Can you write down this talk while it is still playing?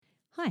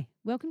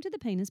Welcome to the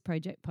Penis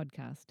Project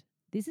podcast.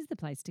 This is the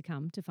place to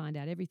come to find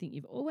out everything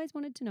you've always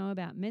wanted to know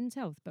about men's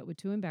health but were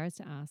too embarrassed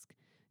to ask.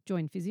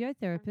 Join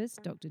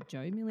physiotherapist Dr.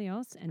 Joe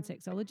Milios and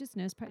sexologist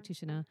nurse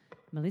practitioner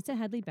Melissa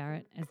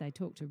Hadley-Barrett as they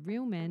talk to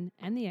real men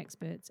and the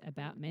experts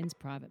about men's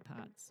private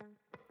parts.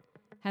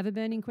 Have a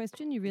burning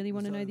question you really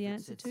want to know the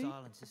answer to?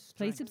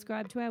 Please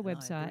subscribe to our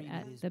website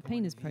at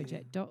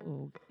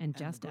thepenisproject.org and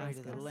just ask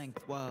us. The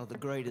length, while the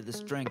greater the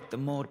strength, the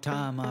more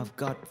time I've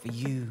got for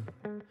you.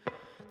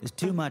 There's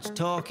too much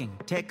talking,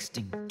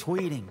 texting,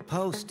 tweeting,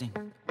 posting.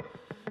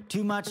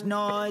 Too much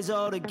noise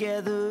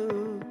altogether.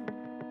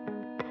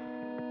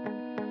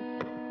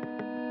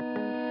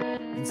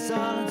 In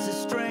silence is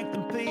strength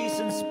and peace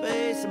and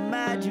space.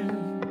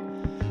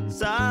 Imagine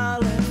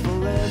silent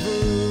forever.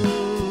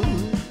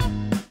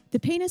 The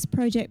Penis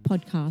Project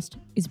podcast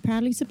is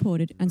proudly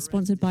supported and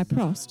sponsored by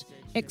PROST,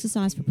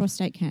 Exercise for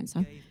Prostate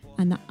Cancer,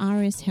 and the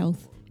RS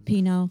Health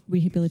Penile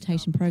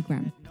Rehabilitation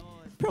Program.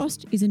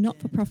 PROST is a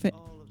not-for-profit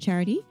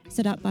charity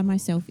set up by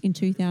myself in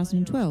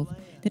 2012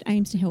 that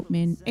aims to help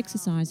men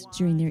exercise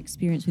during their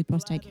experience with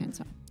prostate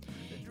cancer.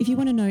 If you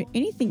want to know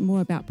anything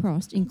more about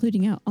PROST,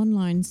 including our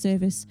online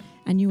service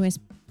and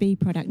USB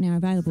product now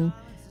available,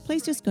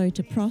 please just go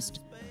to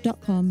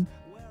prost.com.au.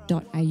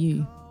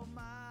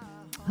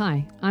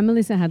 Hi, I'm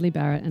Melissa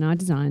Hadley-Barrett and I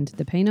designed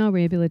the Penile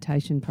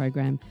Rehabilitation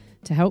Program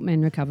to help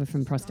men recover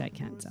from prostate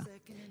cancer.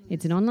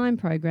 It's an online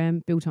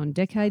program built on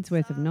decades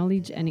worth of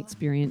knowledge and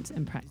experience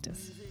and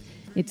practice.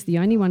 It's the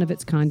only one of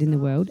its kind in the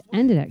world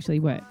and it actually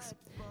works.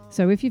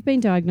 So if you've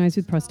been diagnosed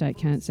with prostate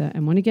cancer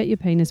and want to get your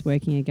penis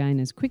working again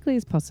as quickly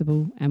as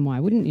possible, and why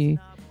wouldn't you,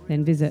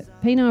 then visit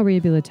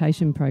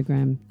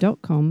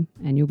penilerehabilitationprogram.com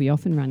and you'll be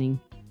off and running.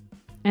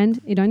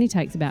 And it only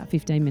takes about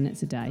 15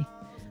 minutes a day.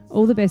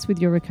 All the best with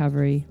your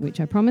recovery, which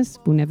I promise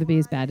will never be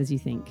as bad as you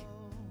think.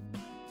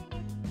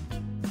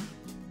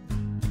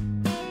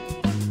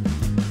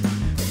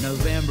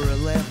 November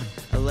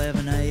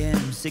 11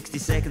 a.m. 60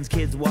 seconds,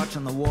 kids watch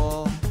on the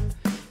wall.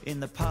 In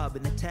the pub,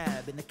 in the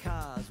tab, in the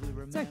cars, we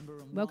remember. So,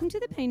 welcome to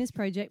the Penis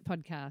Project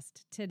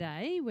podcast.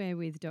 Today we're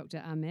with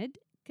Dr. Ahmed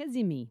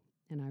Kazemi,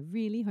 and I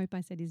really hope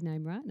I said his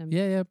name right.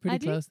 Yeah,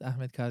 pretty close.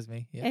 Ahmed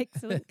Kazemi. Yeah.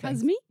 Excellent.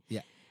 Kazemi?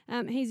 Yeah.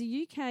 He's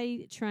a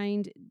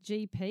UK-trained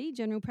GP,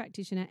 general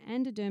practitioner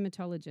and a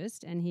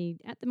dermatologist, and he,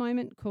 at the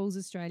moment, calls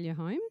Australia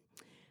home.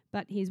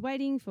 But he's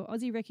waiting for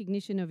Aussie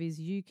recognition of his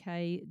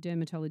UK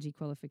dermatology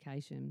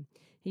qualification.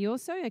 He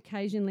also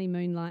occasionally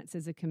moonlights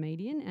as a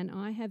comedian, and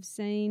I have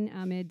seen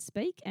Ahmed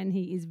speak, and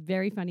he is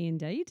very funny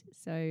indeed.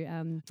 So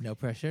no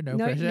pressure. No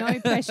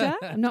pressure.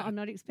 I'm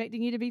not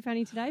expecting you to be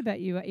funny today, but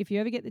if you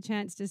ever get the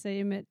chance to see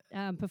him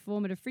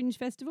perform at a fringe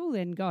festival,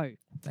 then go.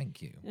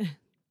 Thank you.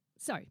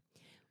 So,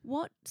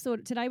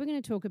 today we're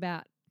going to talk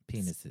about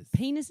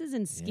penises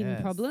and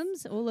skin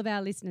problems. All of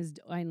our listeners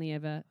only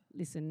ever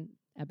listen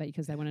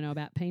because they want to know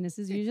about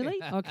penises usually,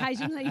 or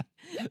occasionally.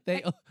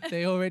 They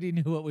already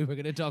knew what we were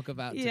going to talk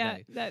about today. Yeah,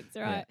 that's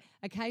right. Yeah.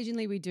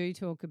 Occasionally we do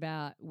talk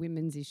about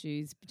women's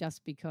issues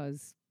just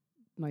because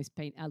a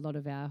lot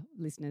of our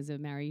listeners are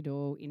married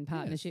or in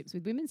partnerships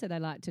with women, so they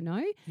like to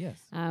know. Yes.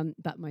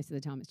 But most of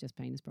the time it's just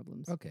penis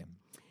problems. Okay.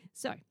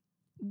 So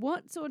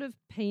what sort of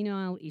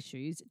penile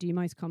issues do you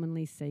most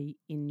commonly see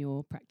in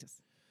your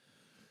practice?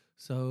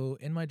 So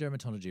in my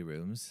dermatology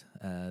rooms,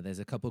 there's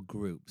a couple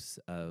groups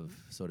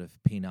of sort of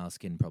penile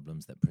skin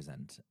problems that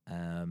present.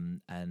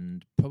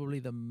 And probably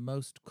the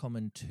most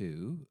common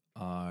two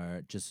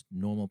are just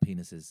normal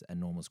penises and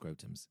normal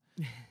scrotums,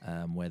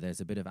 where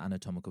there's a bit of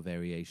anatomical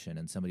variation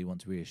and somebody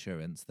wants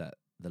reassurance that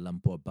the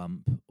lump or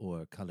bump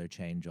or color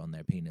change on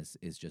their penis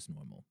is just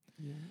normal.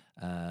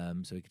 Yeah.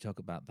 So we could talk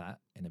about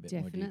that in a bit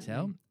more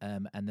detail.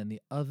 And then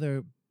the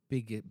other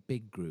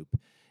big group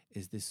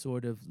is this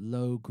sort of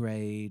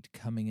low-grade,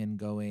 coming and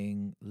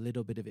going,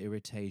 little bit of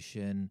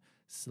irritation,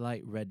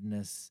 slight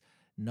redness,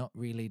 not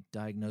really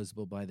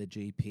diagnosable by the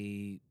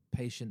GP,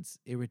 patients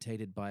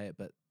irritated by it,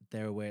 but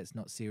they're aware it's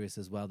not serious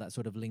as well, that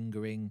sort of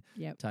lingering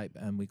type,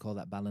 and we call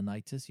that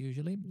balanitis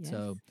usually. Yes.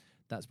 So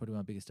that's probably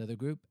my biggest other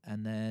group.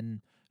 And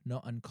then,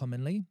 not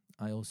uncommonly,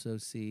 I also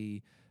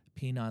see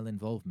penile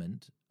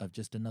involvement of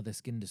just another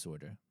skin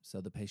disorder.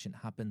 So the patient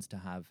happens to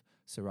have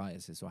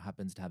psoriasis or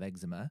happens to have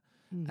eczema,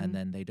 and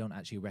then they don't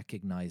actually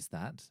recognize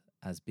that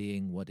as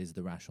being what is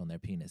the rash on their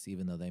penis,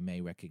 even though they may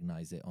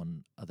recognize it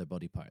on other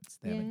body parts.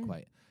 They haven't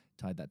quite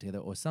tied that together.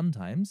 Or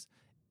sometimes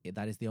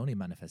that is the only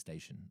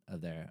manifestation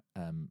of their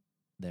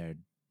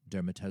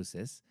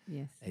dermatosis.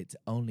 Yes. It's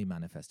only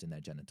manifest in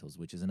their genitals,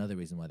 which is another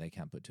reason why they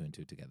can't put two and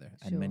two together.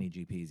 Sure. And many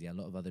GPs, a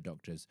lot of other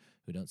doctors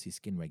who don't see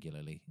skin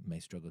regularly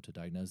may struggle to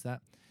diagnose that.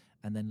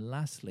 And then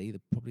lastly,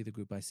 probably the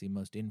group I see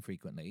most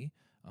infrequently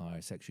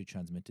are sexually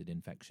transmitted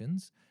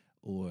infections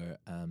or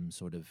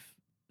sort of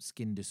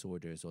skin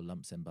disorders or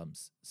lumps and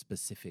bumps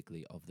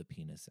specifically of the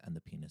penis and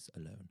the penis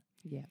alone.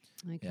 Yeah.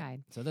 Okay. Yeah.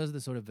 So those are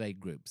the sort of vague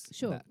groups.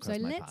 Sure. So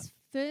let's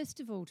first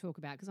of all talk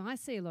about, because I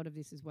see a lot of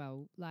this as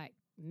well, like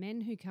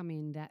men who come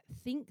in that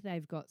think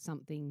they've got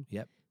something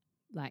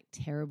like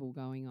terrible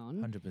going on.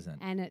 100%.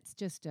 And it's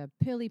just a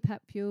pearly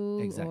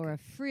papule Exactly. or a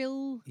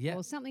frill Yeah.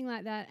 or something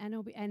like that.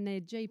 And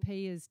their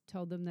GP has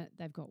told them that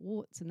they've got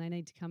warts and they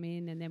need to come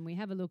in. And then we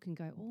have a look and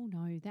go, oh,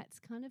 no, that's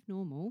kind of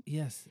normal.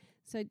 Yes.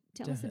 So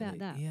tell us about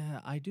that.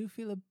 Yeah, I do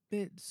feel a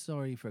bit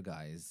sorry for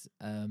guys.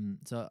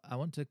 So I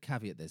want to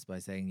caveat this by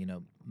saying, you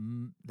know,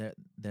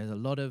 there's a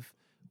lot of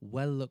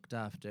well looked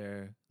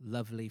after,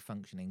 lovely,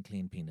 functioning,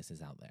 clean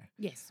penises out there.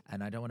 Yes.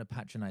 And I don't want to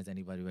patronize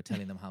anybody. We're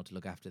telling them how to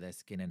look after their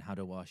skin and how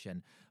to wash.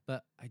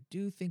 But I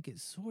do think it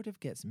sort of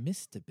gets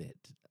missed a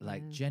bit,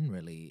 like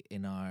generally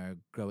in our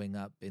growing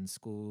up in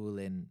school,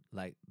 in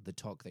like the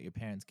talk that your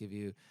parents give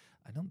you.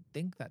 I don't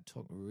think that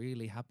talk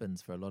really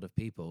happens for a lot of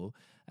people.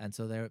 And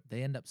so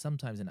they end up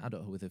sometimes in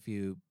adulthood with a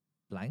few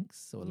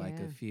blanks or like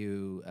a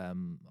few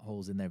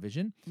holes in their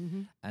vision.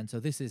 Mm-hmm. And so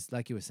this is,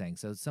 like you were saying,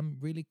 so some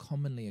really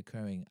commonly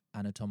occurring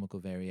anatomical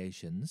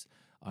variations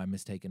are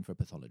mistaken for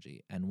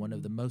pathology. And one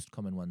of the most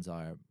common ones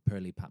are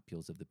pearly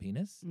papules of the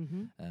penis,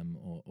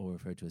 or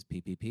referred to as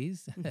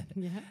PPPs.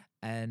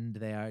 And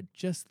they are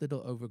just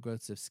little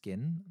overgrowths of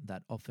skin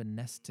that often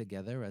nest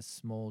together as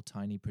small,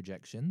 tiny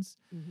projections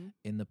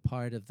in the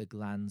part of the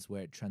glands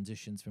where it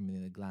transitions from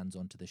the glands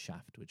onto the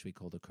shaft, which we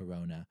call the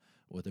corona,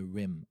 or the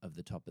rim of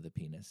the top of the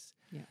penis.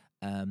 Yeah.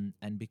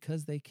 And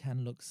because they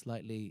can look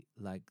slightly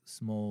like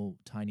small,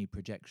 tiny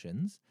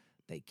projections,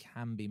 they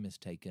can be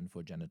mistaken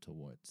for genital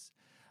warts.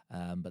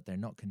 But they're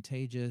not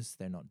contagious,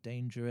 they're not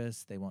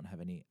dangerous, they won't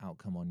have any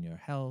outcome on your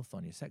health,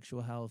 on your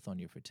sexual health, on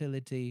your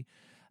fertility.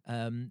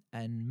 And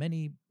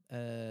many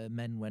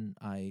men, when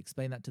I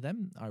explain that to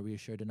them, are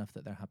reassured enough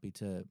that they're happy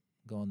to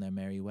go on their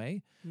merry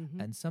way.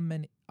 And some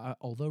men,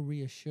 although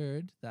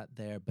reassured that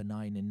they're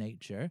benign in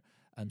nature,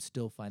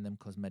 still find them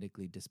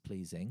cosmetically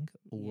displeasing,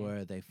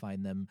 or they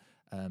find them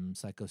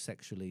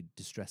psychosexually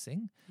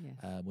distressing,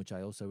 which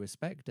I also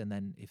respect. And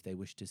then if they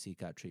wish to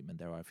seek out treatment,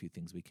 there are a few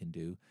things we can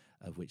do,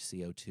 of which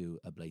CO2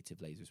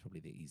 ablative laser is probably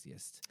the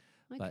easiest.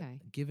 Okay.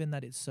 But given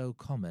that it's so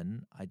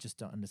common, I just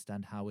don't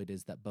understand how it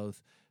is that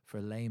both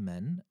for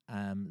laymen,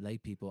 lay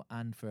people,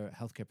 and for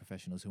healthcare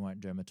professionals who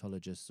aren't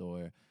dermatologists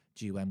or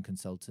GUM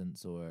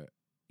consultants or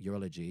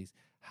urologists,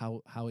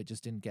 how it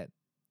just didn't get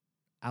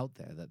out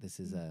there that this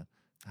is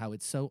how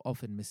it's so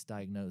often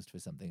misdiagnosed for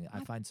something.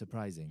 I find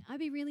surprising. I'd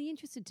be really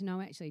interested to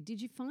know, actually,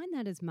 did you find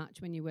that as much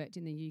when you worked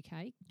in the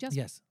UK?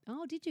 Yes.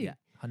 Oh, did you? Yeah,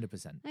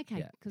 100%.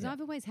 Okay, because I've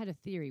always had a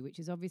theory, which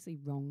is obviously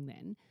wrong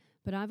then,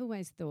 but I've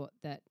always thought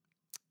that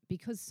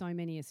because so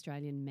many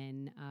Australian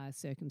men are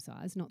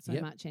circumcised, not so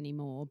much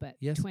anymore, but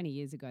 20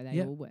 years ago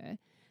they all were,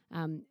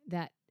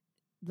 that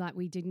like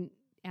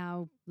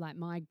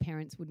my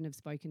parents wouldn't have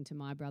spoken to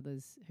my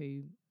brothers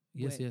who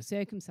were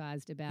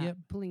circumcised about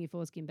pulling your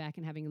foreskin back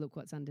and having a look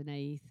what's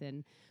underneath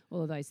and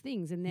all of those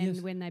things. And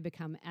then when they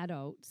become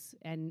adults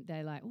and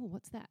they're like, oh,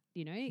 what's that?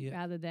 You know,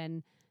 rather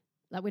than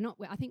like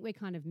I think we're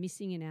kind of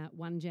missing in our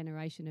one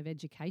generation of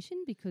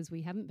education because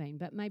we haven't been,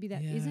 but maybe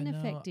that isn't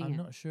affecting I'm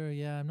not sure.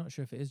 Yeah, I'm not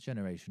sure if it is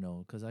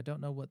generational because I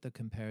don't know what the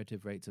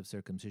comparative rates of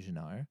circumcision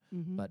are,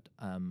 but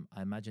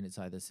I imagine it's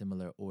either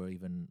similar or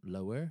even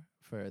lower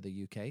for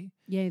the UK.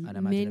 Yeah, and I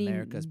imagine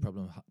America's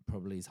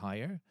probably is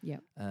higher. Yeah.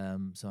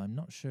 So I'm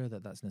not sure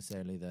that that's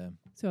necessarily the.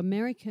 So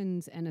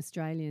Americans and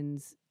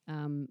Australians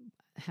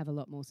have a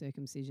lot more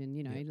circumcision,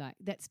 you know, like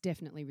that's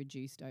definitely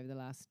reduced over the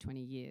last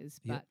 20 years.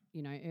 But,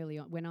 you know, early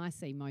on, when I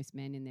see most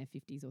men in their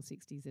 50s or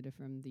 60s that are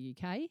from the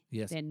UK,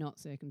 they're not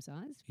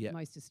circumcised.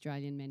 Most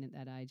Australian men at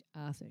that age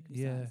are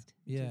circumcised,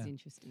 which is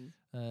interesting.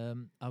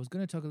 I was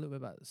going to talk a little bit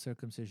about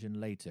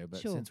circumcision later, but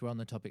since we're on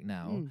the topic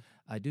now,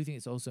 I do think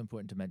it's also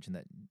important to mention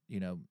that, you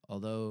know,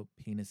 although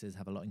penises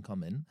have a lot in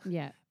common,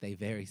 they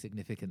vary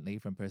significantly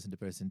from person to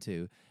person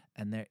too.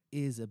 And there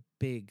is a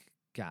big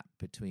gap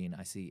between,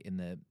 I see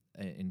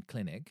in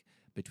clinic,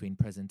 between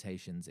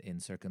presentations in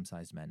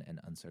circumcised men and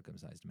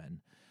uncircumcised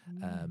men,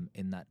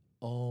 in that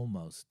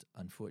almost,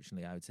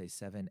 unfortunately, I would say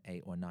 7,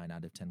 8 or 9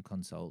 out of 10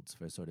 consults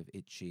for sort of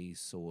itchy,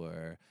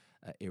 sore,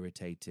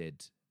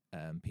 irritated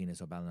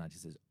penis or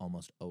balanitis is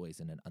almost always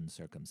in an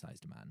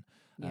uncircumcised man.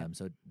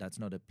 So that's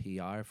not a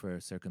PR for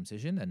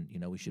circumcision, and you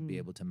know we should be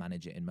able to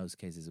manage it in most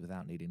cases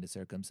without needing to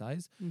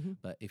circumcise.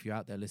 But if you're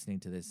out there listening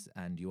to this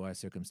and you are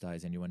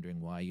circumcised and you're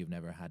wondering why you've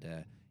never had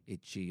a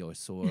itchy or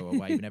sore or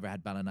why you've never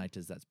had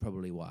balanitis, that's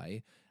probably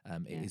why.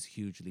 It is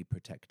hugely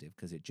protective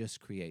because it just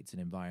creates an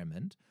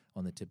environment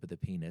on the tip of the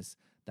penis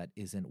that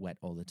isn't wet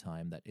all the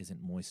time, that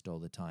isn't moist all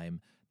the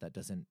time, that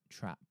doesn't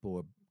trap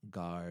or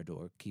guard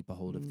or keep a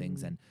hold of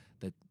things. And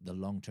the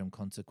long-term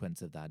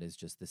consequence of that is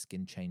just the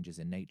skin changes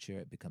in nature.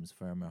 It becomes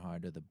firmer,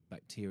 harder. The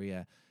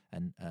bacteria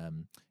and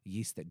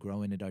yeast that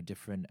grow in it are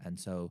different. And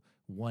so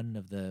one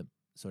of the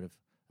sort of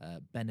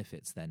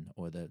benefits then,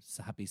 or the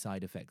happy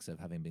side effects of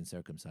having been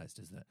circumcised,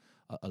 is that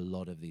a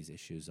lot of these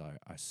issues are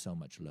so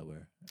much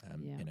lower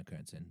in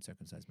occurrence in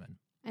circumcised men.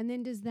 And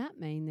then does that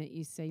mean that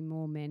you see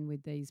more men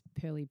with these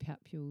pearly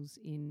papules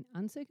in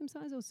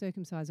uncircumcised or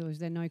circumcised, or is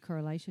there no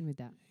correlation with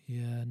that?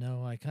 Yeah,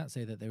 no, I can't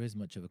say that there is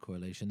much of a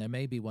correlation. There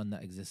may be one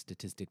that exists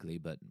statistically,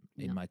 but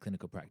in my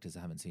clinical practice,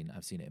 I've seen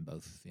it in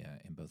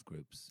both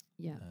groups.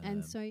 Yeah.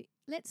 And so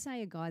let's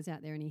say a guy's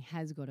out there and he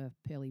has got a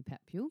pearly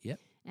papule. Yep.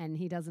 And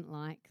he doesn't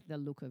like the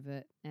look of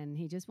it and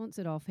he just wants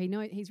it off.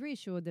 He's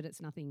reassured that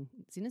it's nothing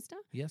sinister.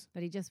 Yes.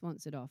 But he just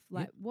wants it off.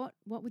 Like what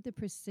would the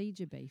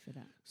procedure be for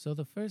that? So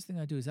the first thing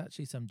I do is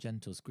actually some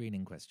gentle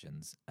screening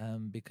questions,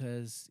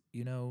 because,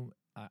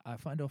 I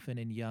find often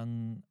in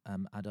young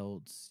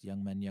adults,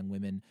 young men, young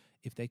women,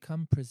 if they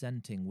come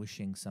presenting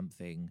wishing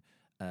something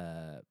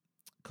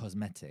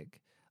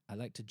cosmetic, I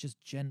like to just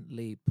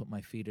gently put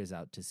my feeders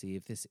out to see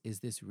if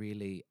this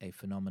really a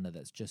phenomena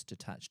that's just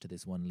attached to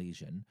this one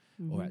lesion,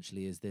 or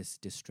actually is this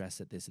distress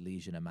at this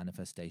lesion a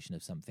manifestation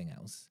of something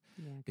else?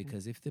 Yeah, okay.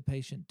 Because if the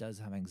patient does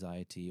have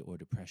anxiety or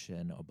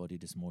depression or body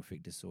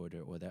dysmorphic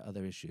disorder or there are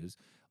other issues,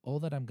 all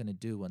that I'm going to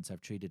do once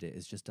I've treated it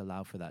is just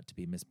allow for that to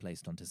be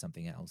misplaced onto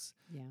something else.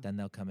 Yeah. Then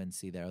they'll come and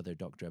see their other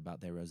doctor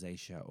about their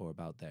rosacea or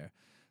about their...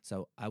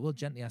 So I will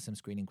gently ask some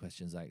screening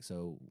questions like,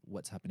 so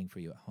what's happening for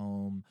you at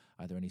home?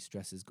 Are there any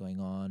stresses going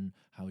on?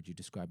 How would you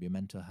describe your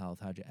mental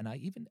health? And I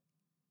even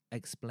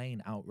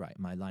explain outright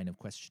my line of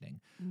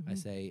questioning. I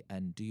say,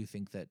 and do you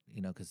think that,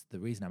 because the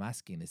reason I'm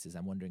asking this is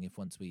I'm wondering if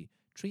once we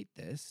treat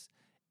this,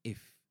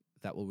 if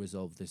that will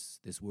resolve this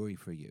worry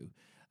for you.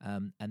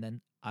 And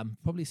then I'm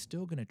probably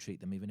still going to treat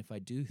them even if I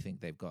do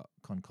think they've got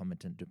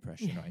concomitant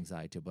depression or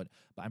anxiety, but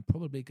I'm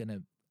probably going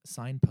to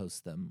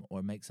signpost them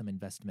or make some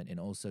investment in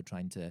also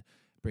trying to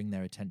bring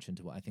their attention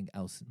to what I think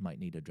else might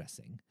need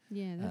addressing.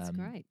 Yeah, that's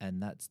great.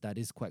 And that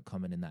is quite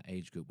common in that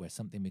age group where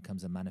something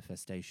becomes a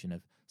manifestation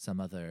of some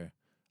other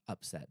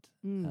upset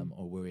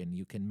or worry, and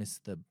you can miss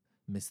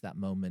that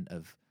moment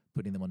of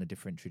putting them on a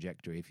different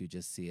trajectory if you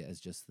just see it as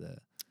just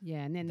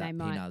and then that they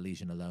might penile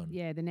lesion alone.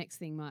 Yeah, the next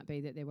thing might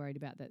be that they're worried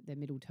about that their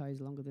middle toe's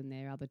longer than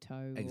their other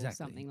toe or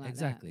something like that.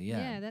 Exactly, yeah.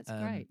 Yeah, that's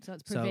great. So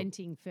it's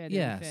preventing further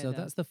Yeah, and further. so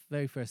that's the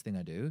very first thing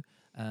I do.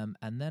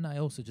 And then I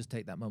also just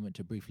take that moment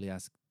to briefly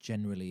ask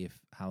generally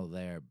how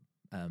their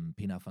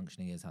penile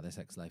functioning is, how their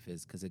sex life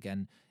is. Because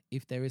again,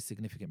 if there is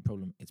significant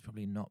problem, it's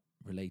probably not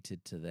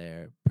related to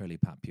their pearly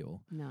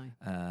papule. No.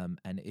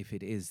 And if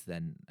it is,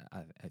 then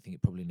I think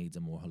it probably needs a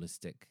more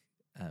holistic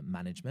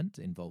management,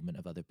 involvement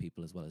of other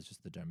people as well as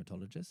just the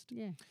dermatologist.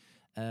 Yeah.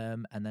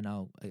 And then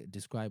I'll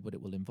describe what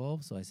it will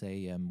involve. So I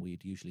say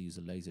we'd usually use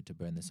a laser to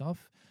burn this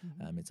off.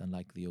 It's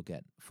unlikely you'll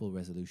get full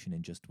resolution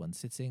in just one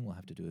sitting. We'll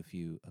have to do a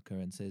few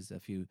occurrences, a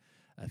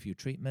few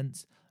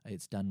treatments.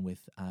 It's done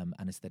with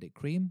anesthetic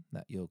cream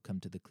that you'll come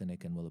to the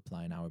clinic and we'll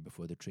apply an hour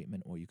before the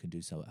treatment, or you can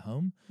do so at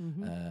home.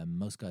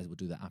 Most guys will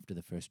do that after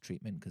the first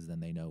treatment because then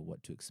they know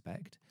what to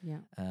expect. Yeah.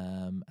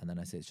 And then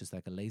I say it's just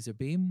like a laser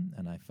beam,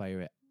 and I fire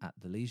it at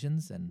the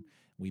lesions and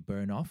we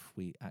burn off.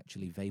 We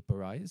actually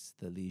vaporize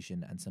the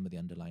lesion and some of the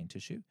underlying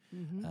tissue.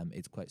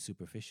 It's quite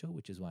superficial,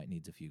 which is why it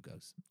needs a few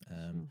goes.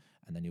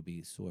 And then you'll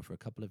be sore for a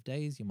couple of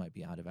days. You might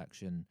be out of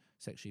action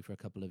sexually for a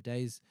couple of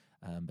days,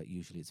 but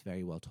usually it's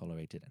very well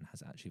tolerated and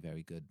has actually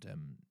very good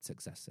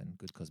success and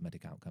good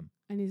cosmetic outcome.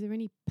 And is there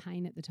any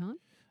pain at the time?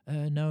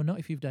 No, not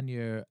if you've done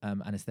your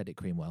anesthetic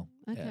cream well.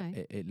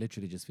 Okay. It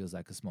literally just feels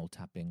like a small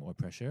tapping or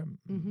pressure.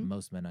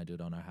 Most men I do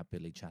it on are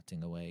happily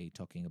chatting away,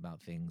 talking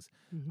about things.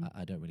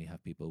 I don't really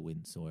have people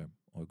wince or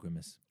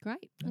grimace.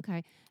 Great. Yeah.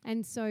 Okay.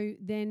 And so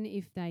then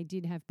if they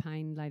did have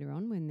pain later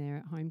on when they're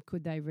at home,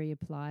 could they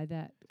reapply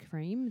that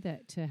cream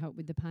to help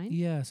with the pain?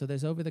 Yeah, so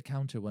there's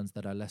over-the-counter ones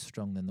that are less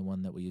strong than the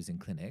one that we use in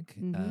clinic.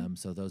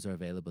 So those are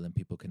available and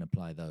people can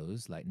apply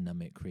those, like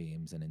Numit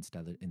creams and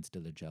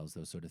instiller gels,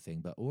 those sort of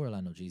thing. But oral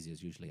analgesia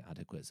is usually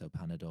adequate, so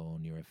Panadol,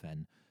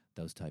 Nurofen,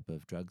 those type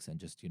of drugs, and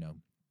just,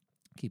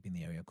 keeping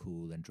the area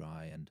cool and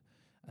dry, and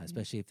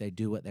especially if they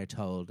do what they're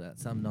told.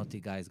 Some naughty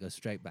guys go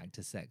straight back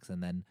to sex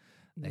and then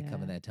they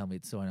come in there and tell me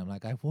it's sore, and I'm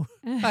like, I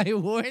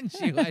warned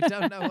you. I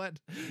don't know what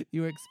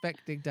you were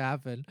expecting to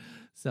happen.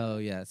 So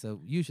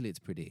usually it's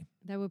pretty.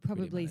 They were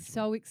probably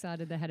so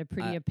excited they had a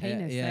prettier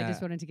penis. They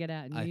just wanted to get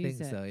out and use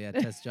it. I think so, yeah.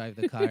 Test drive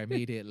the car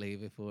immediately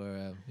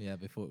before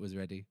it was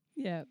ready.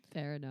 Yeah,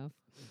 fair enough.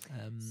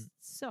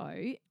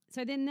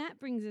 So then that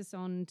brings us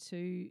on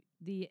to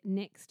the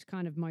next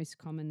kind of most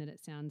common that it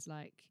sounds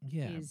like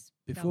is...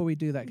 Before we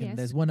do that,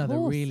 there's one other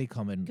really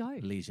common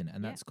lesion,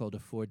 and that's called a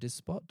Fordyce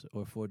spot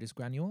or Fordyce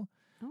granule.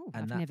 Oh,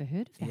 I've never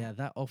heard of that. Yeah,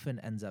 that often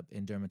ends up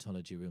in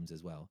dermatology rooms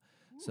as well.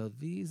 So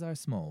these are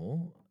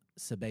small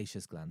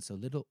sebaceous glands, so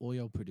little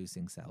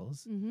oil-producing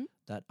cells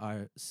that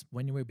are,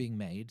 when we're being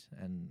made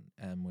and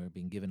we're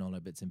being given all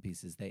our bits and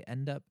pieces, they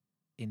end up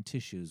in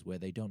tissues where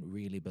they don't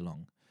really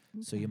belong.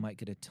 Okay. So you might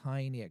get a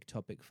tiny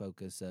ectopic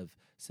focus of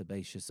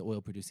sebaceous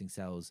oil-producing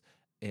cells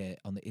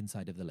on the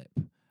inside of the lip,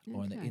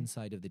 or on the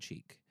inside of the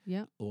cheek,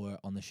 or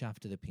on the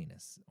shaft of the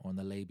penis, or on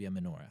the labia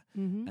minora.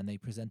 And they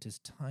present as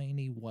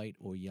tiny white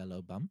or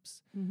yellow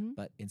bumps,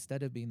 but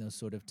instead of being those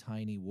sort of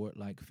tiny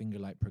wart-like,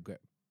 finger-like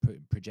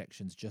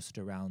projections just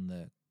around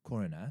the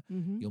corona,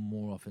 you'll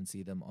more often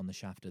see them on the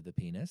shaft of the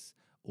penis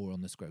or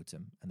on the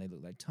scrotum, and they look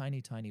like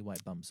tiny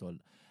white bumps.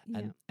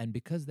 And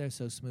because they're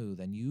so smooth,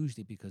 and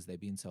usually because they've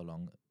been so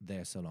long,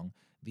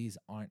 these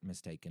aren't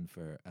mistaken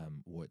for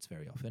warts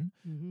very often,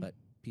 but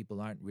people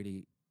aren't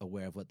really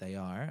aware of what they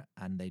are,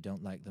 and they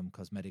don't like them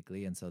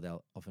cosmetically, and so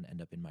they'll often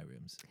end up in my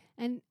rooms.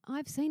 And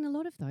I've seen a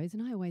lot of those,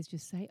 and I always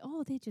just say,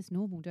 oh, they're just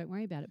normal, don't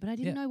worry about it. But I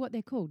didn't know what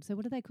they're called. So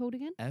what are they called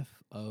again?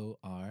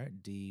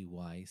 FORDYCE.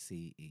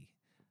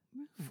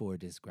 Right.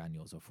 Fordyce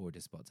granules or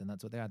Fordyce spots, and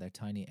that's what they are. They're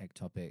tiny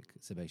ectopic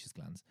sebaceous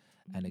glands.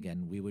 And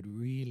again, we would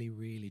really,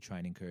 really try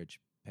and encourage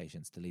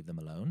patients to leave them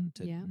alone,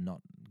 to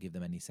not give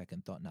them any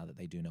second thought now that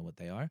they do know what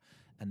they are.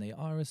 And they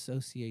are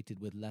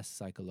associated with less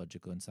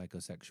psychological and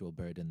psychosexual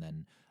burden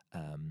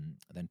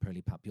than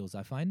pearly papules,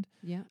 I find.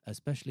 Yeah.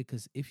 Especially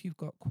because if you've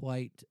got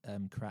quite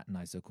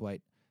keratinized, so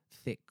quite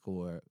thick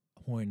or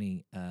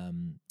horny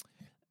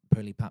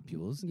pearly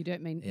papules. You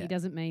don't mean, he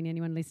doesn't mean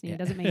anyone listening. It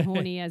doesn't mean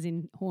horny as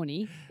in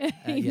horny.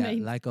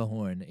 Means, like a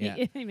horn.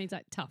 Yeah. He means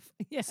like tough.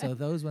 Yeah. So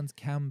those ones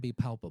can be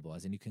palpable,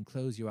 as in you can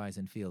close your eyes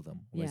and feel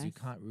them, whereas you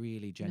can't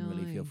really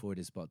generally feel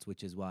Fordyce spots,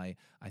 which is why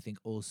I think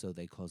also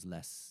they cause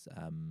less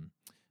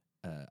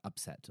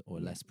upset or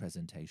less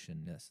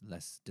presentation,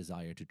 less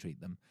desire to treat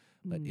them.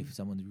 But if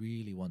someone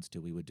really wants to,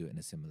 we would do it in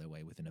a similar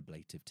way with an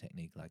ablative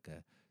technique like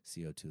a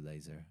CO2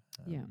 laser.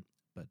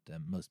 But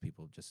most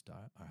people just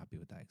are happy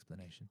with that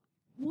explanation.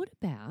 What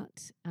about,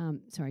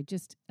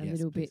 just a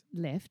little please. bit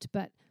left,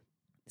 but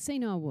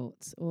senile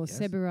warts or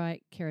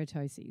seborrheic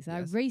keratoses. I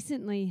Yes.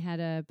 recently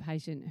had a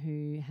patient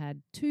who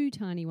had 2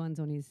 tiny ones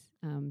on his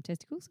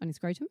testicles, on his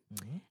scrotum,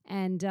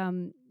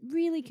 and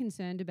really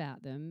concerned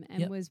about them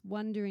and was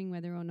wondering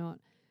whether or not,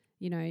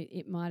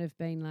 it might have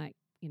been like,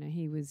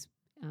 he was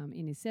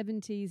in his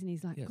 70s and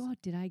he's like, God,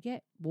 did I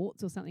get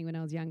warts or something when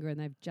I was younger and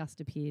they've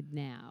just appeared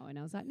now? And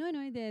I was like,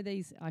 no, they're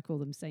these, I call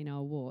them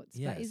senile warts.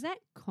 Yes. But is that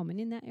common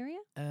in that area?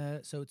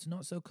 So it's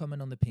not so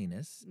common on the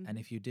penis. And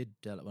if you did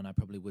develop one, I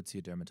probably would see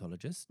a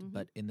dermatologist.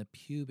 But in the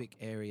pubic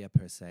area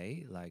per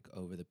se, like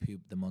over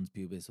the mons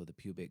pubis or the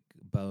pubic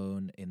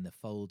bone, in the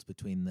folds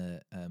between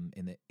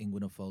in the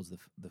inguinal folds,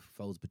 the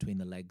folds between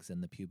the legs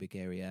and the pubic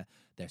area,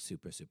 they're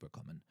super, super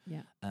common.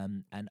 Yeah.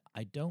 And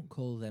I don't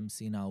call them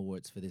senile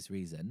warts for this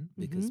reason,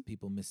 because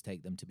people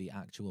mistake them to be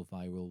actual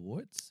viral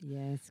warts.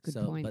 Yes, good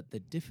point. But the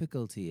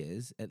difficulty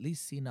is, at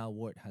least senile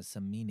wart has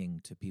some meaning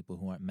to people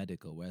who aren't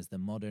medical, whereas the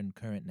modern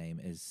current name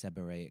is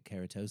seborrheic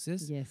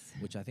keratosis,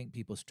 which I think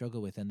people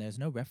struggle with, and there's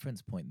no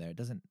reference point there. It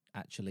doesn't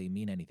actually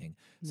mean anything.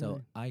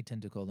 So I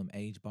tend to call them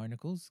age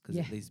barnacles, because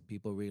at least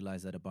people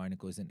realize that a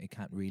barnacle it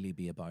can't really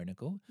be a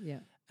barnacle.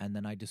 Yeah. And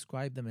then I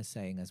describe them as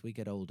saying, as we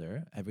get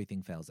older,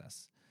 everything fails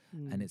us.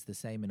 And it's the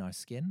same in our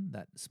skin,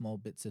 that small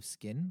bits of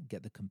skin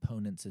get the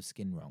components of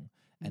skin wrong.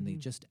 And they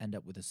just end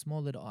up with a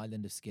small little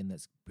island of skin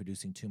that's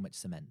producing too much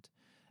cement.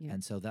 Yeah.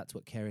 And so that's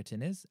what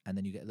keratin is. And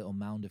then you get a little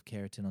mound of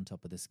keratin on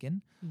top of the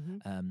skin.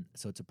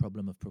 So it's a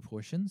problem of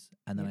proportions.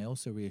 And then I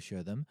also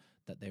reassure them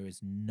that there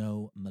is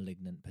no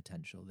malignant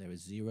potential. There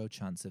is 0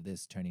 chance of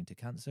this turning to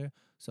cancer.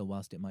 So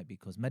whilst it might be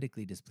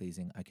cosmetically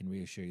displeasing, I can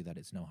reassure you that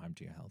it's no harm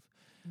to your health.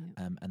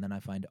 Yeah. And then I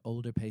find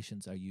older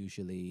patients are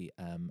usually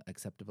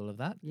acceptable of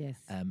that. Yes.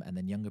 And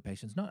then younger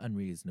patients, not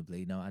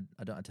unreasonably. No,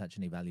 I don't attach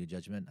any value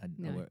judgment.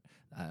 I work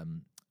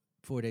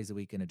 4 days a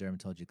week in a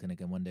dermatology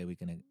clinic and 1 day a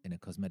week in a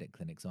cosmetic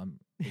clinic. So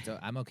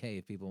I'm okay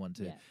if people want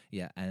to.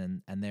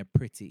 And they're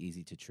pretty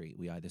easy to treat.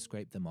 We either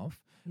scrape them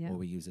off or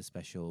we use a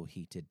special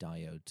heated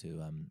diode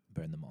to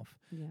burn them off.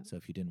 Yeah. So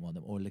if you didn't want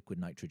them, or liquid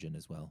nitrogen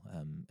as well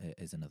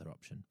is another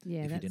option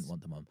if you didn't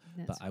want them on.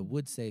 But I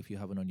would say if you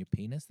have one on your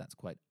penis, that's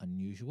quite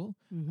unusual.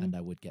 And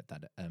I would get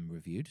that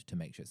reviewed to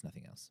make sure it's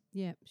nothing else.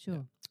 Yeah,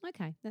 sure. Yeah.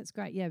 Okay, that's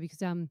great. Yeah, because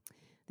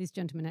this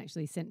gentleman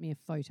actually sent me a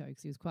photo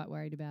because he was quite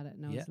worried about it.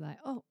 And I was like,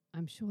 oh,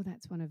 I'm sure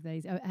that's one of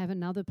these. I have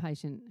another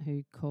patient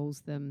who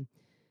calls them,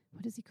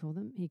 what does he call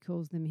them? He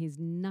calls them his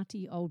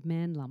nutty old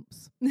man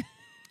lumps.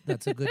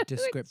 That's a good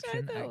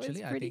description, I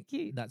actually. I think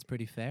cute. That's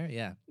pretty fair,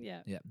 yeah.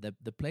 Yeah.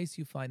 The place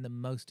you find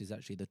them most is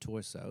actually the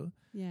torso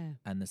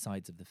and the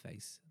sides of the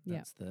face.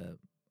 That's the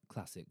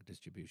classic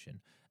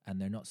distribution.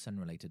 And they're not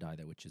sun-related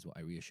either, which is what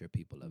I reassure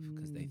people of,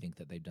 because they think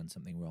that they've done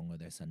something wrong or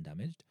they're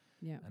sun-damaged.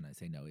 Yeah. And I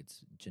say, no,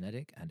 it's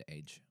genetic and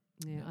age.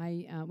 Yeah,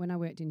 I when I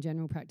worked in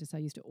general practice, I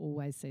used to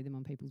always see them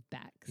on people's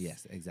backs.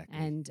 Yes, exactly.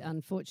 And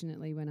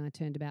unfortunately, when I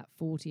turned about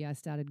 40, I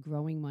started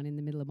growing one in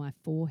the middle of my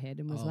forehead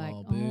and was like,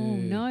 boo. oh,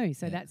 no.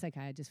 So that's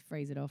okay. I just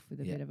freeze it off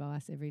with a bit of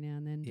ice every now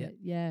and then.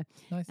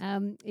 But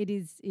nice.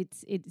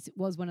 It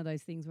was one of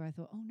those things where I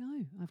thought, oh,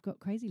 no, I've got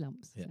crazy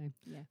lumps.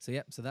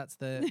 So that's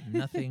the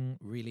nothing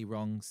really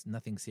wrong,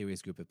 nothing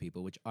serious group of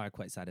people, which are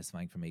quite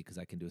satisfying for me because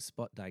I can do a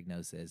spot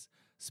diagnosis,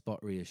 spot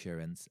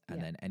reassurance,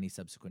 and then any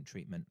subsequent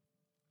treatment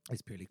is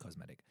purely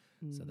cosmetic.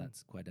 So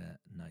that's quite a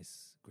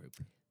nice group.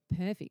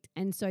 Perfect.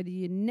 And so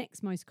the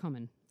next most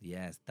common.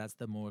 Yes, that's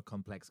the more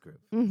complex group.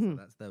 So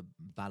that's the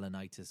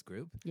balanitis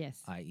group.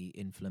 Yes. I.e.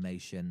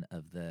 inflammation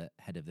of the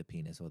head of the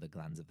penis or the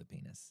glands of the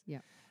penis.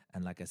 Yeah.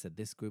 And like I said,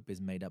 this group is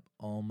made up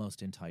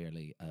almost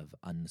entirely of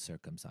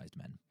uncircumcised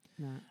men.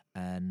 Right.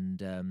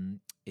 And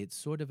it's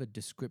sort of a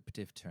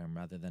descriptive term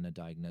rather than a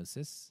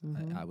diagnosis.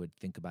 I would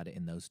think about it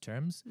in those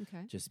terms,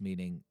 Okay. just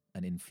meaning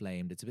an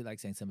inflamed. It's a bit like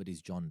saying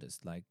somebody's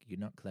jaundiced. Like, you're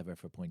not clever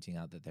for pointing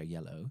out that they're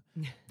yellow.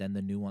 Then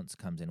the nuance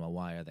comes in. Well,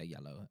 why are they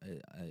yellow?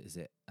 Is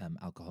it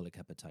alcoholic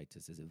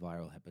hepatitis? Is it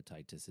viral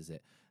hepatitis? Is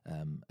it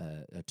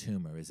a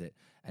tumor? Is it?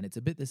 And it's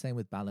a bit the same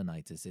with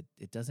balanitis.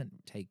 It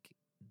doesn't take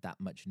that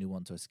much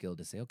nuance or skill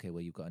to say, okay,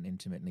 well, you've got an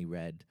intermittently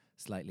red,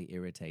 slightly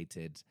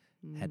irritated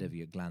head of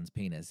your glans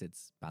penis.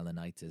 It's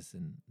balanitis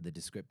in the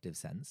descriptive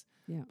sense.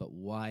 Yeah. But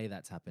why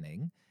that's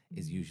happening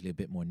is usually a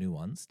bit more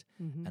nuanced.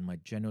 And my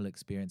general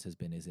experience has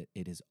been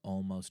it is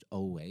almost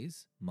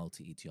always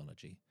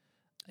multi-etiology.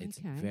 It's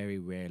Okay. very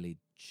rarely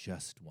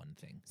just one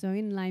thing. So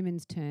in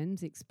layman's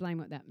terms, explain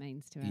what that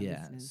means to our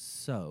listeners.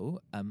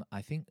 So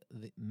I think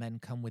men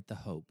come with the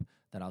hope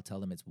that I'll tell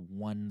them it's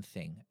one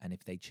thing, and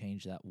if they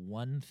change that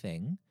one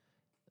thing,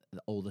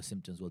 all the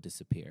symptoms will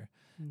disappear.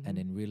 And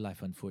in real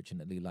life,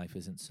 unfortunately, life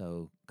isn't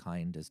so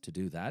kind as to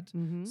do that.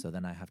 So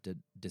then I have to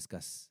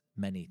discuss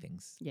many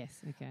things.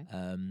 Yes, okay.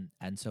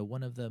 And so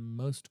one of the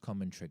most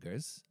common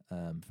triggers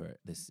for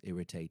this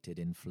irritated,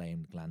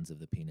 inflamed glands of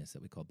the penis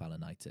that we call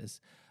balanitis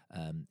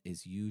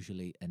is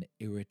usually an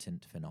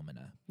irritant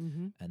phenomena.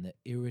 And the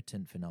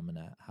irritant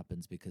phenomena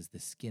happens because the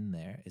skin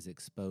there is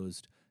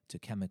exposed to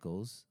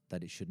chemicals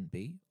that it shouldn't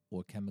be,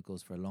 or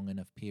chemicals for a long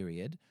enough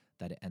period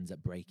that it ends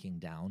up breaking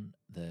down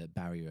the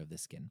barrier of the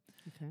skin.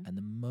 Okay. And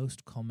the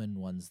most common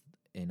ones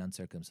in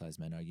uncircumcised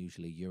men are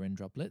usually urine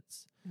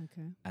droplets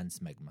Okay. and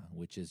smegma,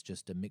 which is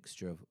just a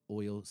mixture of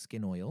oil,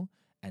 skin oil,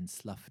 and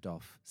sloughed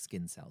off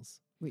skin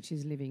cells. Which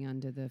is living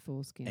under the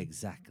foreskin.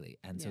 Exactly.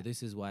 And so Yeah.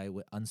 this is why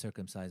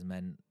uncircumcised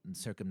men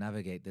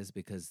circumnavigate this,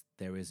 because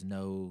there is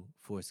no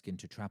foreskin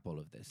to trap all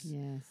of this.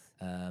 Yes.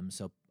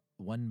 So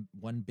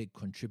one big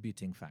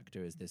contributing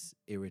factor is this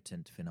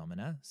irritant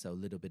phenomena. So a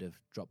little bit of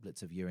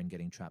droplets of urine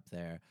getting trapped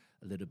there,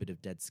 a little bit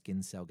of dead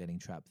skin cell getting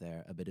trapped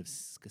there, a bit of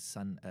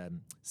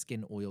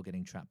skin oil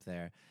getting trapped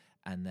there.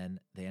 And then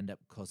they end up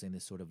causing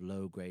this sort of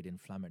low-grade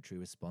inflammatory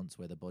response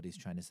where the body's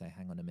trying to say,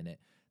 hang on a minute,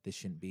 this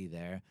shouldn't be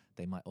there.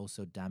 They might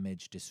also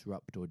damage,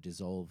 disrupt, or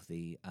dissolve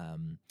the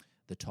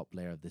top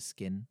layer of the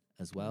skin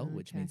as well,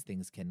 which means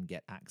things can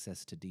get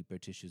access to deeper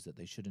tissues that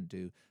they shouldn't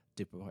do,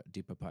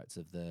 deeper parts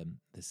of the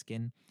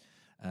skin.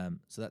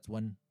 So that's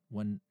one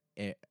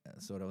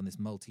sort of on this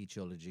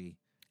multi-etiology.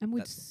 And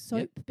would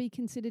soap be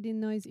considered in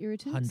those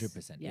irritants?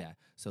 100%, yeah.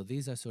 So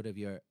these are sort of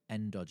your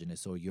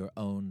endogenous or your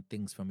own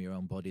things from your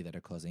own body that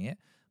are causing it.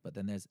 But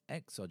then there's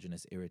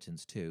exogenous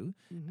irritants too.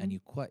 And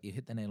you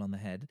hit the nail on the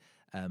head.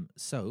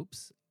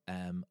 Soaps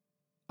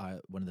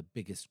are one of the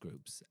biggest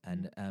groups.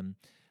 And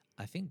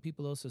I think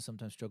people also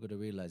sometimes struggle to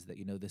realize that,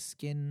 the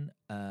skin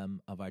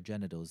of our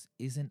genitals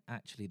isn't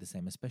actually the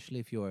same, especially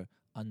if you're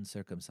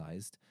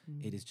uncircumcised.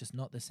 It is just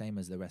not the same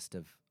as the rest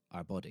of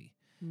our body.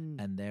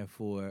 And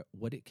therefore,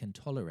 what it can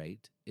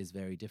tolerate is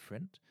very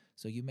different.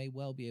 So you may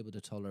well be able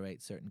to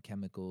tolerate certain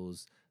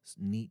chemicals,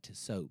 neat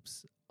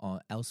soaps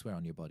elsewhere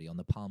on your body, on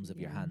the palms of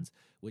your hands,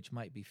 which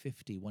might be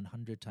 50,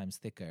 100 times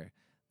thicker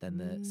than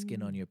the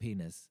skin on your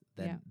penis,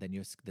 than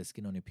the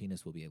skin on your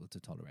penis will be able to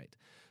tolerate.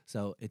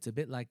 So it's a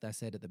bit like I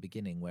said at the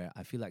beginning, where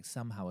I feel like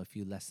somehow a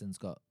few lessons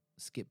got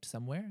skipped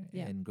somewhere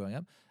in growing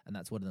up, and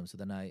that's one of them. So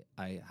then I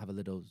have a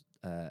little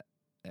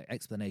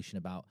explanation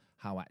about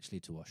how actually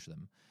to wash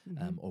them,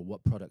 or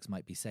what products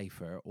might be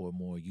safer or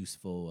more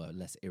useful or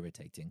less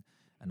irritating.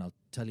 And I'll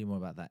tell you more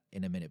about that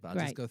in a minute, but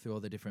I'll just go through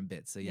all the different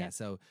bits.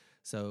 So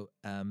so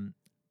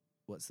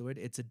what's the word?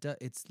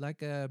 It's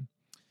like a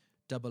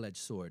double-edged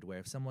sword, where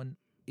if someone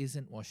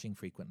isn't washing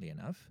frequently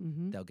enough,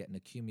 they'll get an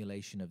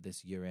accumulation of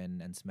this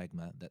urine and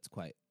smegma that's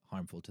quite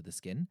harmful to the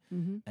skin.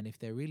 And if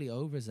they're really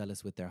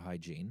overzealous with their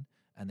hygiene,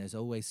 and there's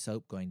always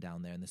soap going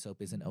down there, and the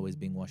soap isn't always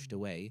being washed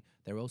away,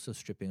 they're also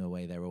stripping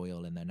away their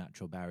oil and their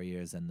natural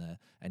barriers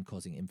and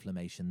causing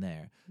inflammation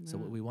there. So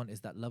what we want is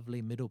that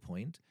lovely middle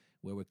point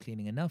where we're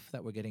cleaning enough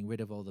that we're getting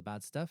rid of all the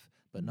bad stuff,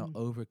 but not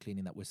over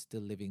cleaning, that we're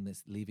still leaving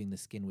the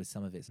skin with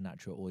some of its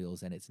natural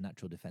oils and its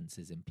natural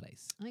defenses in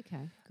place.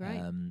 Okay, great.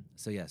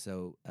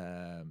 So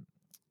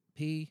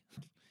pee,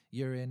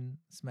 urine,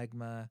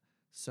 smegma,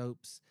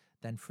 soaps,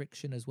 then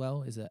friction as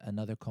well is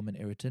another common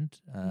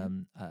irritant.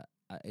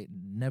 It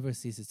never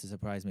ceases to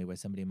surprise me where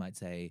somebody might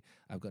say,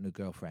 I've got a new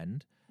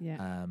girlfriend,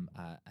 and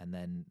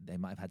then they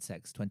might have had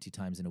sex 20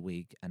 times in a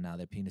week, and now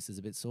their penis is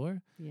a bit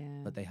sore,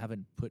 but they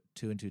haven't put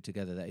two and two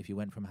together, that if you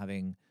went from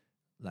having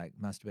like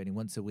masturbating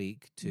once a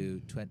week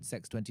to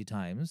sex 20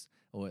 times,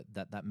 or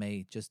that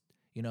may just,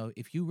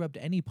 if you rubbed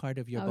any part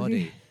of your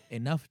body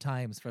enough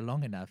times for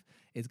long enough,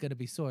 it's going to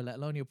be sore, let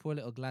alone your poor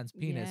little glans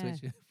penis,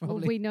 which probably...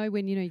 Well, we know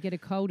when, you get a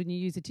cold and you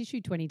use a tissue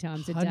 20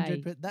 times a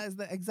day. That's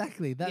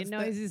exactly. That's your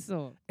nose is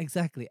sore.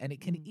 Exactly. And it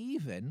can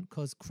even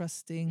cause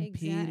crusting,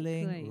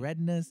 peeling,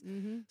 redness.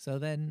 So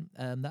then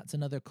that's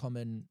another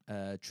common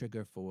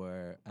trigger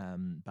for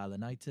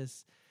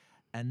balanitis.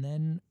 And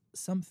then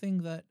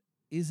something that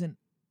isn't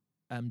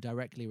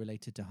directly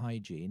related to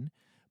hygiene,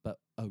 But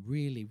a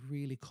really,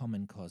 really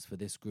common cause for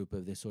this group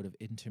of this sort of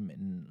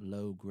intermittent,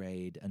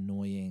 low-grade,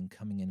 annoying,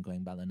 coming and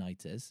going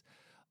balanitis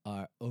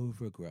are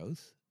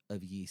overgrowth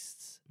of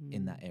yeasts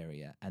in that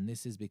area. And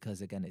this is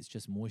because, again, it's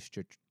just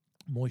moisture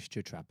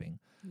trapping.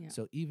 Yeah.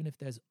 So even if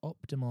there's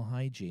optimal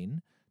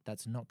hygiene,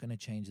 that's not going to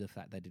change the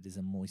fact that it is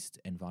a moist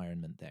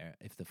environment there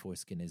if the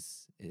foreskin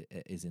is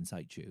in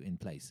situ, in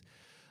place.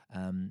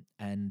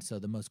 And so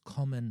the most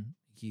common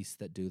yeasts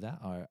that do that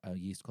are a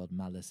yeast called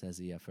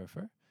Malassezia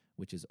furfur,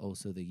 which is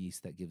also the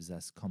yeast that gives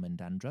us common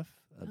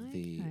dandruff of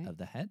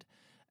the head,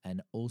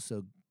 and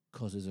also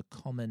causes a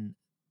common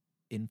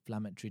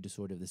inflammatory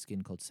disorder of the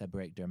skin called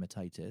seborrheic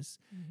dermatitis,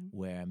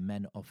 where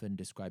men often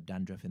describe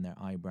dandruff in their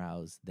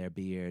eyebrows, their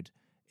beard,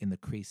 in the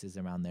creases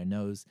around their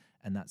nose,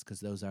 and that's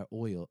because those are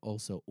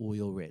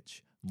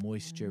oil-rich,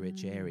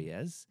 moisture-rich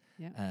areas.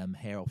 Yep.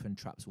 Hair often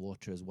traps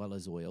water as well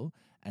as oil,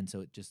 and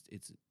so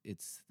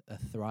it's a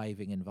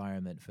thriving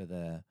environment for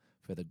the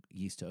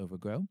yeast to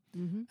overgrow.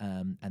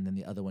 And then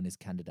the other one is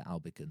Candida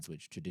albicans,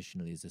 which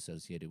traditionally is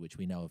associated, which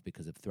we know of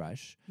because of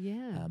thrush.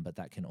 Yeah. But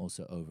that can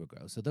also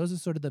overgrow. So those are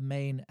sort of the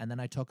main, and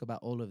then I talk about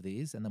all of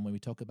these, and then when we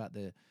talk about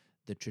the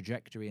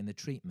trajectory and the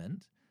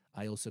treatment,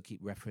 I also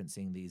keep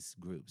referencing these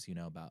groups,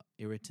 about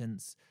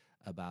irritants,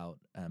 about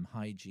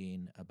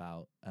hygiene,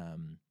 about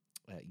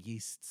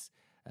yeasts,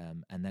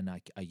 and then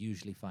I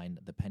usually find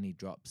the penny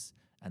drops,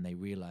 and they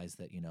realize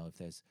that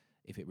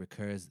if it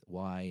recurs,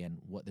 why, and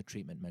what the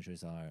treatment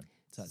measures are.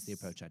 So that's the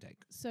approach I take.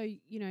 So,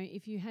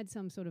 if you had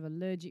some sort of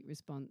allergic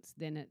response,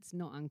 then it's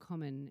not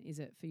uncommon, is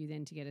it, for you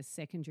then to get a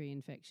secondary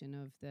infection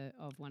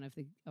of one of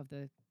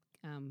the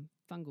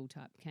fungal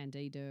type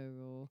Candida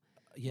or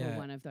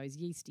one of those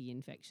yeasty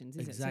infections,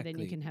 is it? So then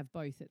you can have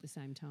both at the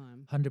same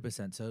time.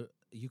 100%. So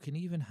you can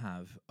even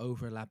have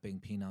overlapping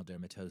penile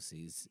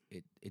dermatoses.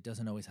 It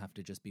doesn't always have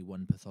to just be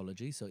one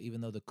pathology. So even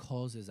though the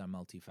causes are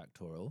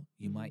multifactorial,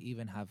 you might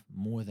even have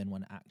more than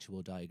one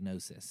actual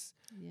diagnosis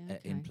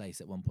in place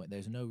at one point.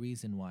 There's no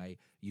reason why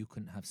you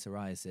couldn't have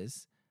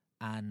psoriasis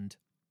and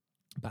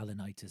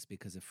balanitis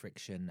because of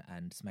friction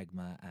and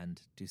smegma,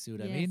 and do you see what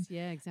I mean?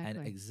 Yeah, exactly.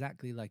 And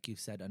exactly like you've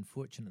said,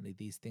 unfortunately,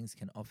 these things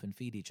can often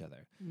feed each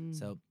other.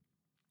 So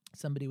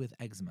somebody with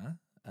eczema,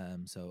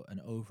 so an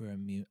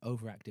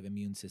overactive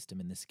immune system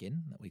in the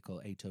skin that we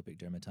call atopic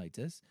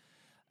dermatitis,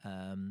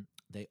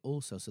 they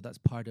also, so that's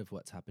part of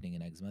what's happening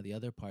in eczema. The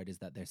other part is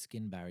that their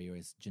skin barrier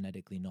is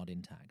genetically not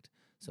intact.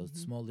 So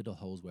small little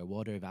holes where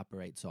water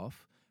evaporates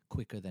off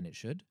quicker than it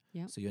should.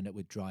 Yep. So you end up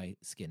with dry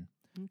skin.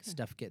 Okay.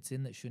 Stuff gets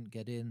in that shouldn't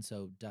get in,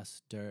 so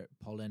dust, dirt,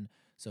 pollen.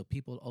 So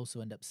people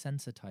also end up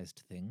sensitized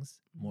to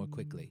things more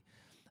quickly.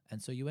 And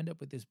so you end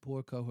up with this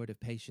poor cohort of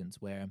patients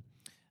where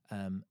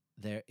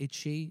they're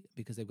itchy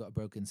because they've got a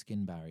broken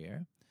skin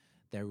barrier.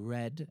 They're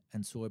red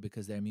and sore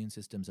because their immune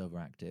system's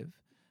overactive.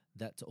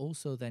 That's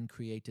also then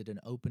created an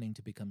opening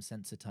to become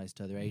sensitized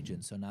to other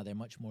agents. So now they're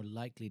much more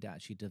likely to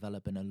actually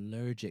develop an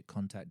allergic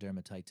contact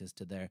dermatitis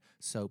to their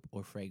soap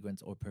or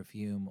fragrance or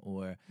perfume,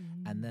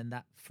 and then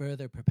that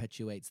further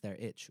perpetuates their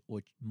itch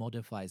or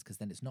modifies, because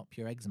then it's not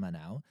pure eczema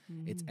now,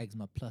 it's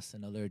eczema plus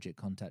an allergic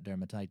contact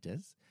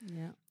dermatitis.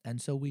 Yeah.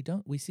 And so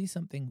we see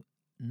something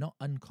not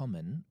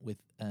uncommon with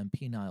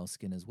penile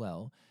skin as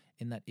well,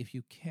 in that if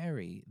you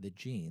carry the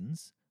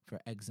genes for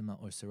eczema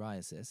or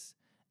psoriasis,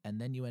 and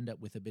then you end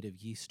up with a bit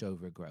of yeast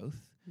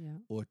overgrowth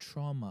or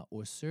trauma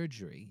or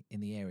surgery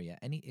in the area,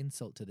 any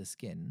insult to the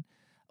skin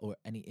or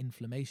any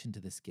inflammation to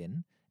the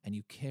skin, and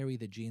you carry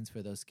the genes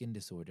for those skin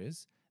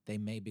disorders, they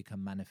may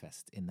become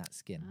manifest in that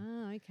skin.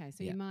 Ah, okay.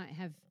 So you might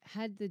have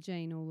had the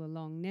gene all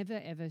along,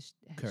 never ever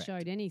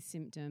showed any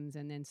symptoms,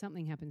 and then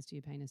something happens to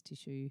your penis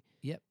tissue.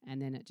 Yep.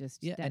 And then it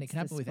just and it can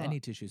happen with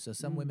any tissue. So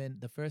some women,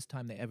 the first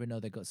time they ever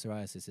know they got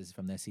psoriasis is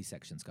from their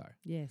C-section scar.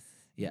 Yes.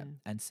 Yeah.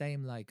 And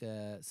same like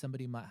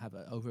somebody might have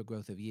an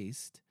overgrowth of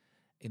yeast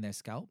in their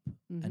scalp,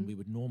 and we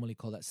would normally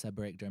call that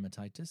seborrheic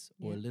dermatitis,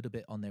 or a little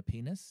bit on their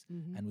penis,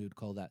 and we would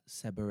call that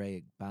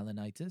seborrheic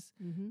balanitis.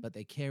 But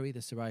they carry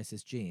the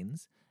psoriasis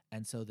genes,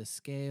 and so the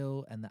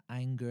scale and the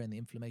anger and the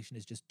inflammation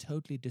is just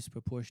totally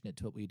disproportionate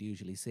to what we'd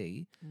usually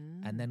see.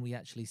 And then we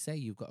actually say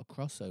you've got a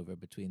crossover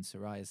between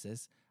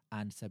psoriasis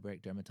and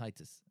seborrheic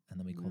dermatitis, and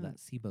then we call that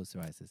SIBO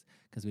psoriasis,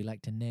 because we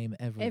like to name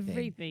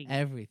everything,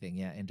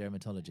 in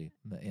dermatology.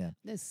 But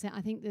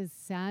I think the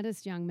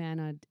saddest young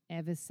man I'd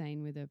ever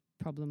seen with a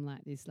problem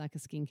like this, like a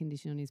skin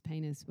condition on his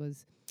penis,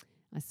 was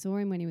I saw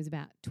him when he was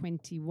about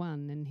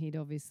 21, and he'd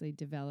obviously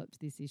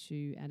developed this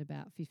issue at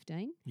about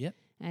 15. Yep.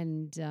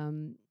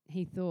 And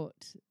he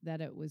thought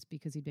that it was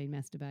because he'd been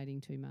masturbating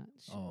too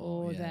much,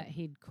 or that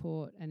he'd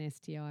caught an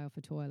STI off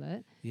a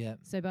toilet. Yeah.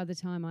 So by the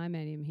time I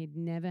met him, he'd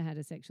never had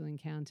a sexual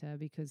encounter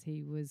because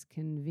he was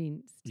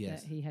convinced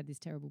that he had this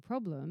terrible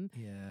problem.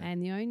 Yeah.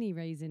 And the only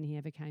reason he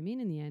ever came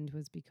in the end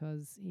was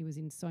because he was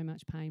in so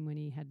much pain when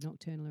he had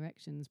nocturnal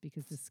erections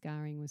because the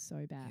scarring was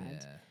so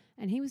bad. Yeah.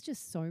 And he was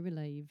just so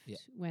relieved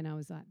when I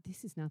was like,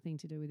 this is nothing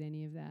to do with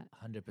any of that.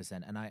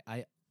 100%. And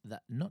I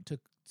that not to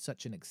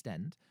such an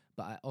extent,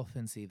 but I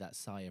often see that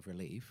sigh of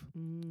relief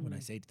when I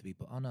say to the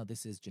people, oh no,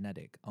 this is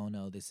genetic. Oh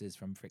no, this is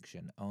from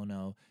friction. Oh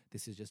no,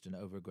 this is just an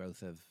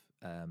overgrowth of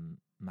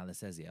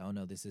malassezia. Oh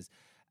no, this is,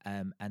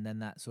 and then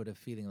that sort of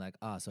feeling like,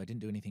 so I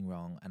didn't do anything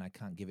wrong and I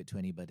can't give it to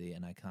anybody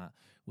and I can't,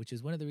 which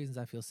is one of the reasons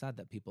I feel sad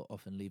that people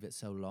often leave it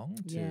so long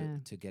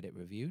to get it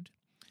reviewed.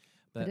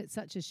 But it's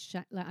such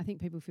a I think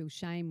people feel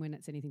shame when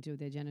it's anything to do with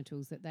their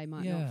genitals that they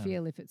might not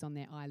feel if it's on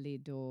their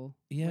eyelid or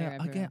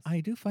wherever else. I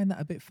do find that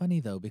a bit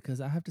funny though,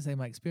 because I have to say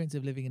my experience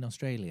of living in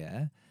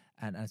Australia,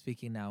 and I'm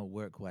speaking now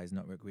work-wise,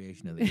 not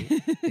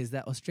recreationally, is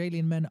that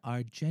Australian men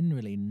are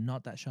generally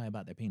not that shy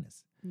about their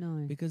penis.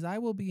 No. Because I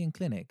will be in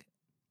clinic.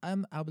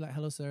 I'll be like,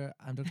 hello, sir.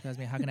 I'm Dr.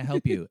 Kazmi. How can I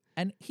help you?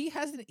 And he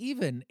hasn't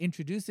even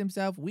introduced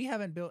himself. We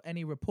haven't built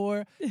any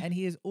rapport. And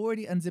he is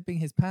already unzipping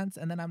his pants.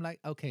 And then I'm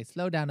like, okay,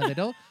 slow down a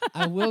little.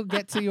 I will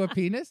get to your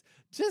penis.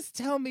 Just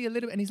tell me a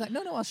little bit. And he's like,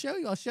 no, I'll show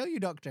you,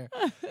 doctor.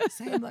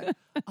 Same, like,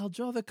 I'll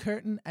draw the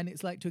curtain and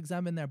it's like to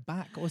examine their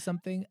back or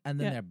something. And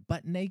then they're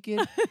butt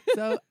naked.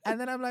 And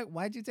then I'm like,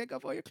 why'd you take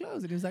off all your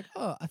clothes? And he was like,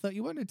 oh, I thought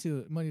you wanted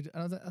to. And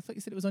I was like, I thought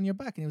you said it was on your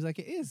back. And he was like,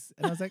 it is.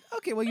 And I was like,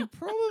 okay, well, you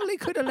probably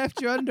could have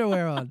left your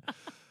underwear on.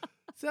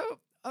 So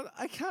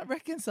I can't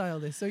reconcile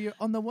this. So you're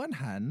on the one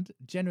hand,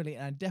 generally,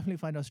 and I definitely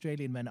find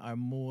Australian men are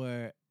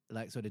more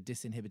like sort of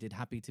disinhibited,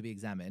 happy to be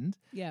examined,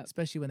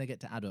 especially when they get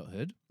to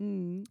adulthood,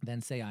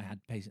 than say I had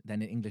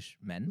than English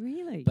men.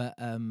 Really?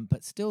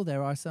 But still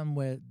there are some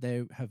where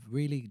they have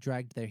really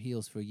dragged their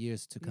heels for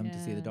years to come to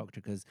see the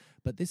doctor.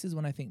 But this is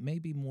when I think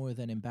maybe more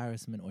than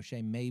embarrassment or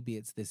shame, maybe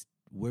it's this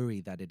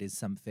worry that it is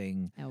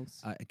something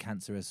else,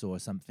 cancerous or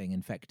something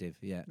infective.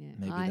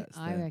 Maybe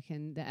I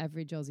reckon the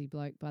average Aussie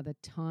bloke, by the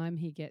time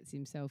he gets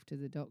himself to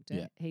the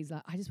doctor, he's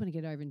like, I just want to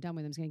get over and done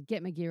with. I'm just going to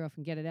get my gear off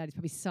and get it out. He's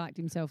probably psyched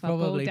himself up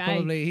all day.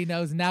 Probably he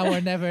knows now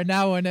or never.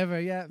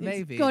 Yeah,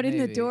 maybe. He's got in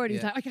the door and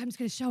he's like, okay, I'm just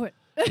going to show it.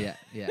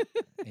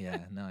 Yeah.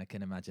 No, I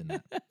can imagine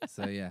that.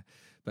 So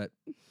but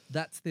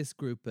that's this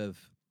group of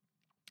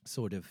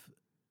sort of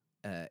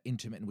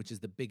intermittent, which is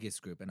the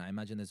biggest group, and I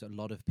imagine there's a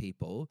lot of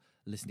people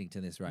listening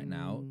to this right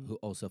now who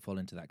also fall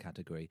into that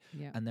category,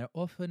 and they're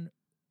often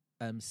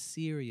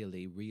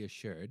serially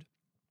reassured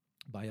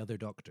by other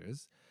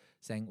doctors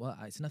saying, well,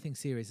 it's nothing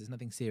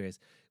serious,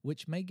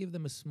 which may give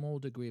them a small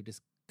degree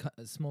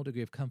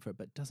of comfort,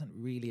 but doesn't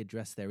really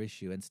address their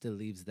issue and still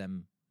leaves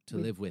them to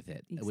live with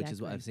it, which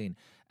is what I've seen.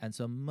 And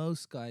so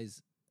most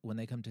guys, when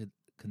they come to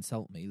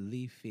consult me,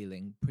 leave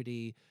feeling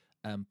pretty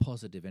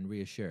positive and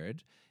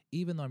reassured,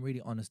 even though I'm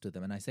really honest with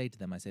them. And I say to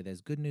them, there's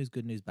good news,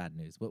 bad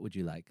news. What would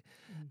you like?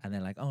 And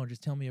they're like, oh,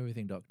 just tell me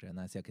everything, doctor. And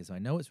I say, okay, so I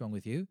know what's wrong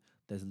with you.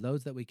 There's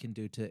loads that we can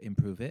do to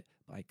improve it,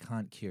 but I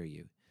can't cure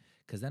you.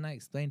 Because then I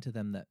explain to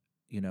them that,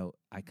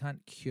 I can't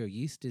cure.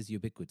 Yeast is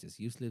ubiquitous.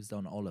 Yeast lives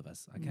on all of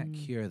us. I can't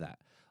cure that.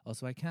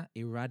 Also, I can't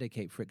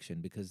eradicate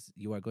friction because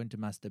you are going to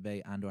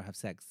masturbate and or have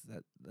sex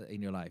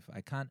in your life.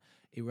 I can't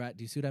do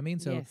you see what I mean?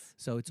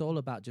 So it's all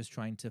about just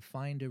trying to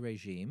find a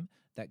regime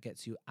that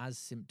gets you as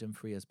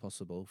symptom-free as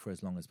possible for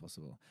as long as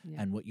possible,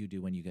 and what you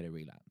do when you get a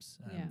relapse.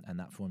 And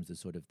that forms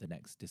the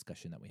next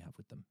discussion that we have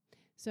with them.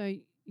 So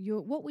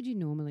what would you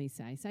normally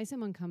say? Say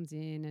someone comes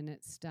in and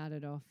it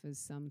started off as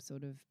some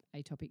sort of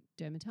atopic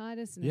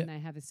dermatitis and then they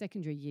have a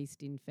secondary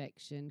yeast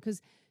infection.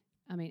 Because,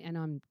 and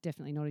I'm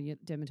definitely not a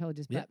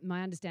dermatologist, but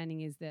my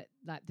understanding is that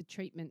like the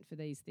treatment for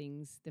these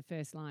things, the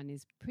first line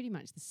is pretty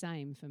much the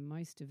same for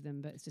most of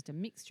them, but it's just a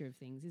mixture of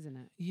things, isn't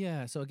it?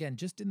 Yeah. So again,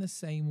 just in the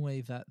same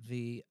way that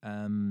the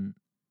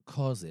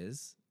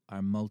causes are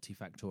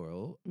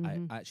multifactorial, I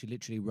actually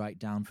literally write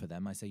down for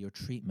them. I say your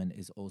treatment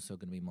is also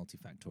going to be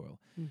multifactorial.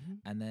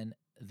 And then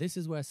this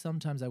is where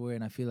sometimes I worry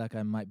and I feel like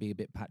I might be a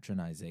bit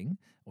patronizing,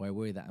 or I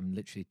worry that I'm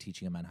literally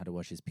teaching a man how to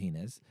wash his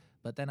penis.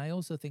 But then I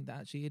also think that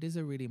actually it is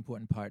a really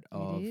important part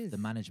of the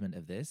management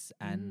of this.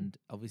 And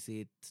obviously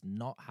it's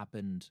not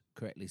happened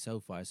correctly so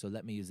far. So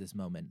let me use this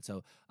moment.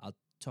 So I'll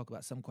talk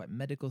about some quite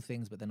medical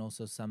things, but then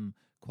also some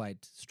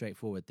quite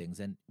straightforward things.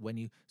 And when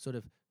you sort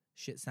of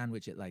shit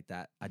sandwich it like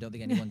that, I don't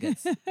think anyone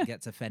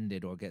gets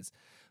offended or gets.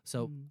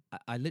 So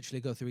I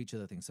literally go through each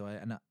of the things. So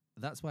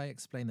that's why I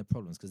explain the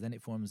problems, because then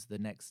it forms the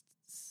next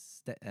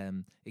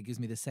it gives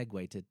me the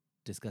segue to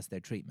discuss their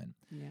treatment.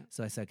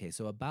 So I say, okay,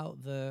 so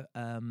about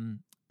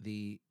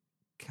the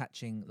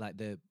catching, like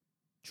the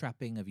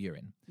trapping of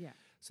urine.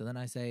 So then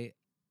I say,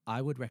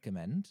 I would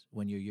recommend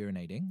when you're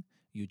urinating,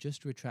 you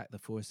just retract the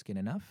foreskin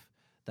enough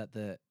that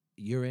the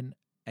urine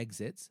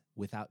exits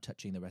without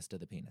touching the rest of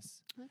the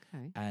penis.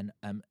 Okay. And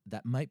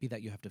that might be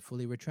that you have to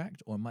fully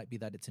retract, or it might be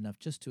that it's enough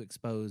just to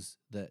expose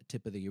the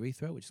tip of the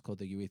urethra, which is called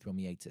the urethral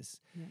meatus.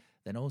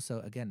 Then also,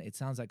 again, it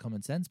sounds like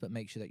common sense, but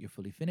make sure that you're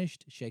fully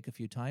finished, shake a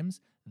few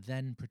times,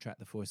 then protract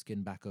the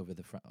foreskin back over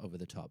the front, over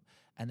the top.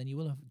 And then you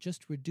will have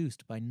just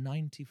reduced by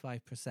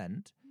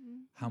 95%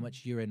 how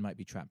much urine might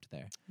be trapped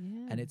there.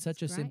 And it's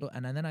such a simple,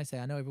 and then I say,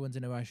 I know everyone's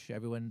in a rush,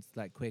 everyone's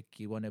like quick,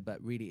 you want to,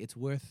 but really it's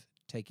worth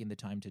taking the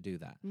time to do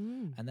that.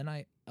 And then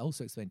I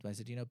also explained to them, I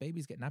said,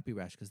 babies get nappy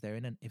rash because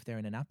if they're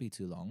in a nappy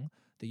too long,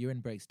 the urine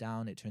breaks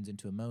down, it turns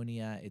into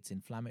ammonia, it's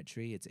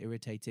inflammatory, it's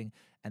irritating,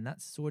 and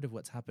that's sort of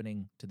what's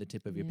happening to the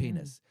tip of your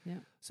penis. Yeah.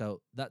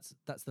 So that's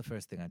the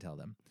first thing I tell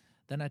them.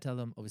 Then I tell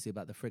them, obviously,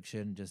 about the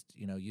friction, just,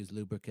 use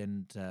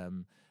lubricant,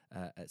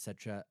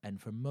 etc. And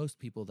for most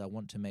people, they'll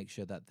want to make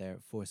sure that their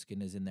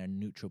foreskin is in their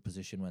neutral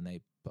position when they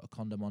put a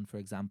condom on, for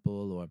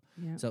example, or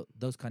so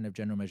those kind of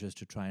general measures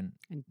to try and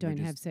don't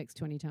have sex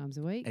 20 times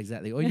a week.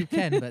 Exactly. Or you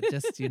can, but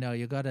just,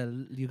 you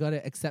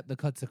gotta accept the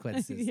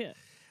consequences.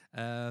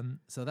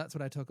 So that's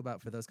what I talk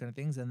about for those kind of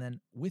things. And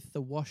then with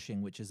the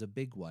washing, which is a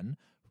big one,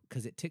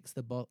 because it ticks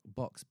the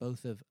box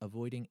both of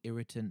avoiding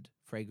irritant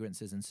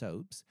fragrances and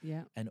soaps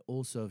and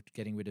also of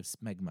getting rid of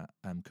smegma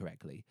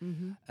correctly.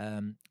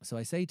 So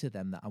I say to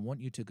them that I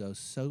want you to go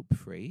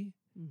soap-free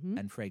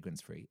and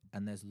fragrance-free.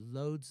 And there's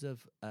loads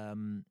of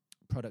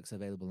products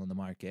available on the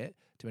market,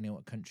 depending on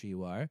what country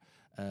you are.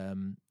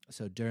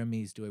 So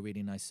Dermies do a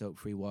really nice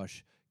soap-free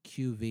wash.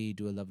 QV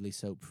do a lovely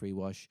soap-free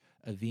wash.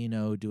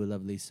 Aveeno do a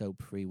lovely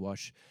soap-free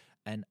wash.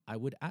 And I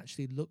would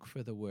actually look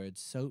for the word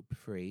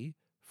soap-free,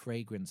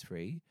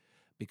 fragrance-free,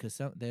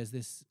 because there's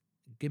this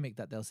gimmick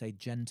that they'll say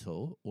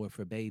gentle or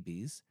for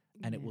babies,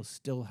 and it will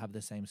still have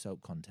the same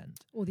soap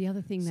content. Or the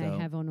other thing they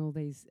have on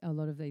a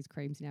lot of these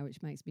creams now,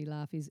 which makes me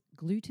laugh, is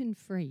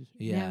gluten-free.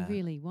 Now,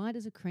 really, why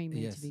does a cream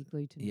need to be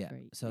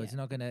gluten-free? So it's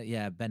not going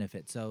to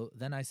benefit. So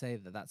then I say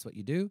that's what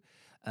you do.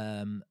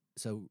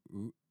 So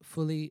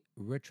fully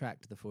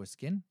retract the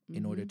foreskin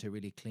in order to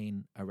really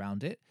clean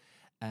around it.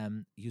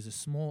 Use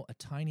a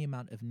tiny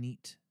amount of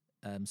neat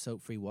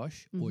soap-free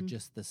wash or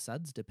just the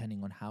suds,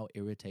 depending on how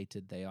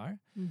irritated they are.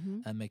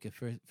 And make a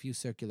few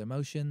circular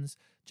motions,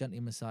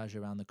 gently massage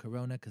around the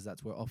corona, because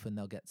that's where often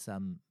they'll get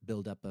some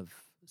buildup of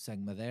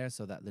smegma there,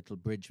 so that little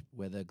bridge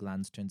where the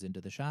glands turns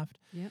into the shaft.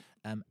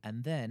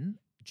 And then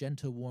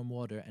gentle warm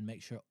water and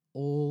make sure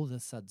all the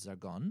suds are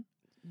gone.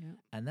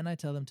 And then I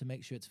tell them to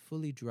make sure it's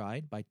fully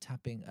dried by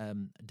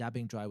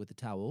dabbing dry with the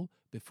towel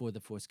before the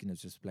foreskin is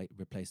just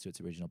replaced to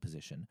its original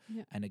position.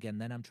 And again,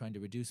 then I'm trying to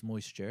reduce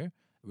moisture,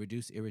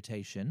 reduce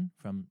irritation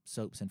from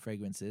soaps and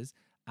fragrances,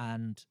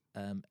 and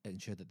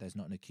ensure that there's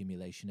not an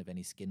accumulation of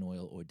any skin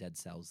oil or dead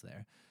cells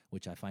there,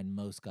 which I find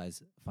most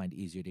guys find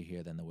easier to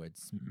hear than the word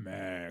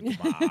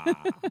smegma.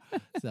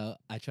 So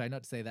I try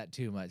not to say that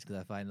too much, because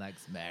I find like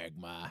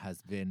smegma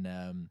has been...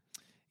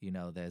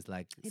 there's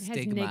like it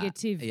stigma. Has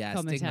negative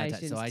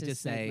connotations. So I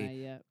just say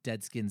smegma,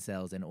 dead skin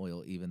cells and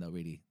oil, even though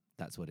really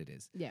that's what it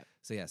is.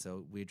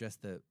 So we address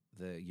the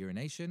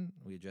urination,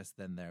 we address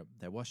then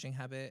their washing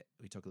habit,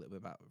 we talk a little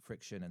bit about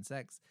friction and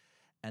sex,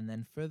 and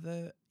then for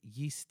the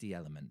yeasty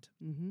element,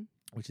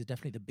 which is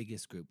definitely the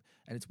biggest group.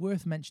 And it's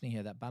worth mentioning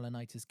here that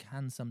balanitis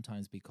can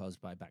sometimes be caused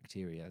by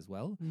bacteria as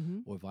well,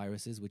 or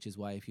viruses, which is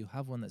why if you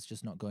have one that's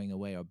just not going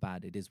away or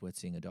bad, it is worth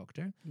seeing a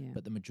doctor.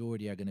 But the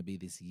majority are going to be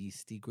this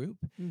yeasty group,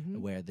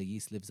 where the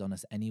yeast lives on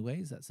us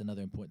anyways. That's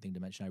another important thing to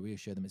mention. I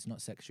reassure them it's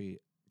not sexually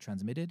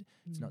transmitted,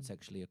 it's not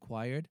sexually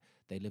acquired.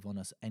 They live on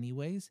us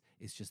anyways.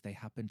 It's just they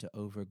happen to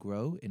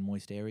overgrow in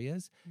moist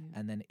areas.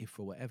 And then if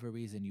for whatever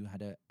reason you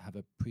have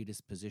a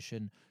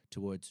predisposition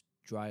towards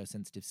dry or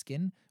sensitive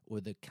skin,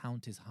 or the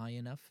count is high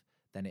enough,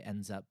 then it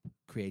ends up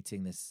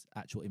creating this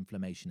actual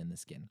inflammation in the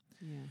skin.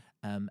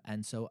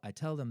 And so I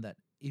tell them that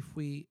if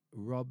we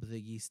rob the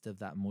yeast of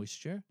that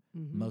moisture,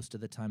 most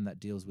of the time that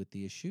deals with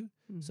the issue.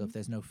 So if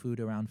there's no food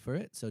around for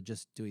it, so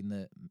just doing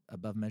the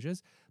above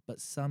measures. But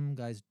some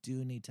guys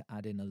do need to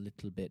add in a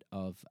little bit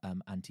of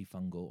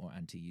antifungal or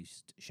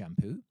anti-yeast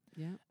shampoo.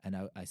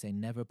 And I say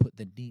never put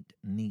the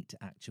neat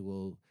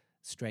actual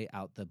straight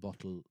out the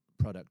bottle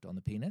product on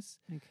the penis.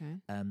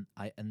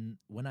 And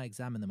when I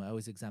examine them, I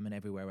always examine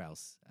everywhere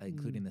else,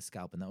 including the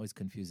scalp, and that always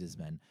confuses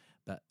men.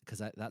 But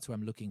because that's where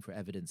I'm looking for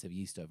evidence of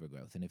yeast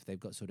overgrowth. And if they've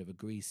got sort of a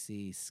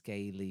greasy,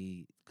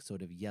 scaly,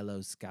 sort of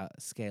yellow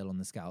scale on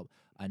the scalp,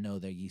 I know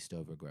they're yeast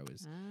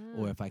overgrowers.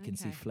 Or if I can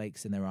see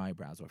flakes in their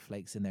eyebrows or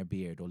flakes in their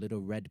beard or little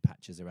red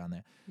patches around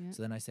there.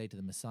 So then I say to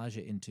them, massage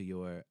it into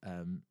your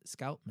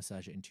scalp,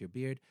 massage it into your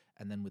beard,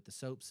 and then with the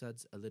soap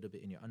suds, a little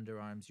bit in your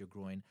underarms, your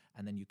groin,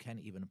 and then you can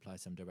even apply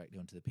some directly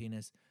onto the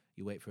penis.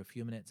 You wait for a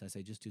few minutes. I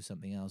say just do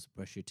something else,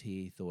 brush your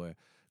teeth or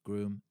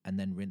groom, and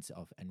then rinse it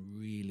off and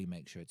really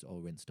make sure it's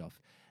all rinsed off.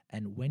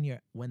 And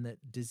when the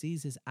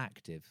disease is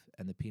active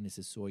and the penis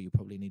is sore, you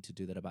probably need to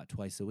do that about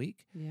twice a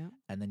week.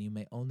 And then you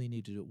may only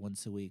need to do it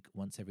once a week,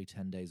 once every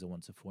 10 days or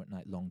once a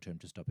fortnight long term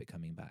to stop it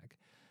coming back.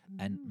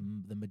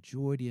 And the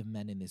majority of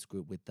men in this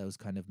group with those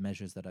kind of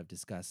measures that I've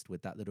discussed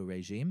with that little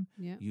regime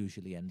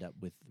usually end up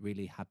with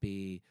really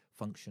happy,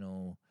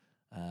 functional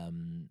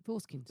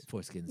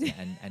Foreskins. yeah,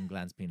 and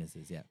glans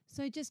penises, yeah.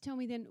 So just tell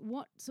me then,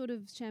 what sort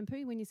of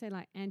shampoo, when you say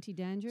like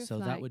anti-dandruff? So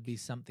that would be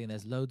something,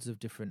 there's loads of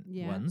different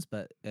ones,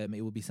 but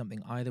it will be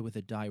something either with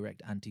a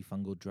direct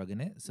antifungal drug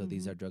in it. So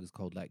these are drugs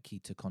called like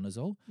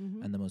ketoconazole,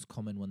 and the most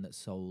common one that's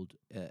sold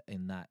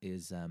in that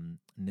is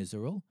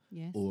Nizoral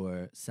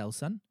or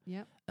Selsun.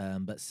 Yep.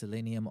 But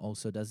selenium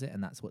also does it,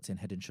 and that's what's in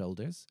Head and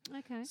Shoulders.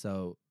 Okay.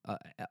 So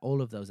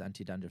all of those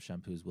anti-dandruff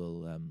shampoos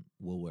will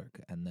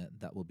work, and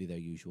that will be their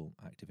usual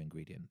active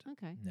ingredient.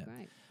 Okay,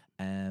 great.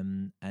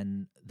 And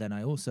then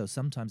I also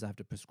sometimes I have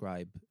to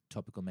prescribe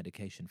topical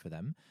medication for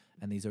them,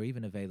 and these are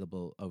even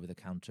available over the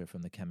counter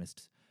from the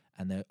chemist,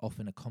 and they're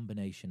often a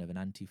combination of an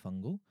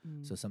antifungal,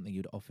 so something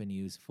you'd often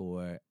use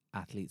for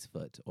athlete's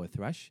foot or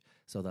thrush.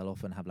 So they'll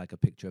often have like a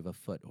picture of a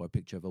foot or a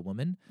picture of a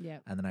woman,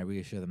 and then I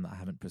reassure them that I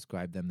haven't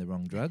prescribed them the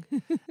wrong drug,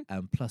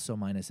 plus or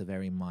minus a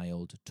very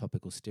mild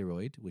topical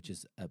steroid, which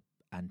is a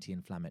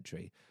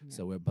anti-inflammatory.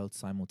 So we're both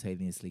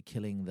simultaneously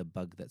killing the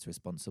bug that's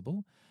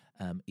responsible,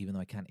 even though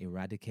I can't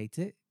eradicate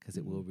it because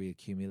it will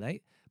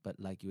reaccumulate. But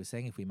like you were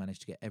saying, if we manage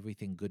to get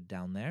everything good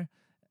down there,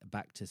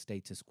 back to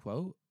status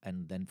quo,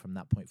 and then from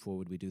that point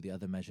forward we do the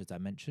other measures I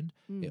mentioned,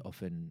 it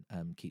often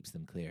keeps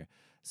them clear.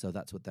 So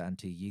that's what the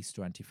anti-yeast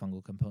or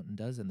antifungal component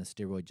does, and the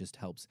steroid just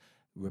helps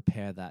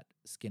repair that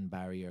skin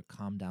barrier,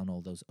 calm down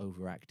all those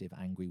overactive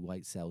angry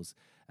white cells,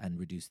 and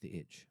reduce the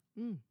itch.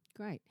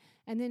 Great.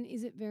 And then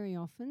is it very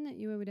often that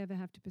you would ever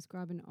have to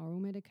prescribe an oral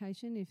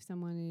medication if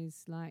someone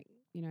is like,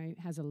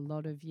 has a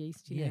lot of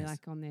yeast, you know,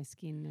 like on their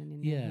skin and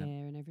in their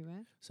hair and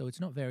everywhere? So it's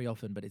not very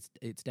often, but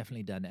it's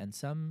definitely done. And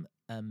some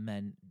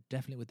men,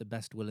 definitely with the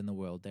best will in the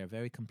world, they're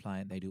very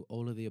compliant. They do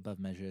all of the above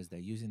measures. They're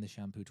using the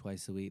shampoo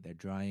twice a week. They're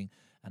drying,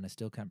 and I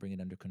still can't bring it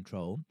under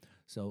control.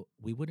 So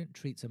we wouldn't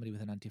treat somebody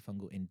with an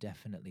antifungal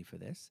indefinitely for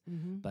this,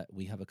 but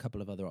we have a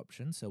couple of other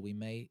options. So we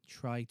may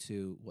try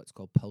to what's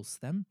called pulse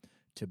them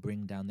to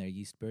bring down their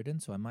yeast burden.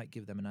 So I might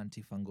give them an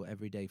antifungal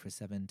every day for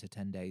 7 to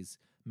 10 days,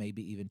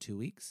 maybe even 2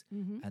 weeks,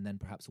 and then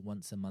perhaps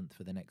once a month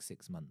for the next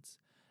 6 months.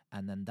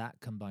 And then that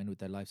combined with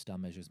their lifestyle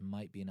measures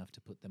might be enough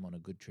to put them on a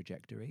good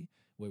trajectory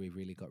where we've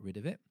really got rid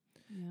of it.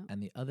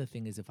 And the other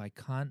thing is, if I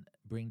can't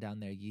bring down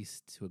their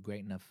yeast to a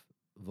great enough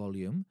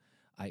volume,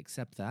 I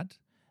accept that,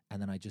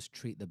 and then I just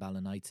treat the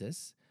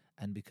balanitis.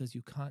 And because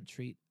you can't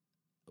treat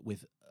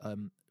with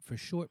for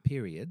short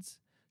periods,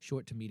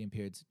 short to medium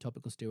periods,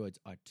 topical steroids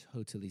are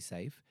totally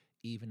safe,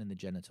 even in the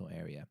genital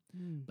area.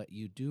 But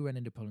you do run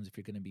into problems if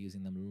you're going to be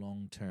using them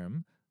long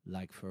term,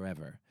 like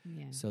forever.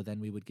 So then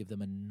we would give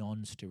them a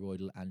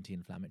non-steroidal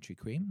anti-inflammatory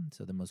cream.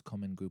 So the most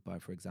common group are,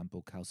 for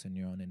example,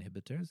 calcineurin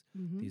inhibitors.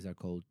 These are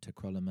called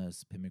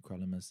tacrolimus,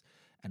 pimecrolimus,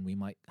 and we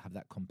might have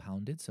that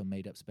compounded, so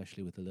made up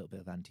specially with a little bit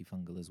of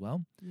antifungal as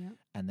well.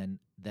 And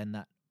then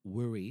that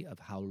worry of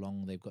how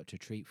long they've got to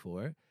treat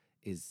for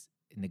is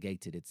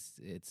negated.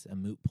 It's a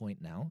moot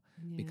point now,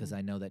 because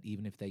I know that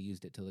even if they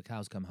used it till the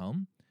cows come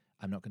home,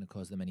 I'm not going to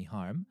cause them any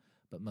harm.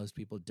 But most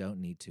people don't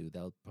need to.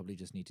 They'll probably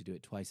just need to do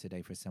it twice a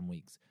day for some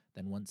weeks,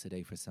 then once a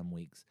day for some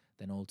weeks,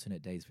 then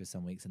alternate days for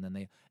some weeks, and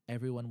then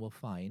everyone will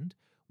find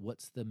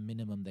what's the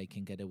minimum they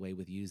can get away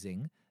with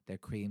using their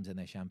creams and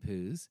their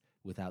shampoos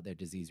without their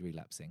disease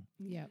relapsing.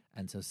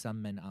 And so some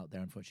men out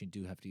there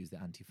unfortunately do have to use the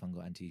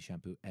antifungal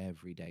anti-shampoo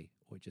every day,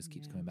 or it just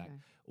keeps coming back,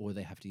 or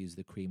they have to use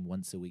the cream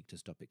once a week to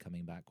stop it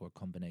coming back, or a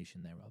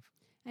combination thereof.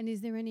 And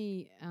is there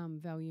any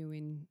value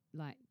in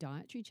like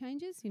dietary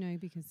changes?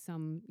 Because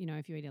some,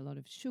 if you eat a lot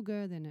of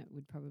sugar, then it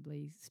would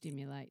probably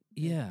stimulate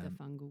the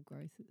fungal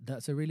growth.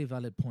 That's a really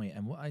valid point.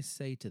 And what I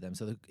say to them,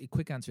 so the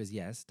quick answer is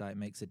yes, diet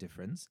makes a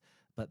difference.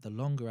 But the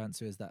longer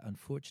answer is that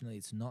unfortunately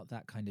it's not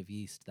that kind of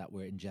yeast that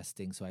we're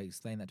ingesting. So I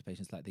explain that to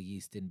patients like the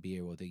yeast in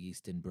beer or the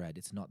yeast in bread.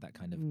 It's not that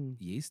kind of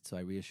yeast. So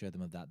I reassure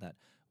them of that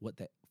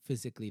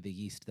physically the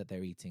yeast that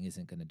they're eating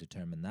isn't going to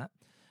determine that.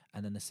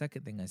 And then the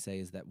second thing I say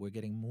is that we're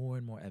getting more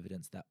and more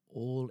evidence that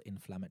all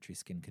inflammatory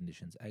skin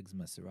conditions,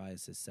 eczema,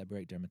 psoriasis,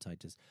 seborrheic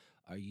dermatitis,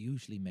 are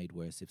usually made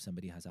worse if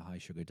somebody has a high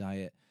sugar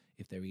diet,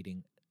 if they're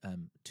eating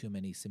too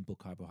many simple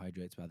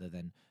carbohydrates rather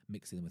than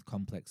mixing them with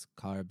complex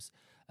carbs,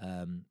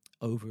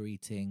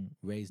 overeating,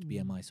 raised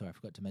BMI. Sorry, I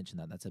forgot to mention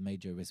that. That's a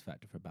major risk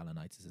factor for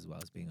balanitis as well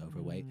as being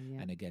overweight.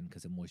 And again,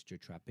 because of moisture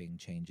trapping,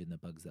 change in the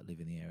bugs that live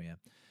in the area.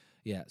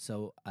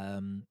 So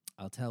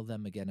I'll tell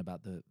them again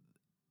about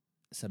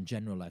some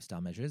general lifestyle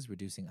measures,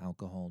 reducing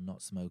alcohol,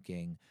 not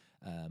smoking,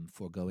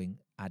 foregoing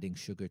adding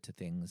sugar to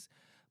things.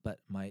 But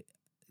my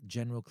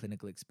general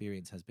clinical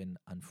experience has been,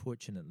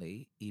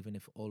 unfortunately, even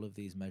if all of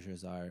these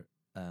measures are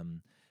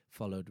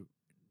followed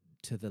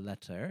to the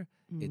letter,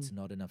 it's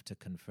not enough to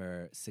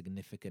confer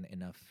significant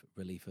enough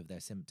relief of their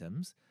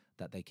symptoms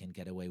that they can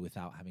get away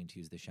without having to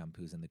use the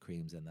shampoos and the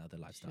creams and the other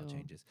lifestyle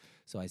changes.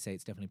 So I say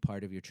it's definitely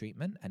part of your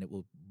treatment, and it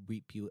will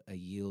reap you a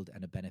yield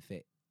and a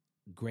benefit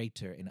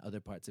greater in other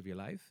parts of your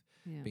life,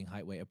 being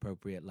height weight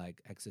appropriate,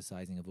 like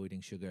exercising, avoiding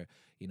sugar.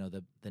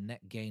 The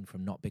net gain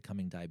from not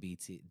becoming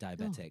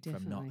diabetic,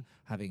 from not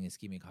having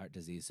ischemic heart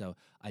disease. So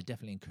I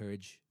definitely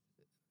encourage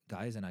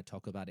guys, and I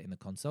talk about it in the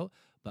consult,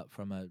 but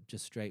from a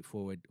just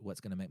straightforward,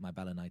 what's going to make my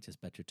balanitis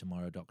better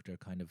tomorrow, doctor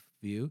kind of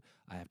view,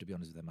 I have to be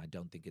honest with them. I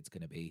don't think it's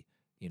going to be,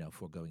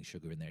 foregoing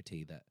sugar in their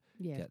tea that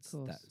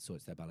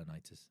sorts their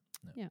balanitis.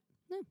 No. Yeah.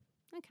 No.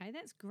 Okay,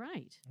 that's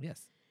great.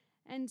 Yes.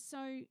 And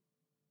so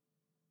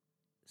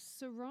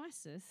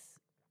psoriasis,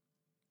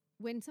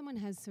 when someone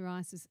has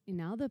psoriasis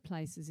in other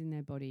places in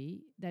their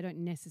body, they don't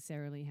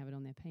necessarily have it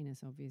on their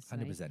penis, obviously.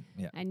 100%,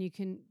 yeah. And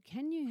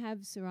can you have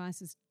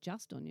psoriasis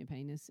just on your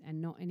penis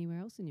and not anywhere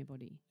else in your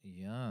body?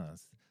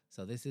 Yes.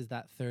 So this is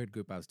that third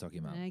group I was talking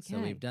about. Okay. So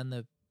we've done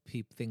the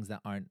things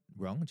that aren't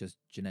wrong, just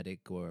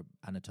genetic or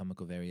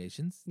anatomical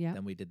variations. Yeah.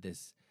 Then we did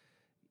this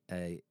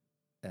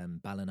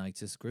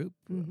balanitis group,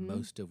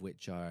 most of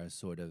which are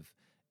sort of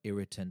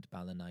irritant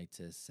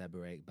balanitis,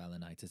 seborrheic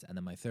balanitis. And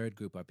then my third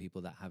group are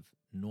people that have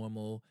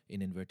normal,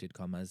 in inverted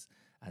commas,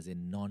 as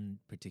in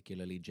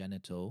non-particularly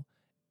genital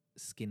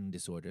skin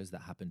disorders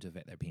that happen to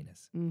affect their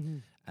penis. Mm-hmm.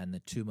 And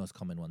the two most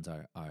common ones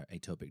are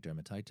atopic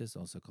dermatitis,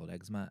 also called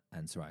eczema,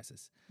 and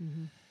psoriasis.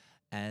 Mm-hmm.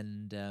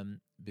 And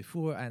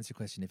before I answer your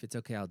question, if it's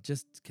okay,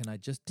 can I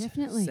just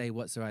Definitely say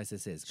what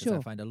psoriasis is? Because Sure.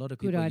 I find a lot of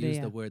Good people use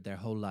idea. the word their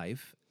whole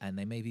life, and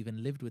they may have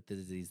even lived with the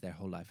disease their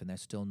whole life, and they're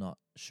still not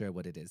sure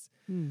what it is.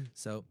 Mm.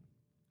 So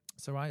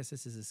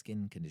psoriasis is a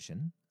skin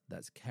condition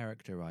that's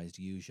characterized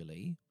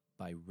usually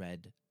by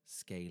red,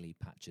 scaly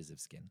patches of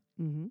skin.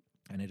 Mm-hmm.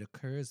 And it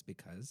occurs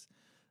because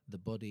the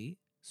body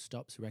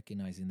stops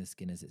recognizing the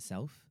skin as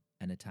itself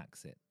and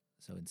attacks it.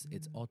 So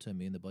it's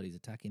autoimmune, the body's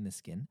attacking the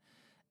skin.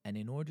 And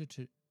in order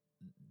to,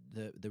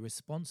 the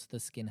response the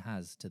skin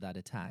has to that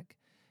attack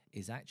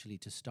is actually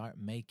to start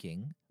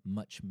making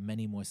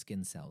many more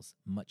skin cells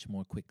much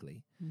more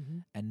quickly. Mm-hmm.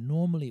 And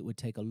normally it would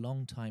take a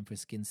long time for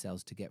skin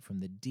cells to get from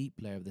the deep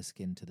layer of the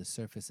skin to the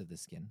surface of the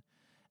skin.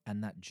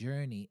 And that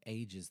journey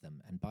ages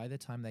them. And by the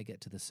time they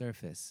get to the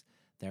surface,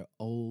 they're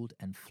old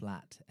and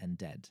flat and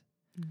dead.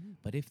 Mm-hmm.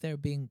 But if they're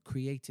being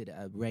created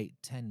at a rate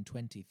 10,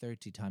 20,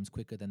 30 times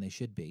quicker than they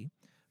should be,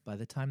 by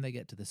the time they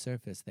get to the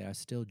surface, they are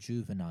still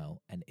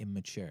juvenile and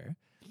immature,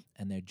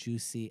 and they're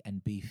juicy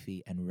and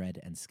beefy and red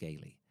and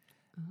scaly.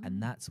 Oh.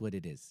 And that's what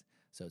it is.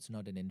 So it's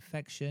not an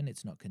infection,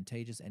 it's not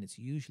contagious, and it's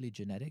usually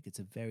genetic. It's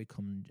a very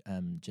common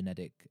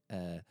genetic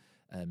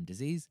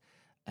disease.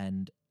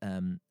 And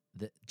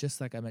just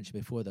like I mentioned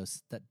before,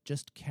 that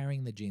just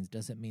carrying the genes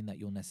doesn't mean that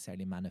you'll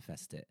necessarily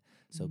manifest it.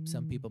 So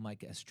some people might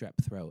get a strep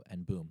throat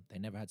and boom, they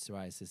never had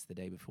psoriasis the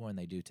day before and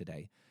they do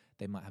today.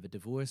 They might have a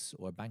divorce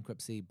or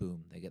bankruptcy,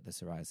 boom, they get the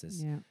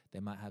psoriasis. Yeah.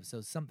 They might have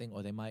something,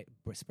 or they might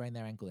sprain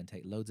their ankle and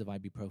take loads of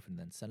ibuprofen, and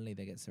then suddenly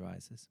they get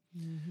psoriasis.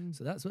 Mm-hmm.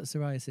 So that's what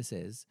psoriasis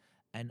is.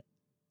 And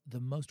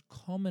the most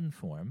common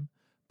form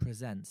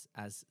presents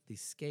as the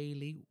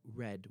scaly,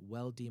 red,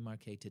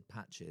 well-demarcated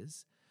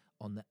patches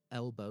on the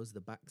elbows,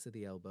 the backs of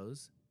the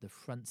elbows, the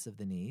fronts of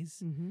the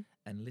knees, Mm-hmm.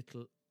 and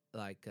little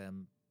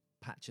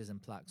patches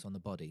and plaques on the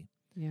body.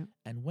 Yeah.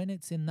 And when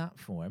it's in that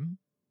form,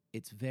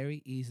 it's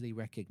very easily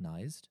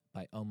recognized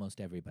by almost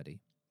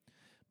everybody.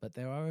 But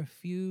there are a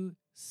few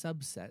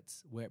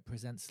subsets where it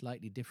presents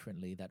slightly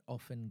differently that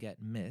often get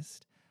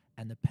missed,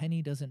 and the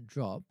penny doesn't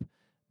drop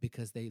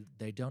because they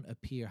don't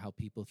appear how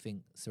people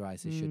think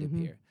psoriasis should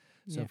appear.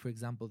 So, Yeah. for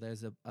example,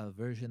 there's a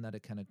version that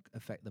it can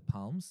affect the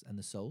palms and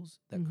the soles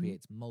that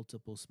creates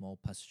multiple small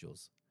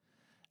pustules.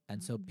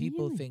 And so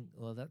people Really? think,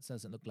 well, that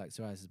doesn't look like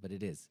psoriasis, but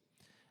it is.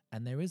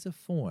 And there is a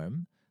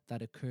form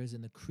that occurs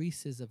in the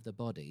creases of the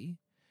body,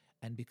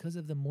 and because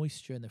of the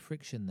moisture and the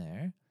friction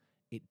there,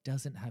 it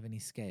doesn't have any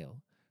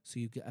scale. So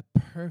you get a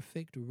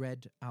perfect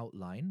red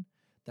outline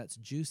that's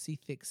juicy,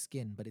 thick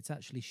skin, but it's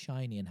actually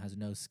shiny and has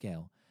no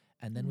scale.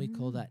 And then we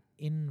call that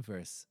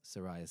inverse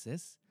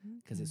psoriasis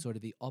because it's sort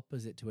of the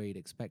opposite to where you'd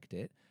expect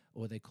it.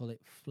 Or they call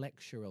it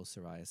flexural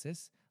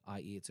psoriasis,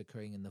 i.e. it's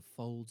occurring in the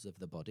folds of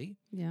the body,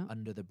 Yeah.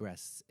 under the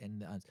breasts.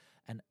 And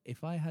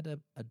if I had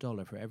a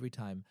dollar for every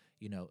time,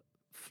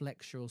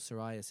 flexural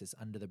psoriasis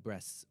under the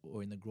breasts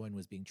or in the groin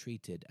was being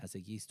treated as a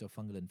yeast or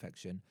fungal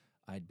infection,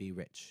 I'd be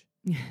rich.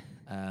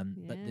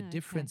 But the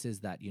difference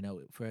is that,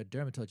 for a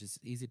dermatologist,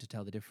 it's easy to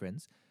tell the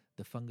difference.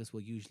 The fungus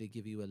will usually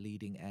give you a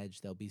leading edge.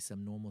 There'll be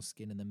some normal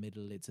skin in the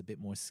middle. It's a bit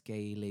more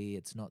scaly.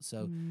 It's not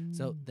so.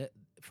 So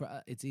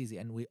it's easy.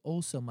 And we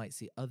also might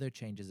see other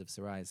changes of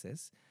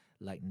psoriasis,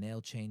 like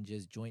nail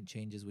changes, joint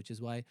changes, which is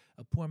why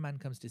a poor man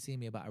comes to see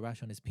me about a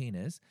rash on his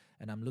penis,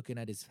 and I'm looking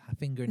at his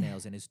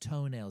fingernails and his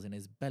toenails and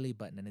his belly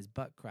button and his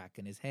butt crack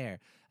and his hair.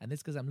 And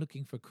this because I'm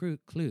looking for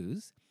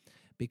clues,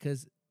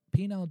 because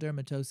penile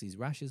dermatoses,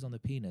 rashes on the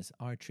penis,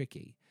 are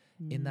tricky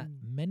in that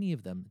many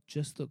of them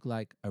just look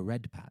like a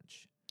red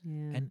patch.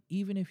 Yeah. And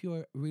even if you're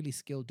a really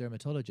skilled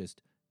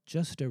dermatologist,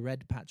 just a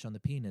red patch on the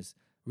penis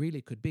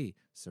really could be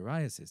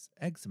psoriasis,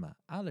 eczema,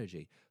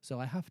 allergy. So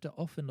I have to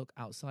often look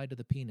outside of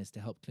the penis to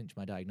help clinch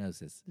my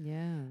diagnosis.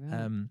 Yeah.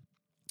 Right.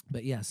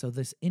 But yeah, so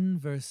this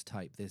inverse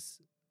type,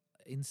 this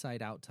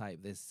inside out type,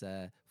 this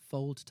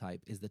fold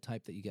type is the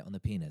type that you get on the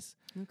penis.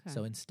 Okay.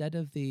 So instead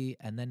of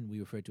and then we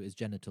refer to it as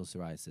genital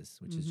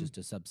psoriasis, which is just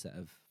a subset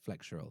of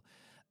flexural.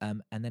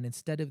 And then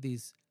instead of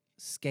these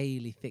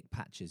scaly, thick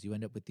patches. You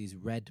end up with these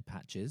red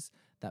patches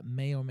that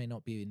may or may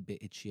not be a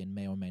bit itchy and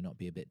may or may not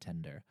be a bit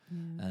tender.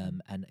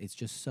 And it's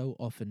just so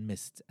often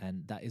missed.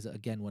 And that is,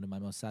 again, one of my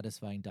most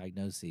satisfying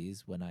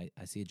diagnoses when I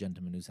see a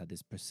gentleman who's had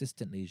this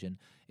persistent lesion.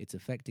 It's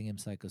affecting him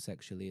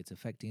psychosexually. It's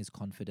affecting his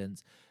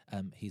confidence.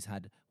 He's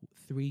had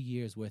 3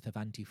 years worth of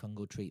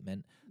antifungal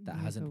treatment that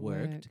hasn't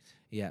worked.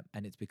 Yeah,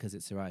 and it's because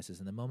it's psoriasis.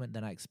 And the moment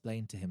then I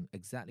explained to him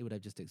exactly what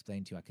I've just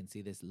explained to you, I can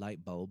see this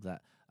light bulb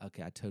that,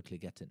 okay, I totally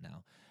get it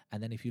now.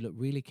 And then if you look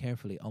really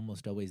carefully,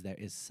 almost always there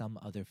is some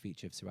other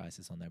feature of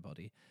psoriasis on their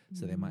body.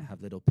 So they might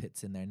have little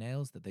pits in their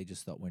nails that they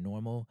just thought were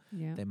normal.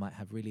 They might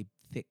have really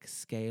thick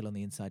scale on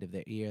the inside of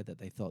their ear that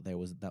they thought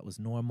that was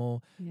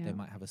normal. They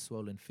might have a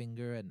swollen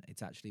finger, and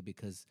it's actually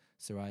because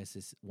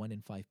psoriasis, 1 in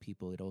 5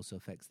 people, it also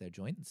affects their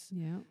joints.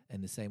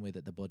 In the same way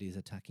that the body is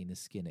attacking the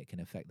skin, it can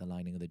affect the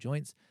lining of the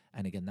joints.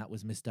 And again, that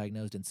was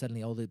misdiagnosed, and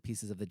suddenly all the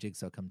pieces of the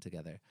jigsaw come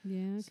together.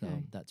 So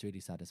that's really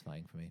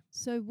satisfying for me.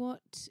 So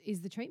what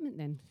is the treatment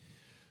then?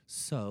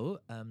 So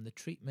the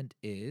treatment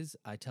is,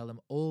 I tell them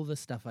all the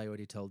stuff I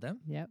already told them.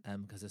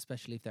 Because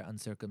especially if they're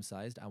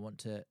uncircumcised, I want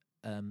to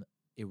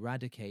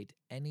eradicate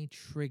any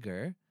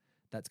trigger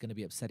that's going to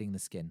be upsetting the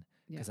skin.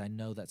 Because I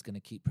know that's going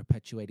to keep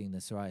perpetuating the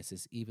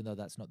psoriasis, even though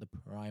that's not the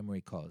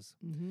primary cause.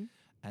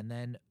 And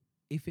then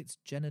if it's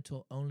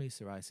genital-only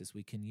psoriasis,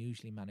 we can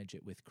usually manage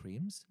it with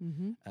creams,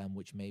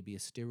 which may be a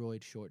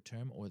steroid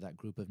short-term or that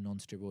group of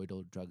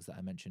non-steroidal drugs that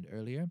I mentioned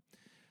earlier.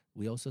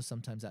 We also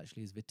sometimes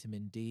actually use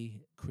vitamin D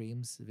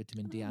creams,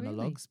 vitamin D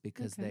analogs,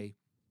 because they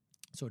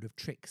sort of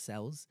trick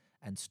cells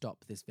and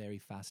stop this very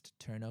fast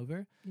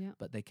turnover,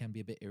 but they can be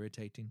a bit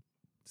irritating,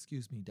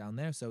 down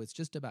there. So it's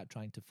just about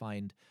trying to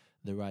find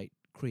the right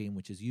cream,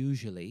 which is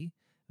usually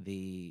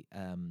the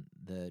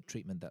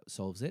treatment that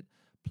solves it.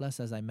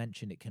 Plus, as I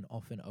mentioned, it can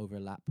often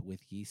overlap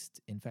with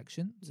yeast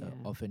infection, so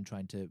often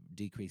trying to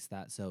decrease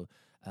that. So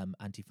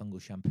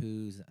antifungal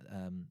shampoos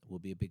will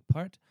be a big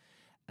part.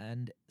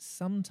 And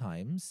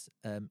sometimes,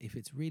 if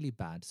it's really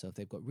bad, so if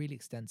they've got really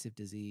extensive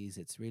disease,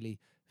 it's really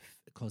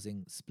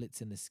causing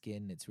splits in the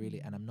skin, it's really,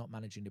 and I'm not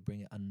managing to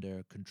bring it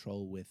under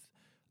control with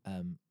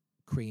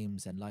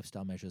creams and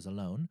lifestyle measures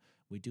alone,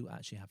 we do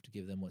actually have to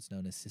give them what's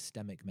known as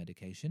systemic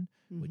medication,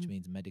 which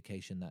means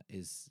medication that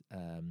is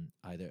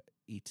either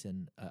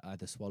eaten,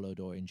 either swallowed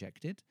or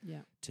injected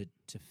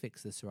to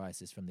fix the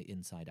psoriasis from the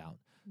inside out.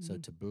 So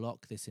to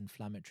block this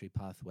inflammatory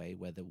pathway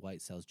where the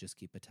white cells just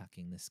keep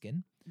attacking the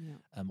skin,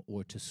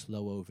 or to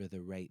slow over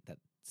the rate that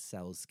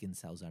skin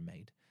cells are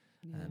made.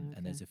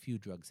 And there's a few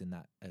drugs in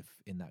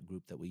that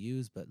group that we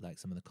use, but like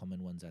some of the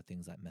common ones are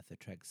things like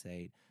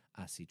methotrexate,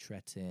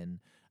 acitretin,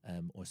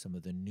 or some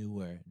of the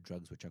newer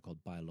drugs which are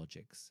called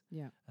biologics,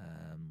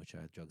 which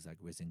are drugs like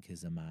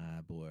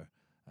risankizumab or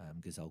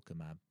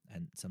gizolcamab,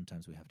 and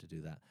sometimes we have to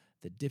do that.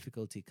 The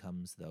difficulty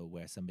comes, though,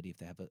 where somebody, if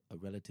they have a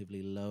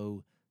relatively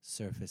low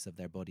surface of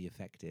their body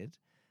affected,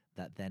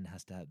 that then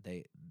has to have,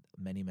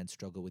 many men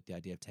struggle with the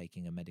idea of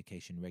taking a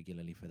medication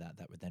regularly for that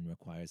then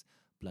requires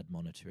blood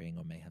monitoring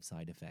or may have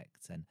side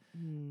effects, and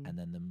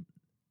then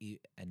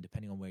and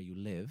depending on where you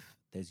live,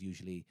 there's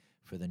usually,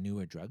 for the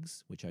newer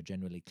drugs, which are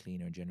generally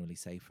cleaner and generally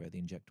safer,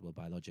 the injectable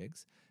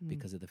biologics,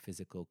 because of the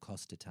physical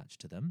cost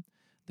attached to them,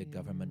 the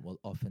government will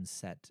often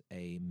set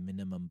a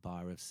minimum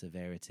bar of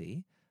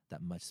severity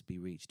that must be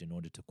reached in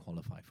order to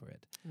qualify for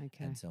it.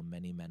 And so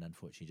many men,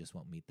 unfortunately, just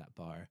won't meet that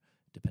bar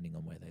depending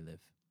on where they live.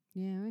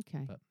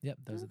 But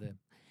those are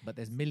but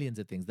there's millions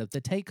of things.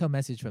 The take-home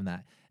message from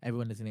that,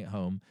 everyone listening at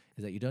home,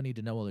 is that you don't need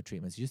to know all the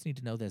treatments. You just need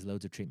to know there's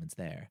loads of treatments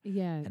there.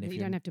 And if you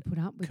don't have to put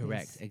up with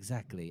correct, this.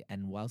 Exactly.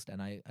 And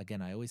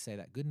I always say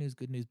that good news,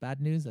 bad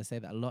news. I say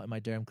that a lot in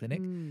my derm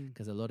clinic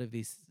because a lot of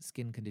these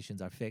skin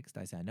conditions are fixed.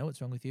 I say, I know what's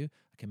wrong with you.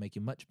 I can make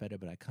you much better,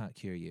 but I can't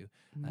cure you.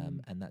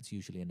 And that's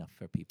usually enough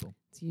for people.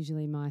 It's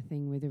usually my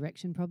thing with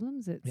erection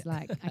problems. It's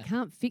like, I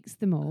can't fix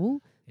them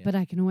all, but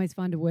I can always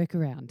find a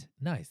workaround.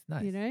 Nice.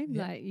 You know,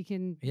 like you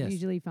can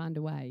usually find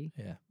a way.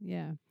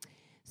 Yeah.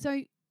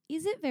 So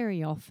is it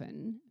very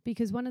often,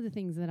 because one of the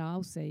things that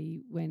I'll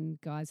see when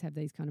guys have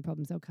these kind of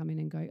problems, they'll come in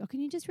and go, can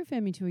you just refer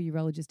me to a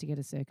urologist to get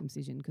a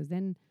circumcision? Because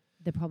then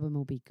the problem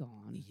will be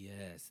gone.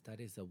 Yes, that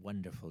is a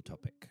wonderful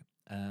topic.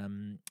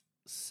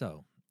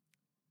 So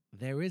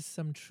there is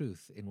some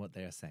truth in what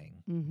they're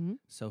saying.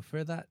 So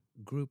for that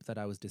group that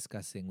I was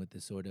discussing with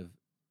the sort of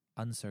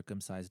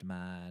uncircumcised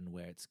man,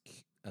 where it's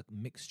a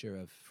mixture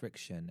of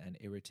friction and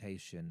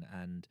irritation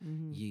and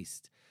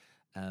yeast,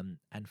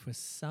 and for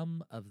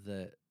some of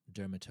the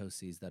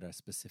dermatoses that are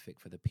specific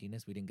for the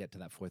penis, we didn't get to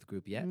that fourth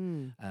group yet,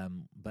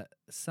 but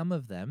some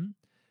of them,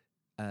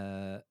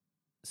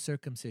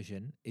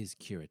 circumcision is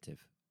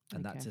curative,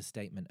 and that's a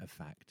statement of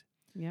fact.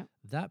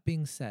 That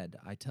being said,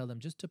 I tell them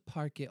just to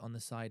park it on the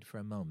side for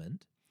a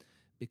moment,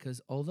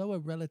 because although a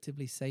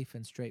relatively safe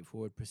and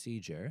straightforward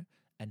procedure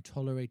and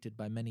tolerated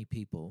by many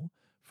people,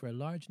 for a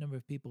large number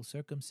of people,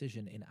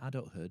 circumcision in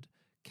adulthood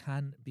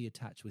can be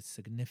attached with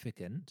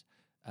significant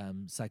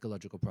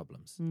psychological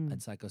problems and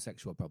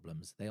psychosexual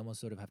problems. They almost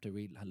sort of have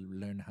to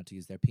learn how to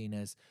use their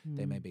penis.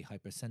 They may be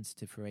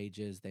hypersensitive for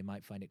ages. They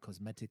might find it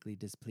cosmetically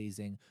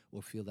displeasing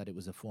or feel that it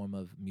was a form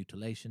of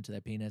mutilation to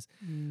their penis.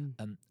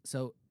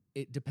 So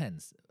it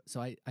depends.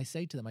 So I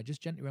say to them, I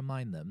just gently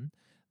remind them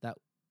that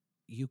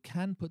you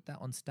can put that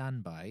on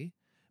standby,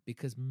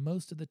 because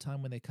most of the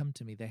time when they come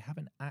to me, they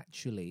haven't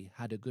actually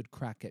had a good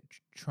crack at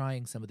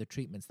trying some of the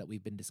treatments that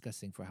we've been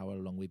discussing for however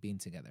long we've been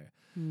together.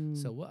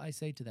 So what I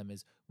say to them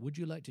is, would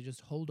you like to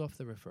just hold off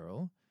the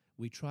referral?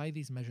 We try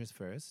these measures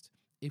first.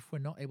 If we're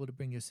not able to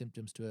bring your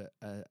symptoms to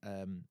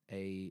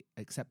a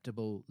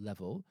acceptable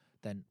level,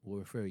 then we'll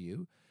refer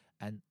you.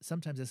 And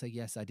sometimes they say,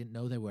 yes, I didn't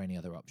know there were any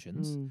other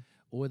options.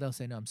 Or they'll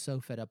say, no, I'm so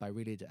fed up, I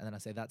really do. And then I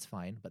say, that's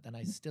fine. But then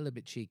I'm still a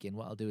bit cheeky. And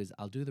what I'll do is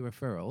I'll do the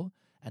referral,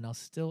 and I'll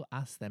still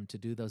ask them to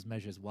do those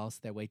measures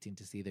whilst they're waiting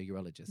to see their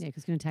urologist. Yeah,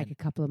 because it's going to take a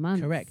couple of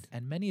months. Correct.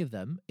 And many of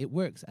them, it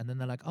works. And then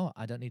they're like, oh,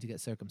 I don't need to get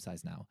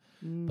circumcised now.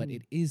 But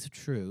it is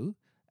true.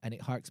 And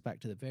it harks back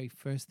to the very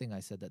first thing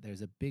I said, that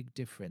there's a big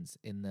difference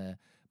in the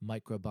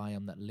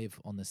microbiome that live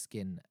on the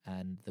skin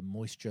and the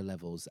moisture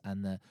levels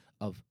and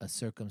of a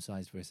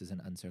circumcised versus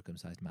an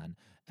uncircumcised man.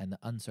 And the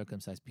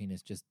uncircumcised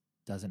penis just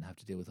doesn't have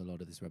to deal with a lot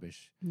of this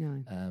rubbish.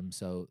 No.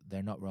 So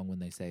they're not wrong when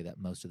they say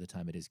that most of the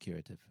time it is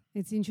curative.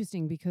 It's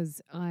interesting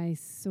because I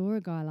saw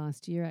a guy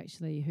last year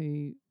actually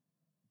who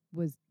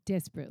was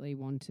desperately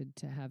wanted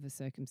to have a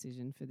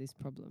circumcision for this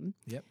problem.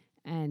 Yep.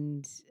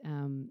 And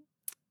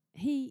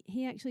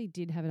he actually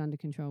did have it under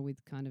control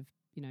with kind of,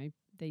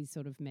 these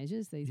sort of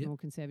measures, these more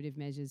conservative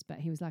measures. But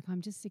he was like,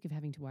 I'm just sick of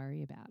having to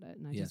worry about it,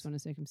 and I just want a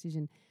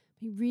circumcision.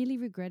 He really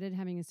regretted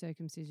having a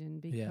circumcision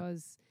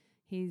because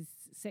his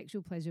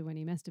sexual pleasure when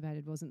he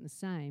masturbated wasn't the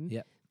same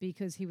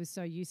because he was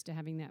so used to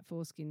having that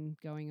foreskin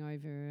going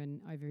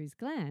over his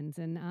glands.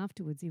 And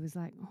afterwards he was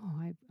like,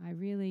 oh, I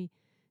really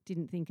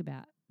didn't think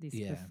about this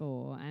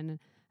before.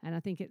 And I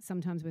think it's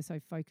sometimes we're so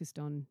focused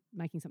on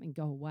making something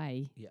go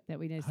away that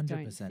we just 100%.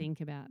 Don't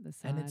think about the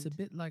side. And it's a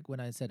bit like when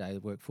I said I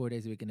work 4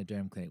 days a week in a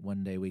derm clinic,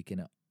 1 day a week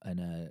in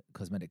a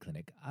cosmetic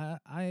clinic.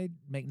 I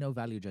make no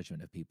value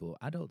judgment of people.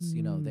 Adults,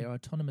 they are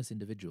autonomous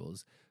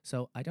individuals.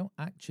 So I don't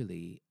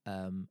actually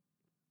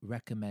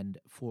recommend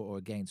for or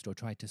against or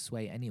try to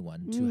sway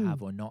anyone to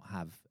have or not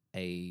have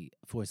a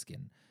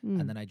foreskin.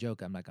 And then I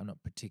joke, I'm like, I'm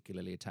not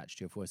particularly attached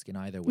to your foreskin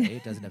either way.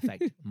 It doesn't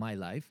affect my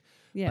life.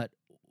 But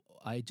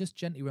I just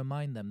gently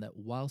remind them that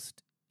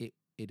whilst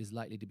it is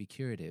likely to be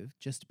curative,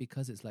 just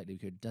because it's likely to be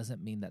curative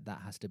doesn't mean that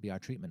has to be our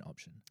treatment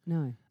option.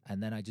 No.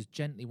 And then I just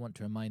gently want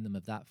to remind them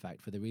of that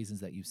fact for the reasons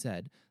that you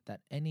said,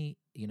 that any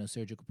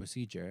surgical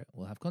procedure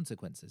will have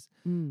consequences.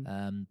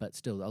 But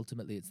still,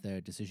 ultimately, it's their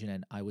decision.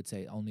 And I would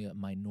say only a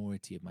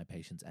minority of my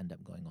patients end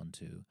up going on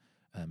to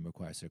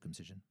require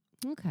circumcision.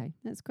 Okay,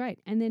 that's great.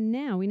 And then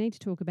now we need to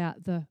talk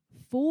about the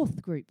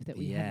fourth group that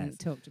we haven't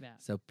talked about.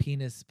 So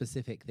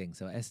penis-specific things.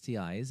 So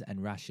STIs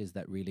and rashes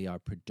that really are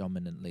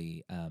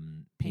predominantly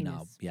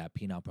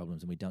penile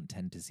problems, and we don't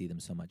tend to see them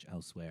so much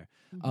elsewhere.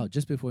 Oh,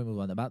 just before we move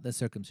on, about the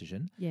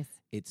circumcision. Yes.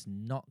 It's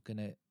not going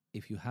to,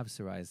 if you have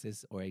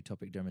psoriasis or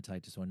atopic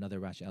dermatitis or another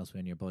rash elsewhere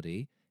in your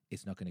body,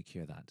 it's not going to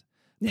cure that.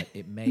 But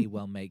it may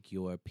well make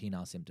your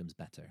penile symptoms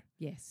better.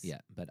 Yes. Yeah,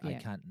 but I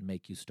can't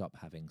make you stop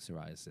having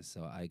psoriasis.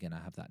 So I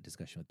have that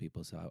discussion with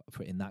people. So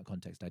in that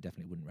context, I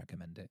definitely wouldn't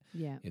recommend it.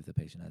 Yeah. If the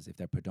patient if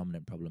their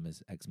predominant problem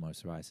is eczema or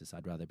psoriasis,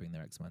 I'd rather bring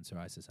their eczema and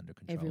psoriasis under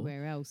control.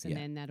 Everywhere else, and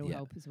then that'll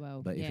help as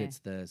well. But if it's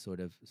the sort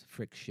of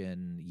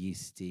friction,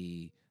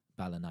 yeasty,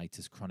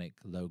 balanitis, chronic,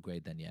 low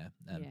grade, then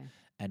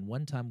And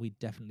one time we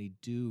definitely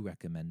do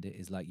recommend it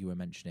is, like you were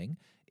mentioning,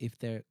 if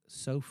they're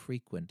so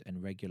frequent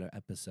and regular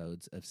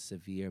episodes of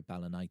severe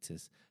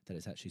balanitis that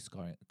it's actually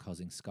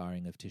causing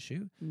scarring of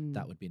tissue,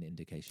 that would be an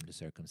indication to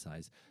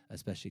circumcise,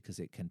 especially because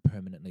it can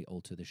permanently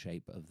alter the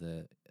shape of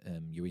the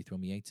urethral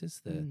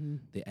meatus,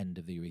 the end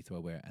of the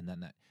urethra, and then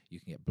that you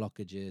can get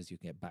blockages, you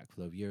can get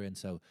backflow of urine.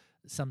 So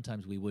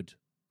sometimes we would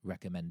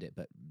recommend it,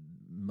 but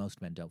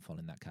most men don't fall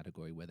in that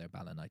category where their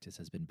balanitis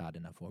has been bad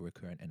enough or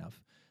recurrent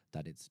enough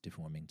that it's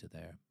deforming to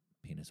their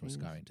penis or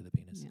scarring to the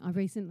penis. Yeah. I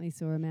recently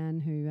saw a man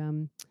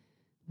who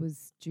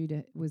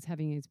was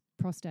having his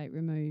prostate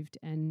removed,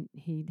 and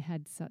he'd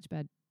had such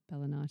bad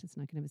balanitis,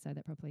 and I can never say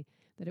that properly,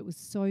 that it was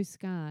so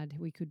scarred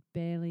we could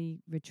barely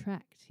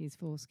retract his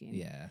foreskin.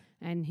 Yeah.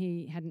 And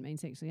he hadn't been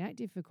sexually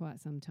active for quite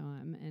some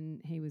time,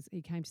 and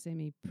he came to see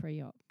me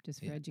pre-op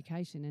just for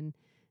education, and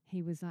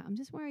he was like, I'm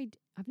just worried.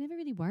 I've never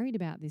really worried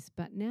about this,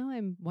 but now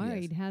I'm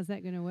worried. Yes. How's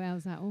that going to work? I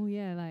was like, oh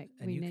yeah, and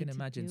we you need can to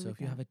imagine. deal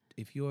So with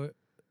if your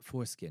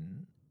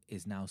foreskin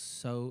is now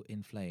so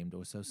inflamed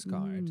or so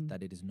scarred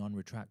that it is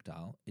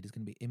non-retractile, it is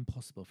going to be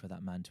impossible for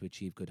that man to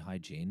achieve good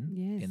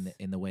hygiene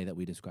in the way that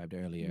we described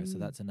earlier. So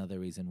that's another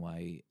reason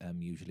why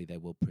usually they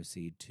will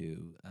proceed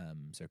to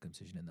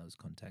circumcision in those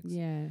contexts.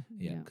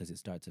 Because it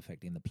starts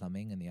affecting the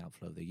plumbing and the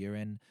outflow of the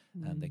urine.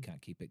 They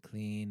can't keep it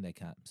clean. They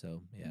can't.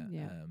 So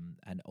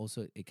and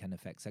also it can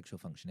affect sexual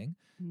functioning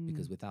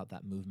because without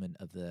that movement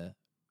of the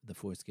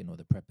foreskin or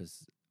the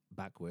prepuce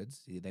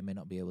backwards, they may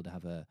not be able to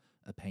have a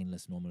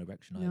painless normal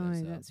erection either. No,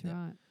 So, that's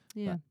right.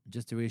 Yeah. But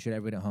just to reassure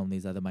everyone at home,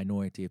 these are the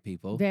minority of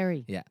people.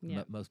 Very. Yeah.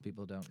 Yeah. Most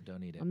people don't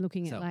need it. I'm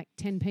looking So, at like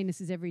 10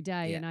 penises every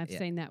day, Yeah, and I've yeah.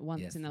 seen that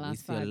once yes, in the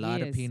last 5 we years. see a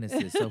lot of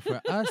penises. So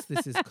for us,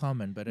 this is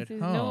common, but This at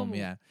is home, normal.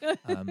 yeah.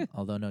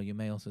 Although no, you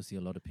may also see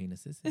a lot of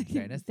penises. In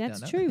fairness,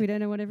 That's don't know. true. We don't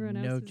know what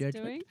everyone No else is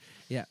judgment. doing.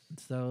 Yeah.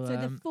 So, So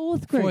the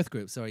fourth group. Fourth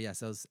group. Sorry, yes.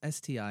 Those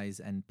STIs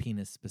and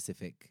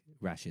penis-specific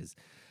rashes.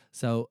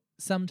 So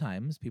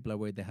sometimes people are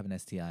worried they have an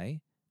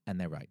STI, and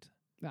they're right.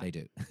 Right. They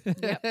do.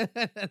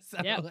 Yep. So,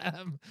 Yep.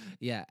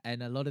 yeah,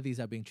 and a lot of these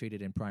are being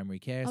treated in primary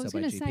care, I so was by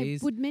going to say,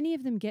 GPs. would many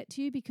of them get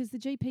to you? Because the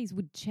GPs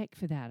would check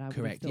for that, I would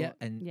have Correct, thought. yeah,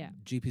 and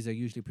GPs are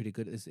usually pretty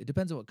good. It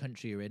depends on what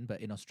country you're in,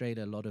 but in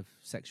Australia, a lot of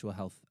sexual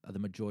health, the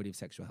majority of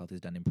sexual health is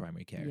done in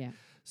primary care. Yeah.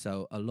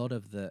 So a lot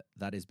of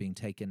that is being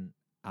taken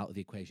out of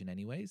the equation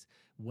anyways.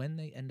 When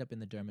they end up in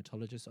the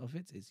dermatologist's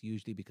office, it's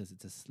usually because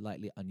it's a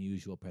slightly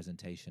unusual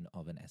presentation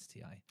of an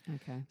STI.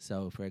 Okay.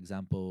 So, for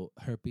example,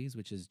 herpes,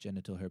 which is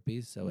genital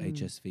herpes, so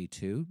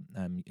HSV2,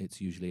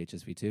 it's usually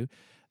HSV2,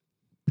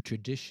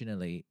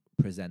 traditionally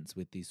presents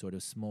with these sort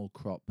of small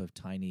crop of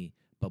tiny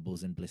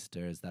bubbles and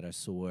blisters that are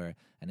sore,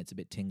 and it's a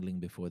bit tingling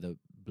before the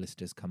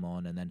blisters come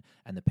on, and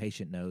the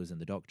patient knows and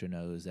the doctor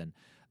knows, and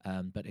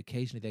but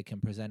occasionally they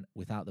can present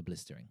without the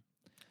blistering.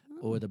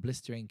 Or the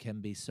blistering can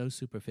be so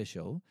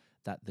superficial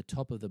that the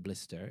top of the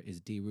blister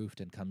is de-roofed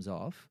and comes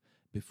off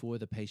before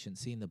the patient's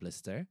seen the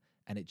blister,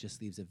 and it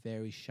just leaves a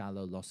very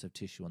shallow loss of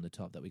tissue on the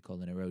top that we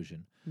call an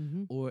erosion.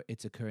 Or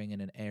it's occurring in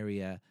an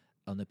area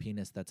on the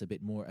penis that's a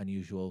bit more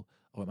unusual,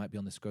 or it might be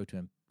on the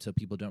scrotum, so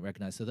people don't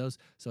recognize.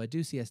 So I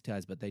do see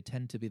STIs, but they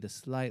tend to be the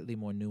slightly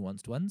more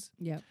nuanced ones.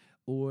 Yeah.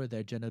 Or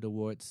they're genital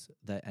warts,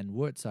 and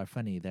warts are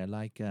funny. They're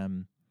like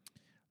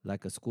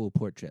a school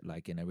portrait,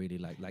 like in a really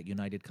like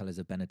United Colors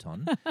of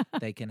Benetton.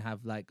 They can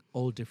have like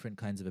all different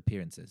kinds of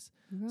appearances.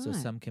 Right. So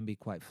some can be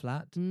quite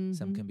flat,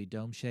 some can be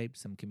dome shaped,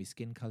 some can be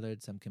skin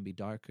colored, some can be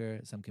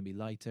darker, some can be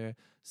lighter,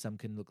 some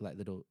can look like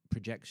little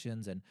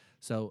projections. And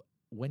so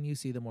when you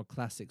see the more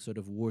classic sort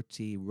of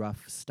warty,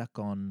 rough, stuck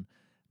on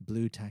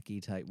blue tacky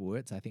type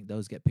warts, I think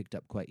those get picked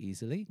up quite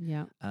easily.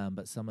 Yeah.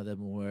 But some of the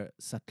more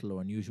subtle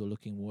or unusual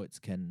looking warts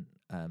can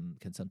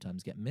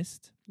sometimes get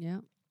missed. Yeah.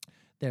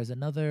 There's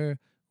another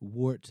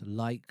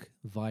wart-like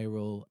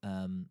viral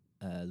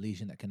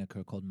lesion that can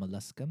occur called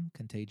molluscum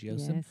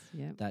contagiosum.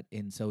 Yes.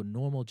 Yeah. So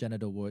normal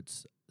genital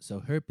warts. So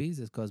herpes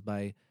is caused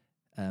by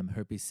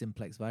herpes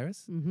simplex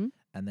virus,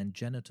 and then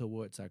genital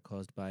warts are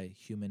caused by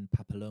human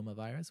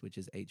papillomavirus, which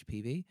is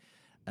HPV.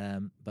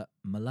 But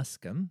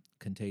molluscum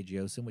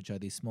contagiosum, which are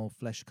these small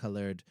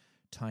flesh-colored,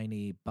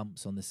 tiny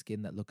bumps on the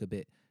skin that look a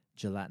bit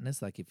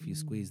gelatinous, like if you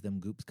squeeze them,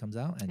 goops comes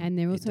out, and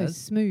they're also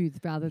smooth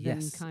rather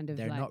than yes, kind of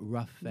they're like not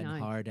rough and no.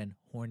 hard and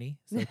horny.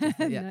 So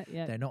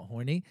they're not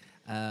horny.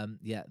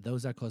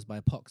 Those are caused by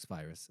a pox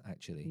virus,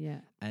 actually. Yeah.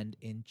 And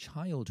in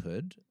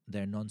childhood,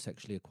 they're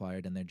non-sexually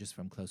acquired and they're just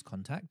from close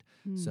contact.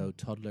 So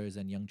toddlers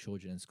and young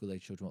children and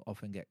school-age children will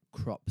often get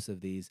crops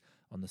of these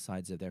on the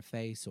sides of their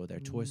face or their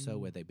torso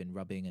where they've been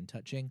rubbing and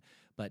touching.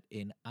 But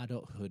in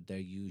adulthood, they're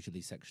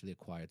usually sexually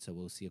acquired. So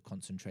we'll see a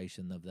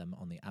concentration of them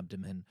on the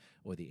abdomen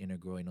or the inner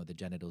groin or the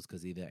genitals,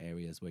 because these are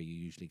areas where you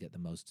usually get the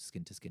most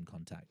skin-to-skin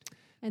contact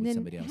and with then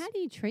somebody else. How do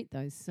you treat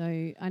those? So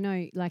I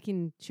know, like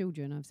in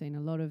children, I've seen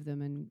a lot of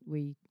them, and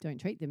we don't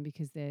treat them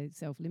because they're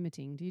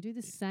self-limiting. Do you do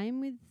the same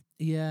with?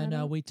 Yeah, adults?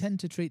 no, we tend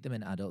to treat them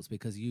in adults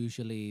because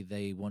usually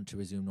they want to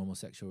resume normal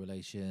sexual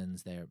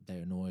relations. They're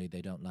annoyed.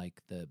 They don't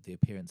like the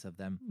appearance of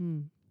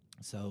them.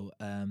 So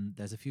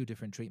there's a few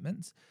different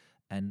treatments,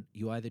 and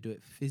you either do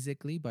it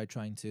physically by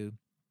trying to.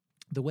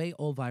 The way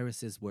all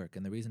viruses work,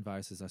 and the reason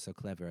viruses are so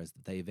clever, is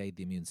that they evade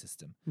the immune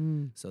system.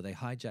 So they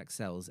hijack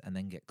cells and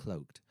then get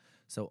cloaked.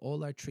 So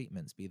all our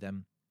treatments, be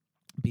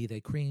they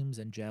creams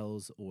and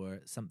gels or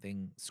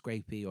something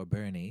scrapey or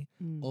burny,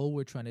 all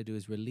we're trying to do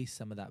is release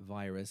some of that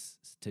virus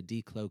to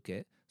decloak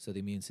it so the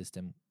immune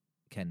system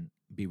can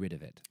be rid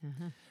of it.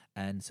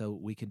 And so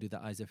we can do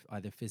that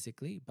either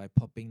physically by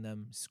popping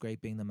them,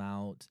 scraping them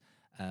out,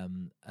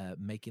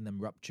 making them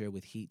rupture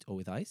with heat or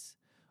with ice,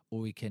 or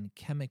we can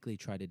chemically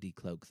try to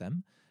decloak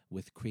them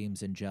with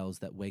creams and gels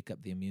that wake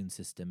up the immune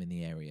system in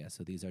the area.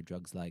 So these are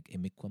drugs like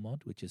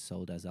imiquimod, which is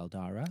sold as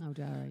Aldara.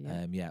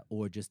 Yeah.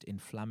 Or just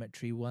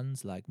inflammatory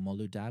ones like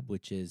Moludab,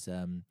 which is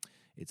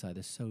it's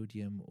either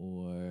sodium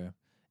or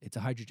it's a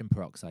hydrogen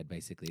peroxide,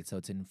 basically. So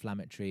it's an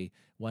inflammatory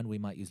one. We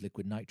might use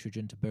liquid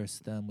nitrogen to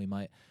burst them. We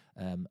might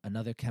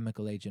another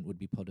chemical agent would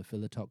be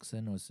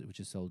podophyllitoxin, which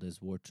is sold as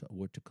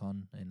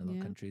Worticon in a lot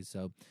of countries.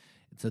 So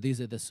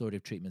these are the sort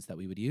of treatments that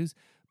we would use.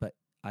 But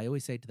I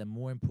always say to them,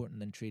 more important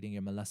than treating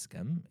your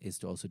molluscum is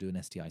to also do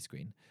an STI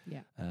screen.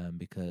 Yeah.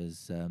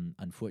 Because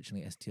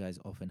unfortunately, STIs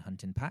often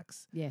hunt in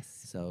packs. Yes.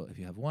 So if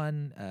you have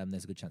one,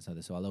 there's a good chance of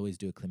others. So I'll always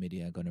do a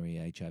chlamydia,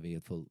 gonorrhea, HIV, a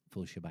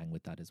full shebang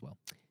with that as well.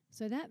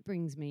 So that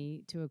brings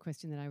me to a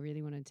question that I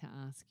really wanted to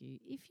ask you.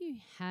 If you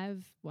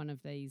have one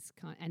of these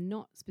and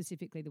not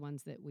specifically the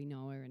ones that we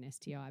know are an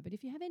STI, but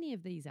if you have any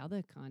of these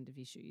other kind of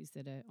issues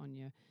that are on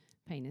your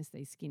penis,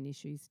 these skin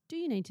issues, do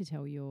you need to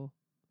tell your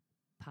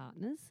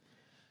partners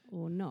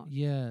or not?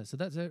 Yeah, so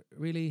that's a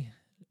really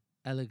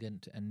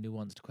elegant and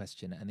nuanced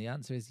question, and the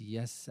answer is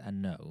yes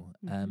and no.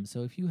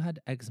 So if you had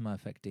eczema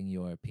affecting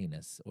your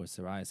penis or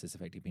psoriasis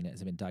affecting your penis,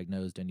 has been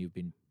diagnosed and you've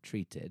been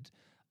treated,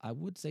 I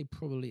would say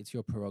probably it's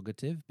your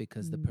prerogative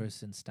because the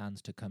person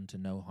stands to come to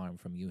no harm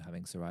from you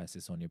having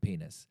psoriasis on your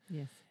penis.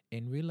 Yes.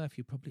 In real life,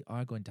 you probably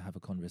are going to have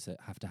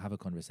a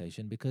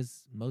conversation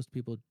because most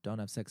people don't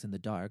have sex in the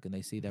dark and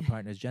they see their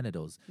partner's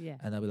genitals, Yeah.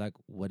 and they'll be like,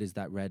 "What is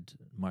that red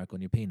mark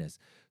on your penis?"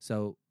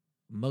 So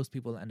most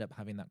people end up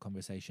having that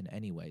conversation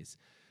anyways.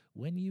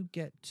 When you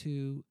get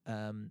to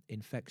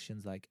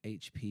infections like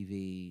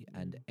HPV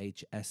and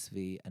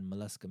HSV and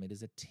molluscum, it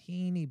is a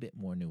teeny bit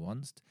more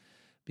nuanced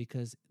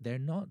because they're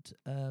not.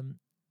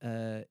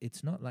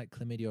 It's not like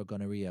chlamydia or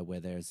gonorrhea where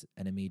there's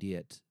an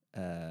immediate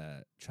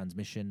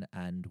transmission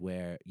and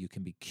where you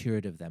can be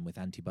cured of them with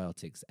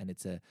antibiotics, and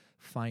it's a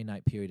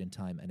finite period in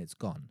time and it's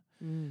gone.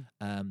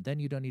 Then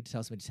you don't need to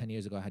tell somebody 10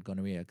 years ago I had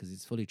gonorrhea because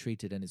it's fully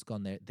treated and it's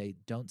gone. They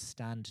don't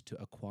stand to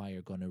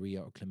acquire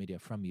gonorrhea or chlamydia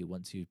from you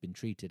once you've been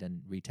treated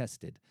and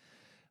retested.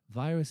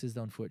 Viruses,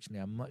 though,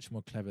 unfortunately, are much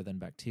more clever than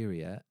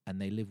bacteria, and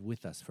they live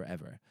with us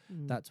forever.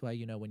 That's why,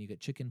 when you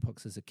get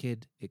chickenpox as a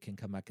kid, it can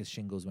come back as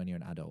shingles when you're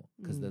an adult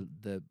because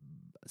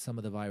some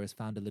of the virus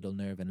found a little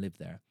nerve and lived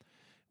there.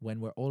 When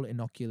we're all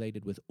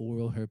inoculated with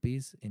oral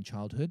herpes in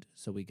childhood,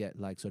 so we get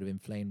like sort of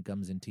inflamed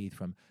gums and teeth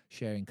from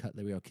sharing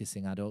cutlery or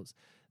kissing adults,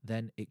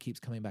 then it keeps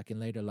coming back in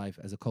later life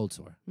as a cold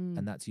sore,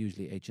 and that's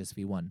usually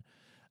HSV1.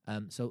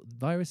 So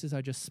viruses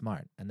are just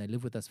smart, and they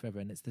live with us forever,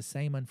 and it's the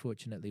same,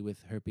 unfortunately,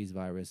 with herpes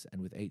virus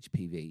and with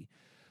HPV.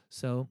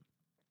 So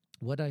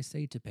what I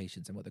say to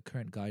patients and what the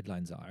current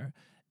guidelines are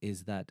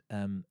is that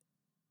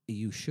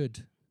you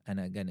should, and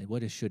again,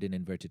 what is should in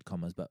inverted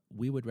commas, but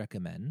we would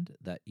recommend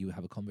that you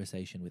have a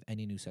conversation with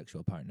any new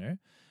sexual partner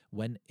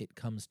when it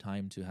comes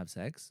time to have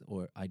sex,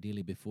 or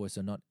ideally before,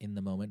 so not in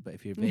the moment, but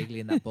if you're vaguely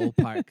in that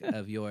ballpark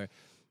of your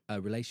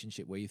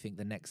relationship where you think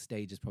the next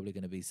stage is probably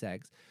going to be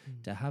sex,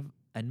 to have,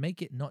 and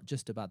make it not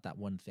just about that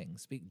one thing.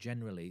 Speak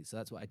generally. So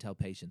that's what I tell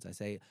patients. I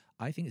say,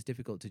 I think it's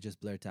difficult to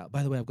just blurt out,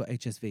 by the way, I've got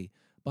HSV.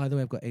 By the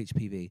way, I've got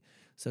HPV.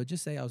 So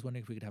just say, I was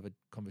wondering if we could have a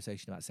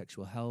conversation about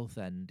sexual health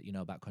and,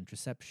 about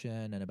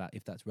contraception and about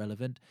if that's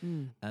relevant.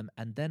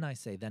 And then I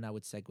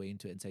would segue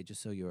into it and say,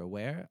 just so you're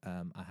aware,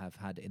 I have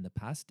had in the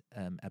past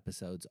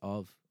episodes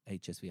of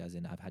HSV, as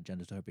in I've had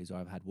genital herpes or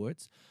I've had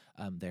warts.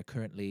 They're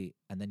currently,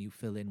 and then you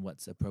fill in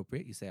what's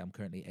appropriate. You say, I'm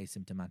currently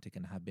asymptomatic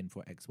and have been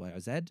for X, Y, or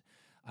Z.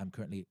 I'm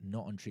currently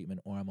not on treatment,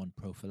 or I'm on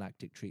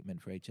prophylactic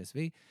treatment for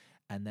HSV.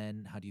 And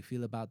then how do you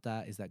feel about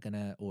that? Is that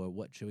gonna, or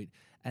what should we,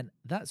 and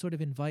that sort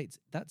of invites,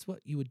 that's what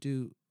you would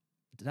do.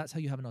 That's how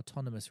you have an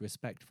autonomous,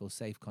 respectful,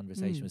 safe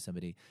conversation with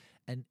somebody.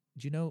 And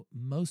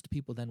most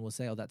people then will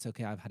say, oh, that's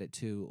okay, I've had it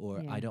too,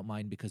 or I don't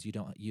mind because you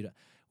don't.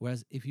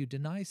 Whereas if you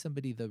deny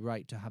somebody the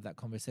right to have that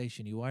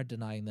conversation, you are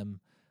denying them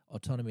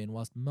autonomy. And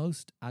whilst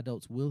most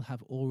adults will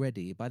have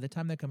already, by the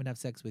time they're coming to have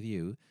sex with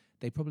you,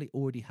 they probably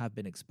already have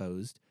been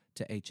exposed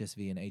to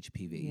HSV and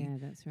HPV. Yeah,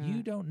 that's right.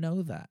 You don't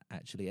know that,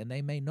 actually, and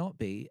they may not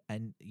be,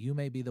 and you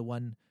may be the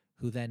one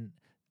who then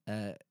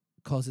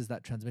causes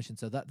that transmission.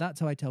 So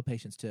that's how I tell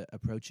patients to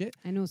approach it.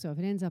 And also, if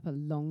it ends up a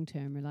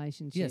long-term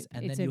relationship, yes,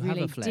 and it's then a you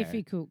really have a flare.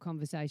 difficult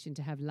conversation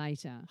to have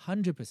later.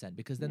 100%,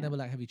 because then they were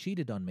like, have you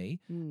cheated on me?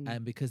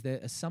 And because their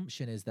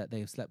assumption is that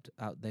they've slept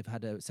out, they've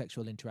had a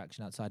sexual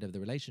interaction outside of the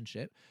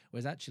relationship,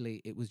 whereas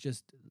actually it was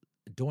just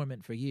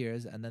dormant for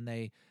years, and then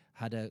they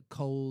had a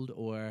cold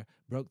or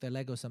broke their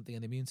leg or something,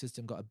 and the immune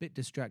system got a bit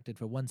distracted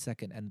for 1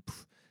 second, and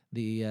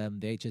the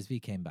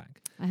HSV came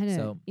back. I had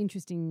an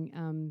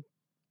interesting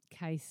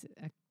case,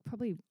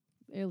 probably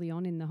early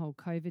on in the whole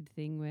COVID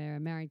thing, where a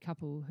married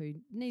couple who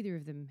neither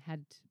of them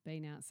had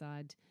been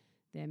outside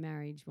their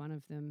marriage, one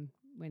of them,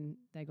 when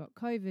they got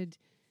COVID,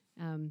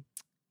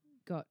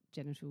 got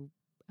genital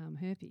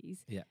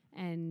herpes. Yeah.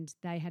 And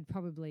they had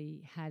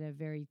probably had a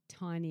very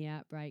tiny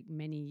outbreak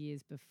many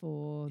years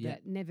before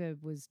that never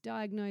was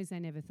diagnosed. They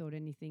never thought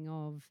anything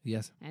of.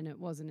 Yes. And it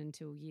wasn't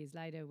until years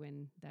later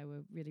when they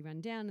were really run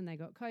down and they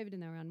got COVID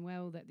and they were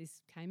unwell that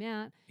this came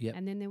out. Yep.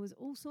 And then there was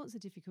all sorts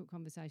of difficult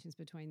conversations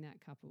between that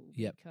couple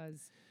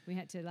because we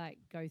had to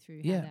go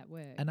through how that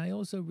worked. And I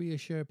also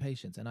reassure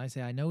patients, and I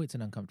say, I know it's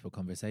an uncomfortable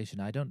conversation.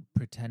 I don't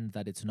pretend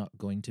that it's not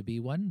going to be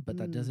one, but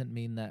that doesn't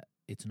mean that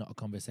it's not a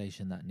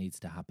conversation that needs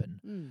to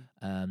happen.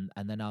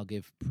 And then I'll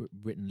give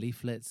written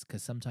leaflets,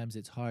 because sometimes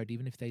it's hard,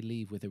 even if they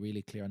leave with a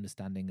really clear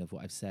understanding of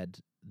what I've said,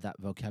 that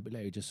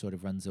vocabulary just sort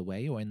of runs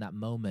away. Or in that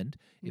moment,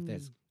 if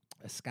there's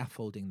a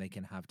scaffolding they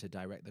can have to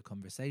direct the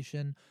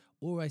conversation,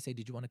 or I say,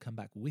 did you want to come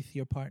back with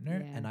your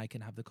partner? And I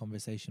can have the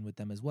conversation with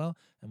them as well,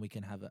 and we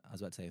can have I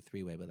was about to say a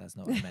three-way, but that's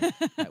not what I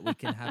meant. We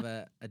can have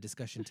a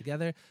discussion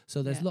together.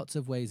 So there's lots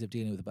of ways of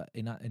dealing with it, but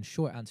in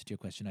short answer to your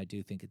question, I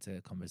do think it's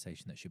a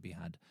conversation that should be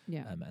had,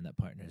 and that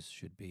partners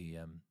should be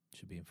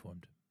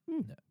informed.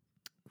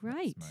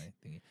 Great. That's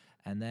my thingy.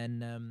 And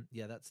then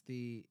that's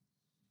the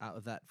out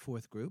of that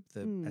fourth group, the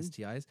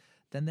STIs.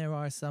 Then there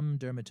are some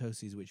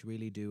dermatoses which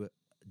really do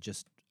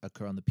just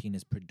occur on the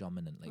penis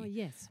predominantly. Oh,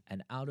 yes.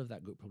 And out of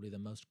that group, probably the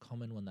most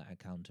common one that I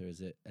encounter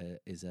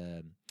is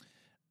a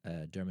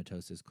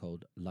dermatosis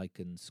called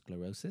lichen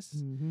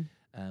sclerosis,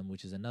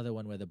 which is another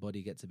one where the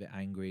body gets a bit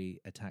angry,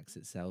 attacks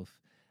itself.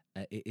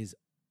 It is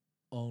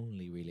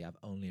I've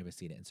only ever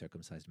seen it in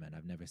circumcised men.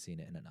 I've never seen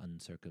it in an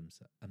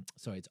uncircumcised.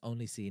 It's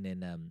only seen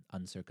in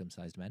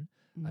uncircumcised men.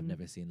 I've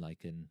never seen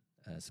lichen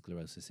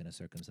sclerosis in a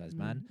circumcised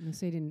man. I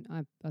see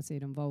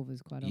it on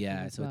vulvas quite often.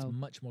 Yeah, as so well. it's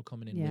much more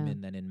common in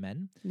women than in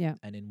men. Yeah.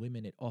 And in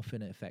women, it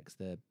often affects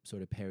the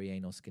sort of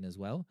perianal skin as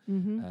well.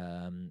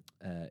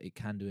 It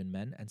can do in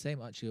men. And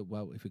same actually,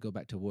 well, if we go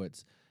back to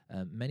warts,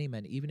 many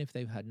men, even if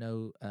they've had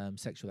no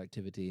sexual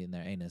activity in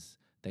their anus,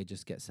 they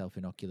just get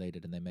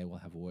self-inoculated and they may well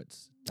have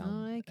warts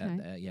down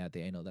at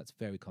the anal. That's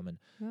very common.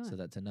 Right. So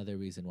that's another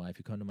reason why if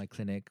you come to my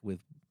clinic with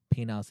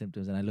penile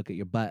symptoms and I look at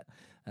your butt,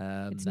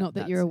 it's not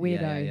that you're a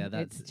weirdo.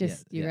 It's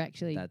just you're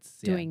actually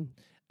doing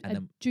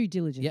due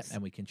diligence. Yep,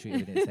 and we can treat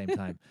it at the same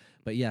time.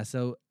 But yeah,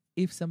 so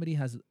if somebody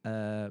has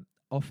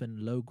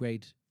often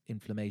low-grade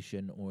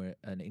inflammation or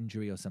an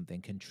injury or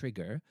something can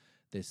trigger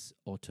this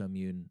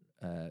autoimmune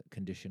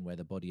condition where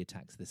the body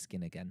attacks the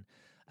skin again.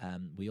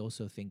 We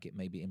also think it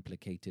may be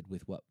implicated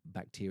with what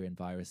bacteria and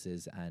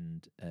viruses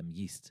and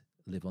yeast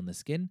live on the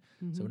skin.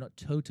 So we're not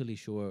totally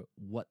sure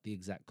what the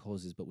exact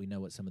cause is, but we know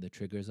what some of the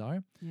triggers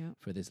are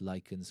for this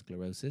lichen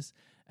sclerosis.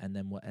 And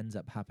then what ends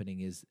up happening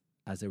is,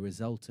 as a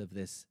result of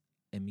this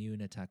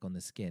immune attack on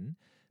the skin,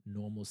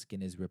 normal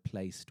skin is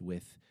replaced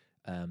with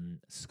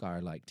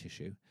scar-like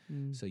tissue.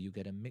 So you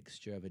get a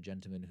mixture of a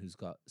gentleman who's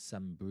got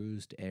some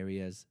bruised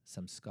areas,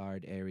 some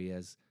scarred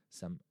areas,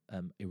 some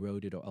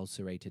eroded or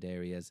ulcerated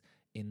areas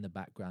in the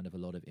background of a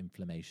lot of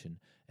inflammation,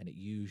 and it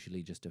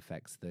usually just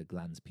affects the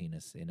glans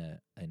penis in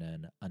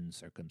an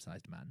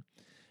uncircumcised man.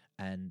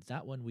 And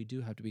that one we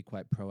do have to be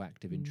quite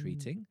proactive in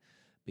treating,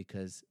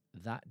 because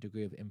that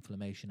degree of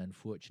inflammation,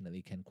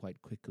 unfortunately, can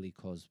quite quickly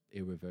cause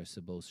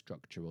irreversible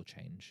structural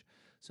change.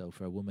 So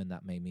for a woman,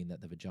 that may mean that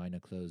the vagina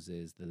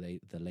closes, the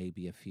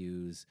labia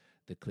fuse,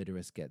 the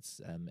clitoris gets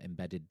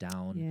embedded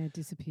down. Yeah,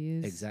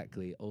 disappears.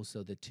 Exactly.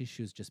 Also, the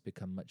tissues just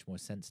become much more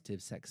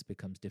sensitive. Sex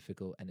becomes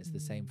difficult. And it's the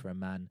same for a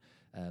man.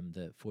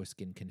 The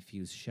foreskin can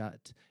fuse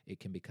shut. It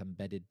can become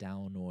bedded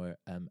down or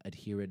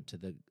adherent to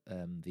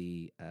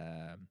the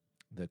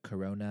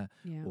corona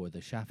or the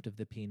shaft of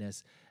the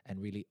penis.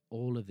 And really,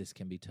 all of this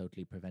can be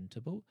totally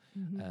preventable.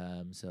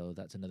 So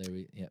that's another...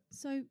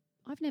 So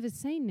I've never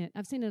seen it.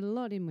 I've seen it a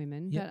lot in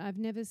women, but I've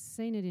never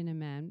seen it in a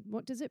man.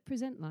 What does it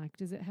present like?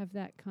 Does it have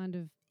that kind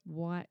of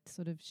white,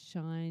 sort of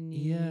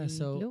shiny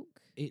look?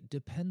 It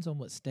depends on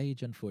what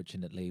stage,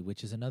 unfortunately,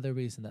 which is another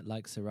reason that,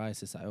 like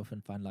psoriasis, I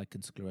often find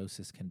lichen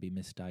sclerosis can be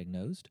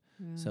misdiagnosed.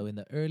 So in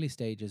the early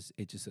stages,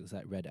 it just looks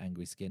like red,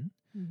 angry skin.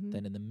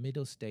 Then in the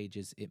middle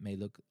stages, it may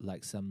look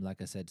like some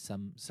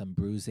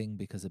bruising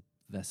because of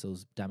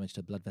vessels, damage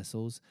to blood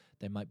vessels.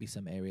 There might be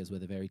some areas where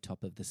the very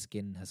top of the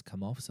skin has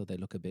come off, so they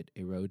look a bit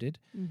eroded.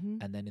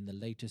 And then in the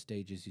later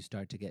stages, you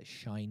start to get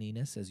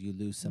shininess as you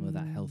lose some of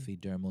that healthy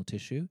dermal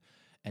tissue.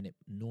 And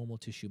normal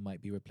tissue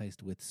might be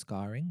replaced with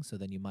scarring, so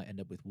then you might end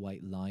up with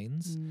white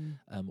lines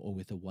or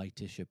with a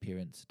whitish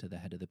appearance to the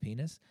head of the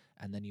penis.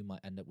 And then you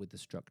might end up with the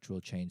structural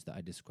change that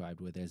I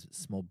described, where there's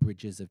small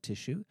bridges of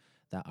tissue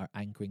that are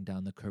anchoring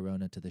down the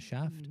corona to the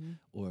shaft,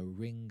 or a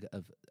ring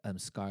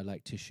of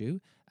scar-like tissue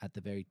at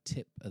the very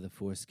tip of the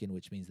foreskin,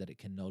 which means that it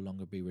can no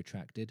longer be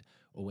retracted,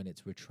 or when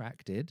it's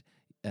retracted,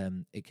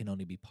 it can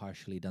only be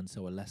partially done,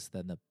 so or less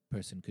than the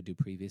person could do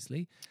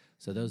previously.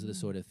 So those are the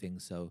sort of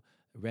things. So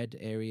red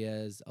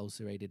areas,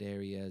 ulcerated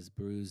areas,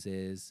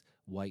 bruises,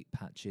 white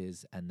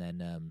patches, and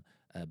then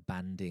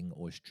banding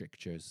or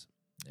strictures.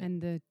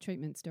 And the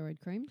treatment steroid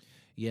cream?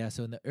 Yeah,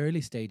 so in the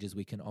early stages,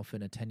 we can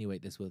often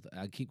attenuate this with,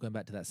 I keep going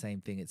back to that same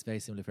thing, it's very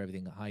similar for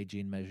everything,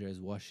 hygiene measures,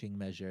 washing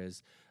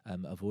measures,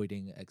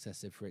 avoiding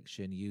excessive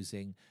friction,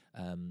 using,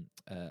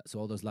 so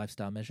all those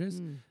lifestyle measures,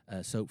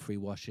 soap-free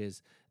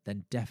washes,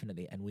 then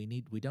definitely, and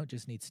we don't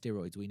just need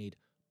steroids, we need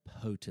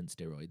potent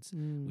steroids.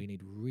 We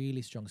need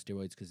really strong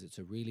steroids because it's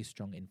a really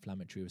strong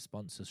inflammatory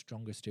response. So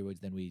stronger steroids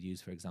than we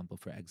use, for example,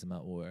 for eczema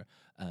or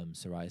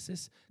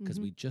psoriasis, because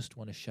we just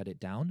want to shut it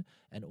down.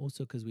 And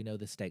also because we know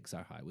the stakes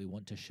are high. We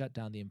want to shut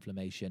down the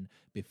inflammation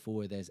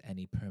before there's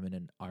any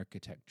permanent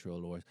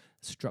architectural or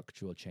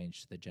structural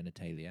change to the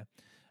genitalia.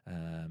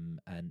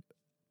 And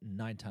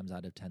 9 times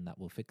out of 10, that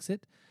will fix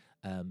it.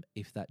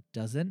 If that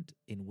doesn't,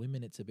 in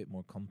women it's a bit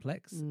more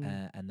complex,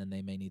 and then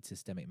they may need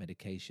systemic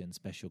medication,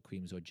 special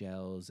creams or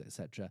gels,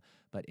 etc.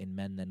 But in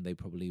men, then they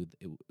probably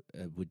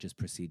would just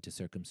proceed to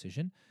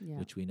circumcision,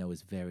 which we know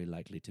is very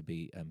likely to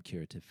be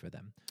curative for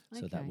them.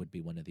 So that would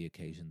be one of the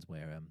occasions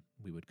where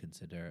we would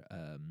consider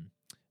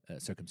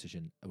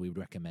circumcision. We would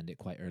recommend it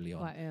quite early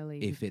on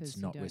if it's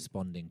not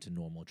responding to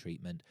normal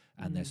treatment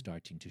and they're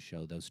starting to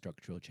show those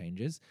structural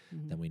changes.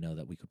 Then we know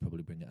that we could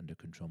probably bring it under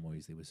control more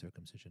easily with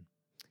circumcision.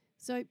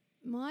 So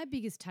my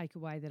biggest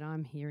takeaway that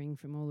I'm hearing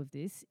from all of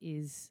this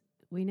is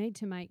we need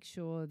to make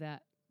sure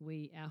that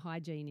our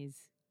hygiene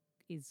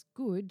is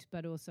good,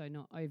 but also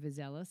not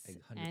overzealous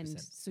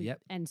 100%.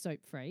 and soap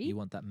free. You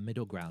want that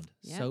middle ground,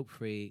 Yep.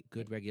 soap-free,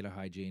 good regular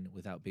hygiene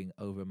without being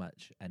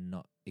overmuch and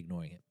not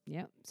ignoring it.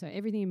 Yeah. So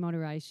everything in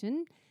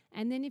moderation.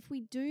 And then if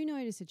we do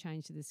notice a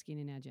change to the skin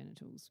in our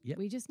genitals, Yep.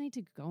 we just need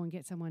to go and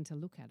get someone to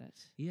look at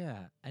it.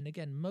 Yeah. And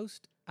again,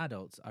 most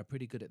adults are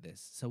pretty good at this.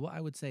 So what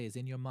I would say is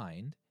in your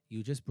mind,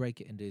 you just break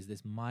it into, is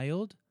this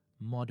mild,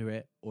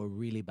 moderate, or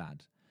really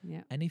bad?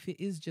 Yeah. And if it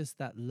is just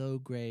that low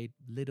grade,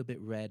 little bit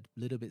red,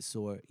 little bit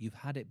sore, you've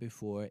had it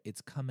before,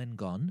 it's come and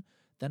gone,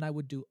 then I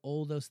would do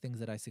all those things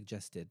that I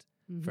suggested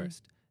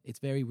first. It's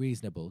very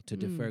reasonable to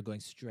defer going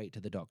straight to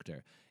the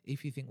doctor.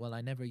 If you think, well,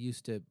 I never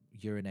used to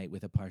urinate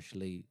with a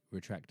partially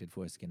retracted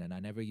foreskin, and I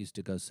never used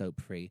to go soap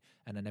free,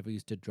 and I never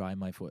used to dry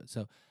my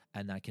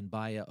and I can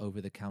buy a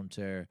over the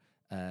counter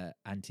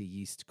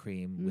anti-yeast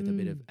cream with a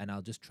bit of, and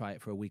I'll just try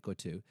it for a week or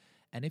two.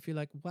 And if you're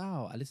like,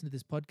 wow, I listened to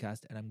this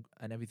podcast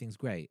and everything's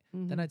great,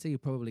 then I'd say you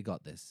probably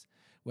got this.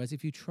 Whereas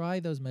if you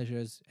try those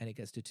measures and it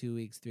gets to 2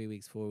 weeks, 3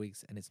 weeks, 4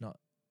 weeks, and it's not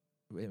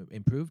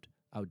improved,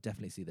 I would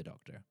definitely see the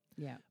doctor.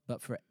 Yeah.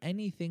 But for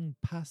anything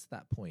past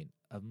that point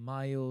of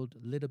mild,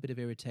 little bit of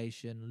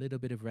irritation, little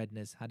bit of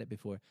redness, had it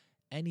before,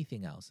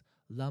 anything else,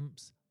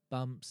 lumps,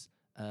 bumps,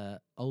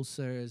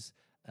 ulcers,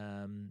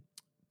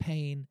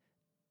 pain,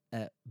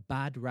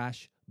 bad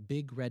rash,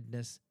 big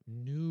redness,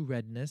 new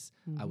redness,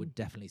 I would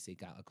definitely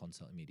seek out a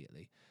consult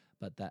immediately.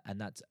 But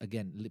that's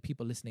again,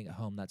 people listening at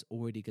home, that's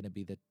already going to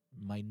be the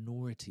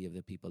minority of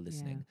the people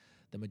listening. Yeah.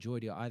 The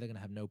majority are either going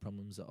to have no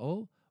problems at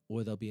all,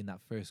 or they'll be in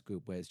that first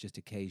group where it's just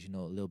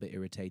occasional, a little bit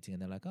irritating,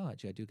 and they're like, oh,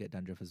 actually, I do get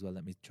dandruff as well.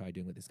 Let me try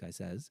doing what this guy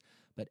says.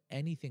 But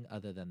anything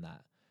other than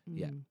that,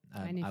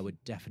 I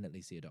would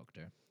definitely see a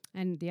doctor.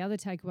 And the other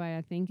takeaway,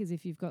 I think, is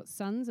if you've got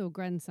sons or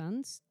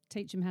grandsons,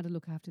 teach them how to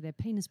look after their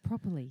penis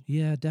properly.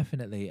 Yeah,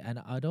 definitely. And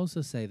I'd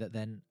also say that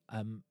then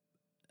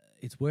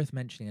it's worth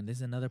mentioning, and this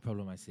is another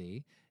problem I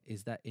see,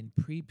 is that in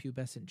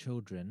prepubescent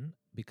children,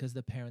 because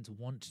the parents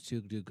want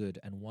to do good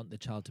and want the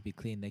child to be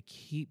clean, they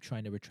keep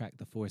trying to retract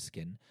the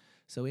foreskin.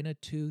 So in a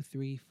 2,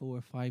 3,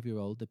 4,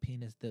 5-year-old,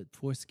 the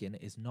foreskin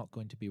is not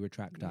going to be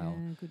retractile.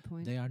 Yeah, good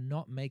point. They are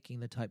not making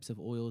the types of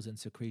oils and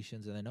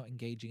secretions, and they're not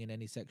engaging in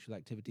any sexual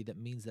activity that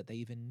means that they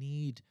even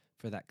need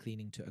for that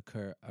cleaning to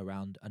occur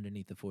around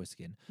underneath the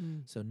foreskin.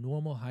 So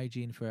normal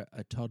hygiene for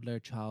a toddler,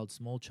 child,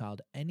 small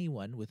child,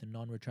 anyone with a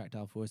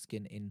non-retractile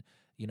foreskin in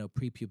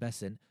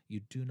prepubescent, you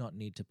do not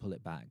need to pull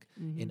it back.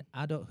 In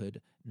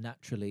adulthood,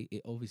 naturally,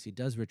 it obviously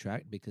does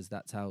retract because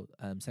that's how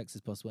sex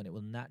is possible, and it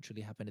will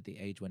naturally happen at the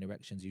age when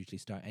erections usually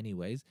start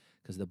anyways,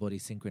 because the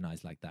body's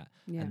synchronized like that.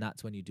 Yeah. And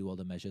that's when you do all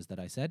the measures that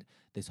I said.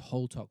 This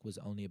whole talk was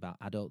only about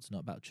adults,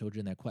 not about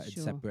children. They're quite a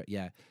separate,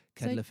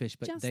 kettle of fish,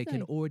 but they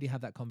can already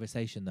have that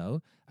conversation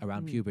though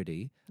around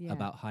puberty,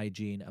 about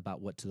hygiene, about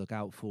what to look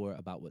out for,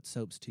 about what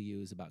soaps to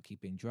use, about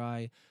keeping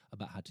dry,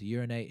 about how to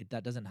urinate.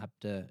 That doesn't have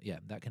to,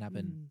 that can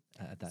happen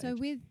at that age. So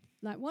with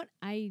what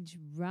age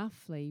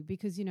roughly,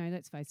 because,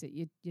 let's face it,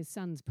 your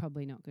son's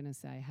probably not going to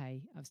say,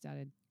 hey, I've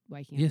started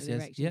waking up with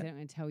erections. They're not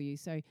going to tell you.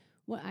 So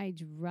what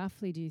age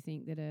roughly do you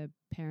think that a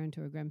parent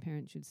or a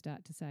grandparent should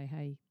start to say,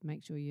 hey,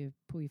 make sure you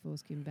pull your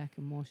foreskin back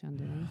and wash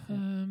underneath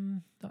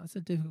it? That's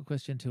a difficult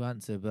question to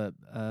answer, but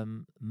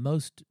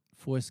most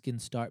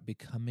foreskins start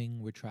becoming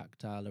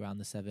retractile around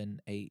the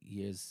 7-8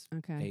 years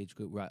age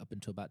group, right up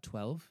until about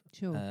 12.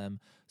 Sure.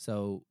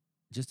 So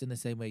just in the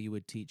same way you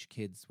would teach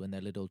kids when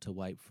they're little to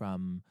wipe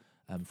from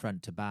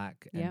front to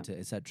back and to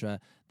etc.,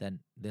 then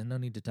there's no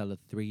need to tell a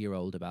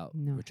 3-year-old about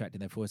retracting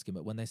their foreskin.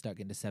 But when they start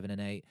getting to 7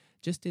 and 8,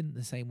 just in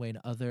the same way in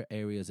other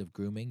areas of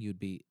grooming,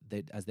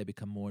 as they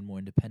become more and more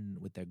independent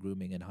with their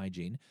grooming and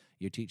hygiene,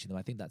 you're teaching them.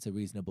 I think that's a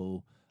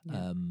reasonable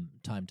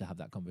time to have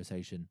that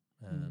conversation.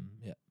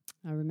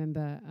 I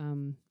remember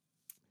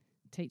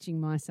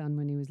teaching my son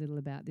when he was little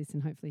about this,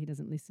 and hopefully he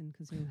doesn't listen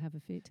because he'll have a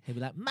fit. He'll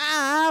be like,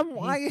 Mom,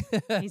 why?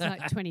 He's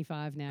like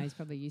 25 now. He's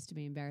probably used to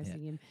me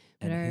embarrassing him.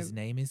 But and his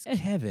name is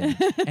Kevin,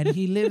 and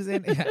he lives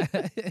in...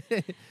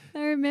 I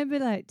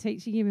remember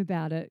teaching him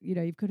about it.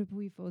 You've got to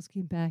pull your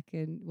foreskin back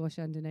and wash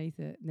underneath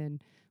it. And then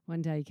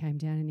one day he came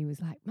down and he was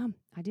like, Mum,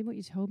 I did what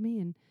you told me,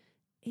 and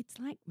it's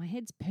like my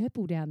head's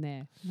purple down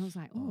there. And I was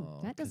like,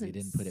 that doesn't... he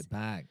didn't put it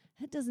back.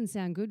 That doesn't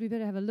sound good. We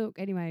better have a look.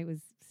 Anyway, it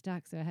was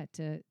stuck, so I had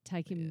to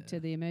take him to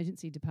the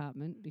emergency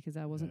department because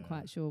I wasn't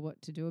quite sure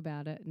what to do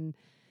about it. And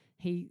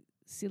he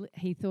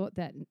thought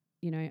that,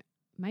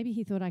 maybe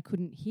he thought I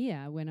couldn't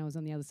hear when I was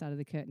on the other side of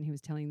the curtain. He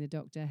was telling the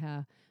doctor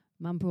how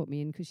Mum brought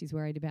me in because she's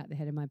worried about the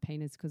head of my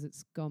penis because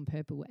it's gone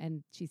purple.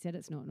 And she said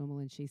it's not normal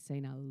and she's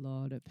seen a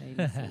lot of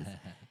penises.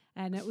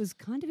 And it was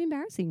kind of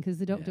embarrassing because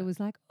the doctor was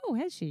like, oh,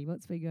 has she?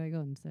 What's been going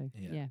on? So,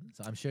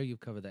 So I'm sure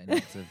you've covered that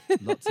in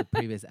lots of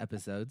previous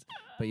episodes.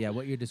 But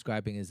what you're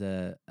describing is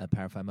a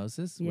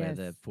paraphimosis where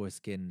the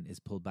foreskin is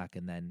pulled back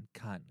and then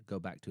can't go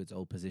back to its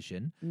old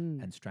position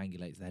and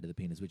strangulates the head of the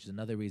penis, which is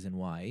another reason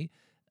why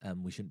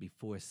we shouldn't be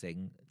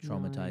forcing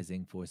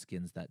traumatizing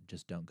foreskins that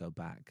just don't go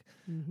back.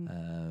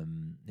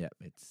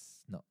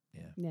 It's not,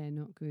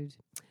 not good.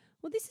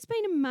 Well, this has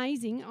been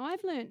amazing.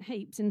 I've learnt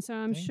heaps, and so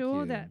I'm Thank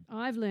sure you. that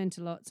I've learnt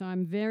a lot. So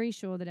I'm very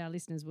sure that our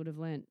listeners would have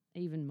learnt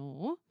even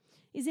more.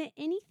 Is there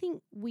anything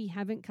we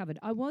haven't covered?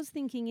 I was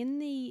thinking in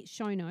the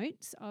show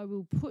notes, I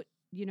will put,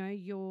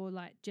 your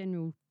like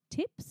general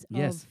tips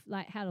Yes. of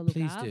like how to look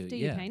Please after do,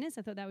 your yeah. penis.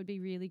 I thought that would be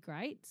really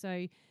great.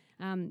 So,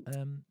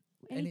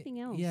 anything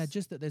else? Yeah,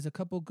 just that there's a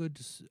couple good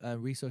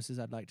resources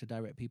I'd like to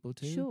direct people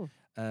to. Sure.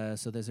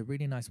 So there's a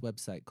really nice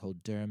website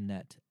called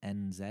DermNet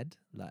NZ,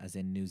 as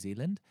in New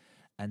Zealand.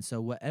 And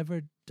so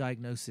whatever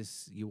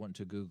diagnosis you want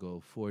to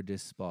Google,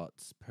 Fordyce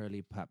spots,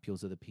 pearly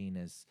papules of the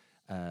penis,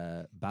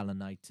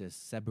 balanitis,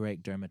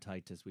 seborrheic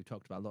dermatitis, we've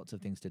talked about lots of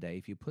things today.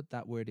 If you put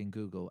that word in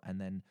Google and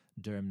then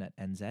DermNet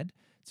NZ,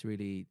 it's a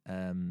really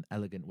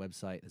elegant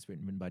website that's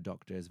written by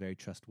doctors, very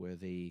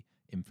trustworthy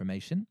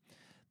information.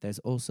 There's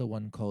also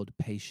one called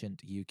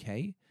Patient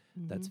UK.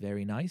 That's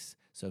very nice.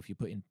 So if you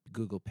put in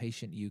Google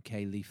Patient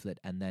UK leaflet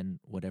and then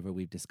whatever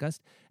we've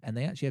discussed, and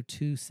they actually have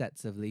 2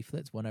 sets of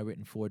leaflets. One are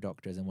written for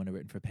doctors and one are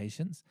written for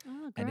patients.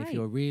 Oh, great. And if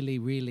you're really,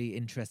 really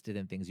interested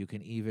in things, you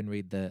can even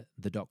read the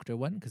doctor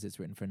one because it's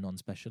written for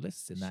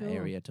non-specialists in that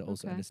area to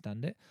also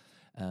understand it.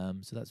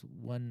 So that's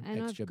one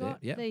extra I've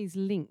got bit. Yeah. these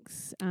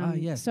links.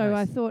 Yes, so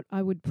nice. I thought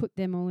I would put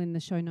them all in the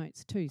show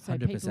notes too, so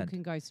 100%. people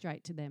can go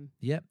straight to them.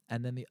 Yep.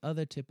 And then the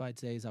other tip I'd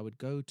say is I would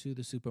go to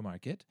the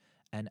supermarket,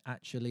 and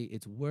actually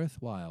it's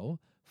worthwhile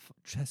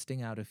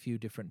testing out a few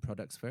different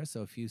products first.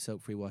 So a few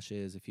soap-free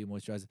washes, a few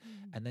moisturizers,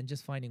 and then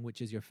just finding which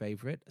is your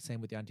favorite.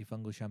 Same with the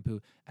antifungal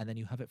shampoo, and then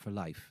you have it for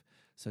life.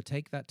 So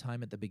take that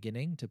time at the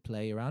beginning to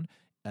play around.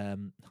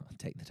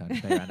 Take the time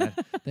to play around.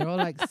 They're all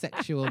like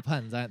sexual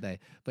puns, aren't they?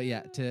 But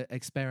yeah, to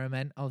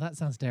experiment. Oh, that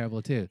sounds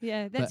terrible too.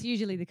 Yeah, that's But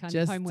usually the kind of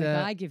just, homework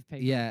I give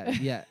people.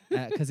 Yeah,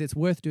 because it's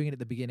worth doing it at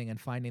the beginning and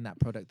finding that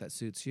product that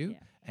suits you Yeah.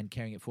 and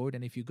carrying it forward.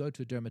 And if you go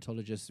to a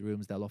dermatologist's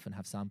rooms, they'll often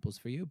have samples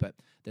for you, but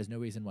there's no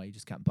reason why you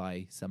just can't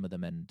buy some of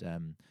them and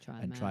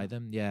try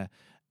them. Yeah.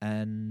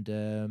 And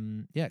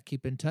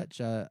keep in touch.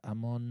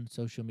 I'm on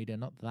social media,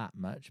 not that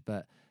much,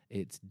 but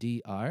it's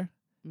DrAhmed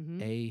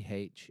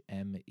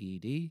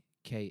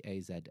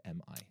KAZMI.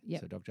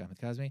 Yep. So Dr. Ahmed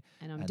Kazmi.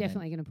 And I'm And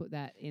definitely going to put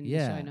that in the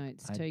show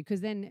notes too, because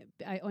then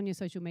on your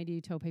social media you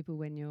tell people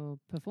when you're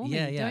performing.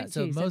 Yeah. Don't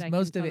So you?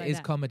 most of it is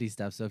that. comedy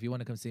stuff. So if you want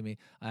to come see me,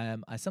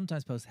 I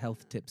sometimes post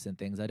health tips and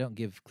things. I don't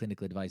give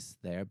clinical advice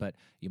there, but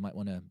you might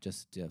want to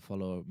just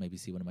follow, or maybe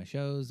see one of my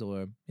shows,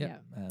 or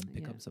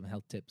pick up some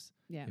health tips.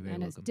 Yeah, You're very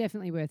and welcome. it's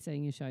definitely worth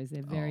seeing your shows.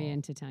 They're very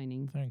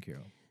entertaining. Thank you.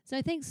 So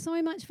thanks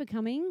so much for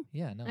coming.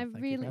 Yeah, no, I thank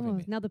you really for having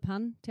me. another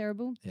pun,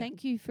 terrible. Yeah.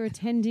 Thank you for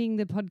attending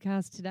the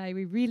podcast today.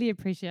 We really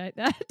appreciate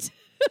that.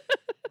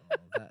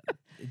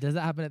 Does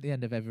that happen at the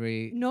end of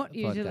every Not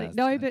usually. podcast?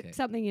 No, Okay. but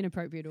something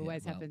inappropriate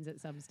always well, happens at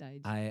some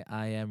stage. I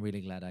am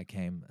really glad I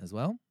came as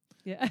well.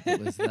 Yeah.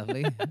 It was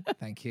lovely.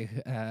 Thank you.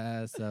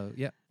 So,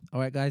 yeah. All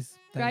right, guys.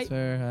 Thanks Great.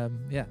 for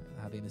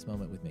having this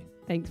moment with me.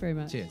 Thanks very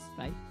much. Cheers.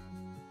 Bye.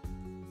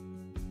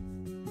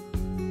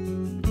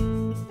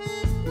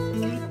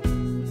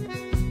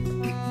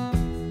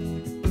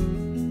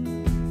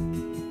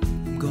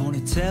 I'm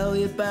gonna tell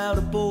you about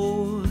a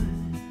boy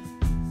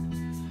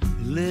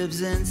who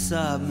lives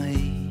inside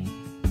me.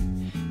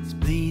 He's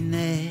been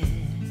there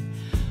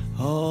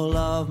all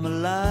of my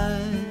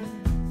life.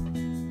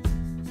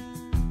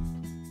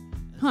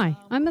 Hi,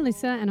 I'm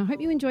Melissa, and I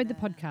hope you enjoyed the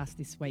podcast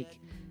this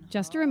week.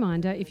 Just a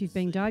reminder, if you've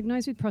been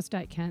diagnosed with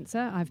prostate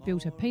cancer, I've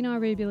built a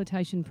penile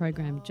rehabilitation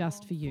program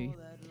just for you.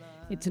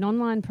 It's an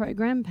online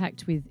program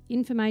packed with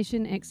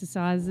information,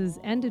 exercises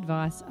and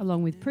advice,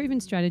 along with proven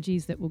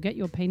strategies that will get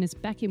your penis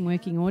back in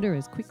working order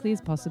as quickly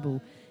as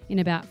possible in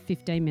about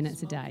 15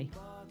 minutes a day.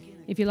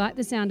 If you like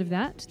the sound of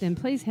that, then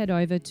please head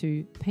over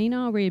to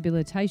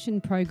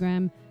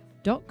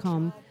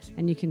penile-rehabilitation-program.com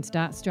and you can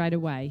start straight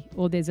away,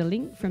 or there's a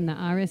link from the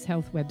RS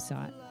Health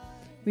website.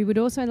 We would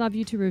also love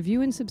you to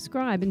review and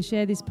subscribe and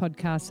share this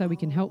podcast so we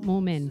can help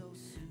more men.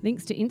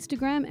 Links to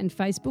Instagram and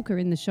Facebook are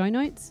in the show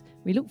notes.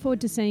 We look forward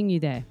to seeing you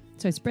there.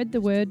 So spread the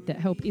word that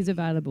help is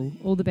available.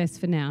 All the best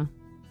for now.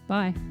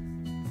 Bye.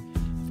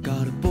 I've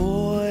got a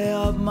boy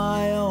of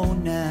my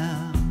own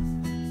now.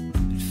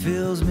 It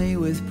fills me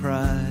with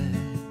pride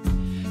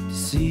to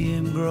see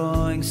him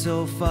growing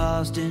so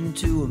fast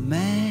into a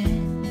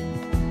man.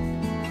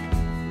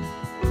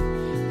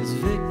 His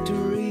victory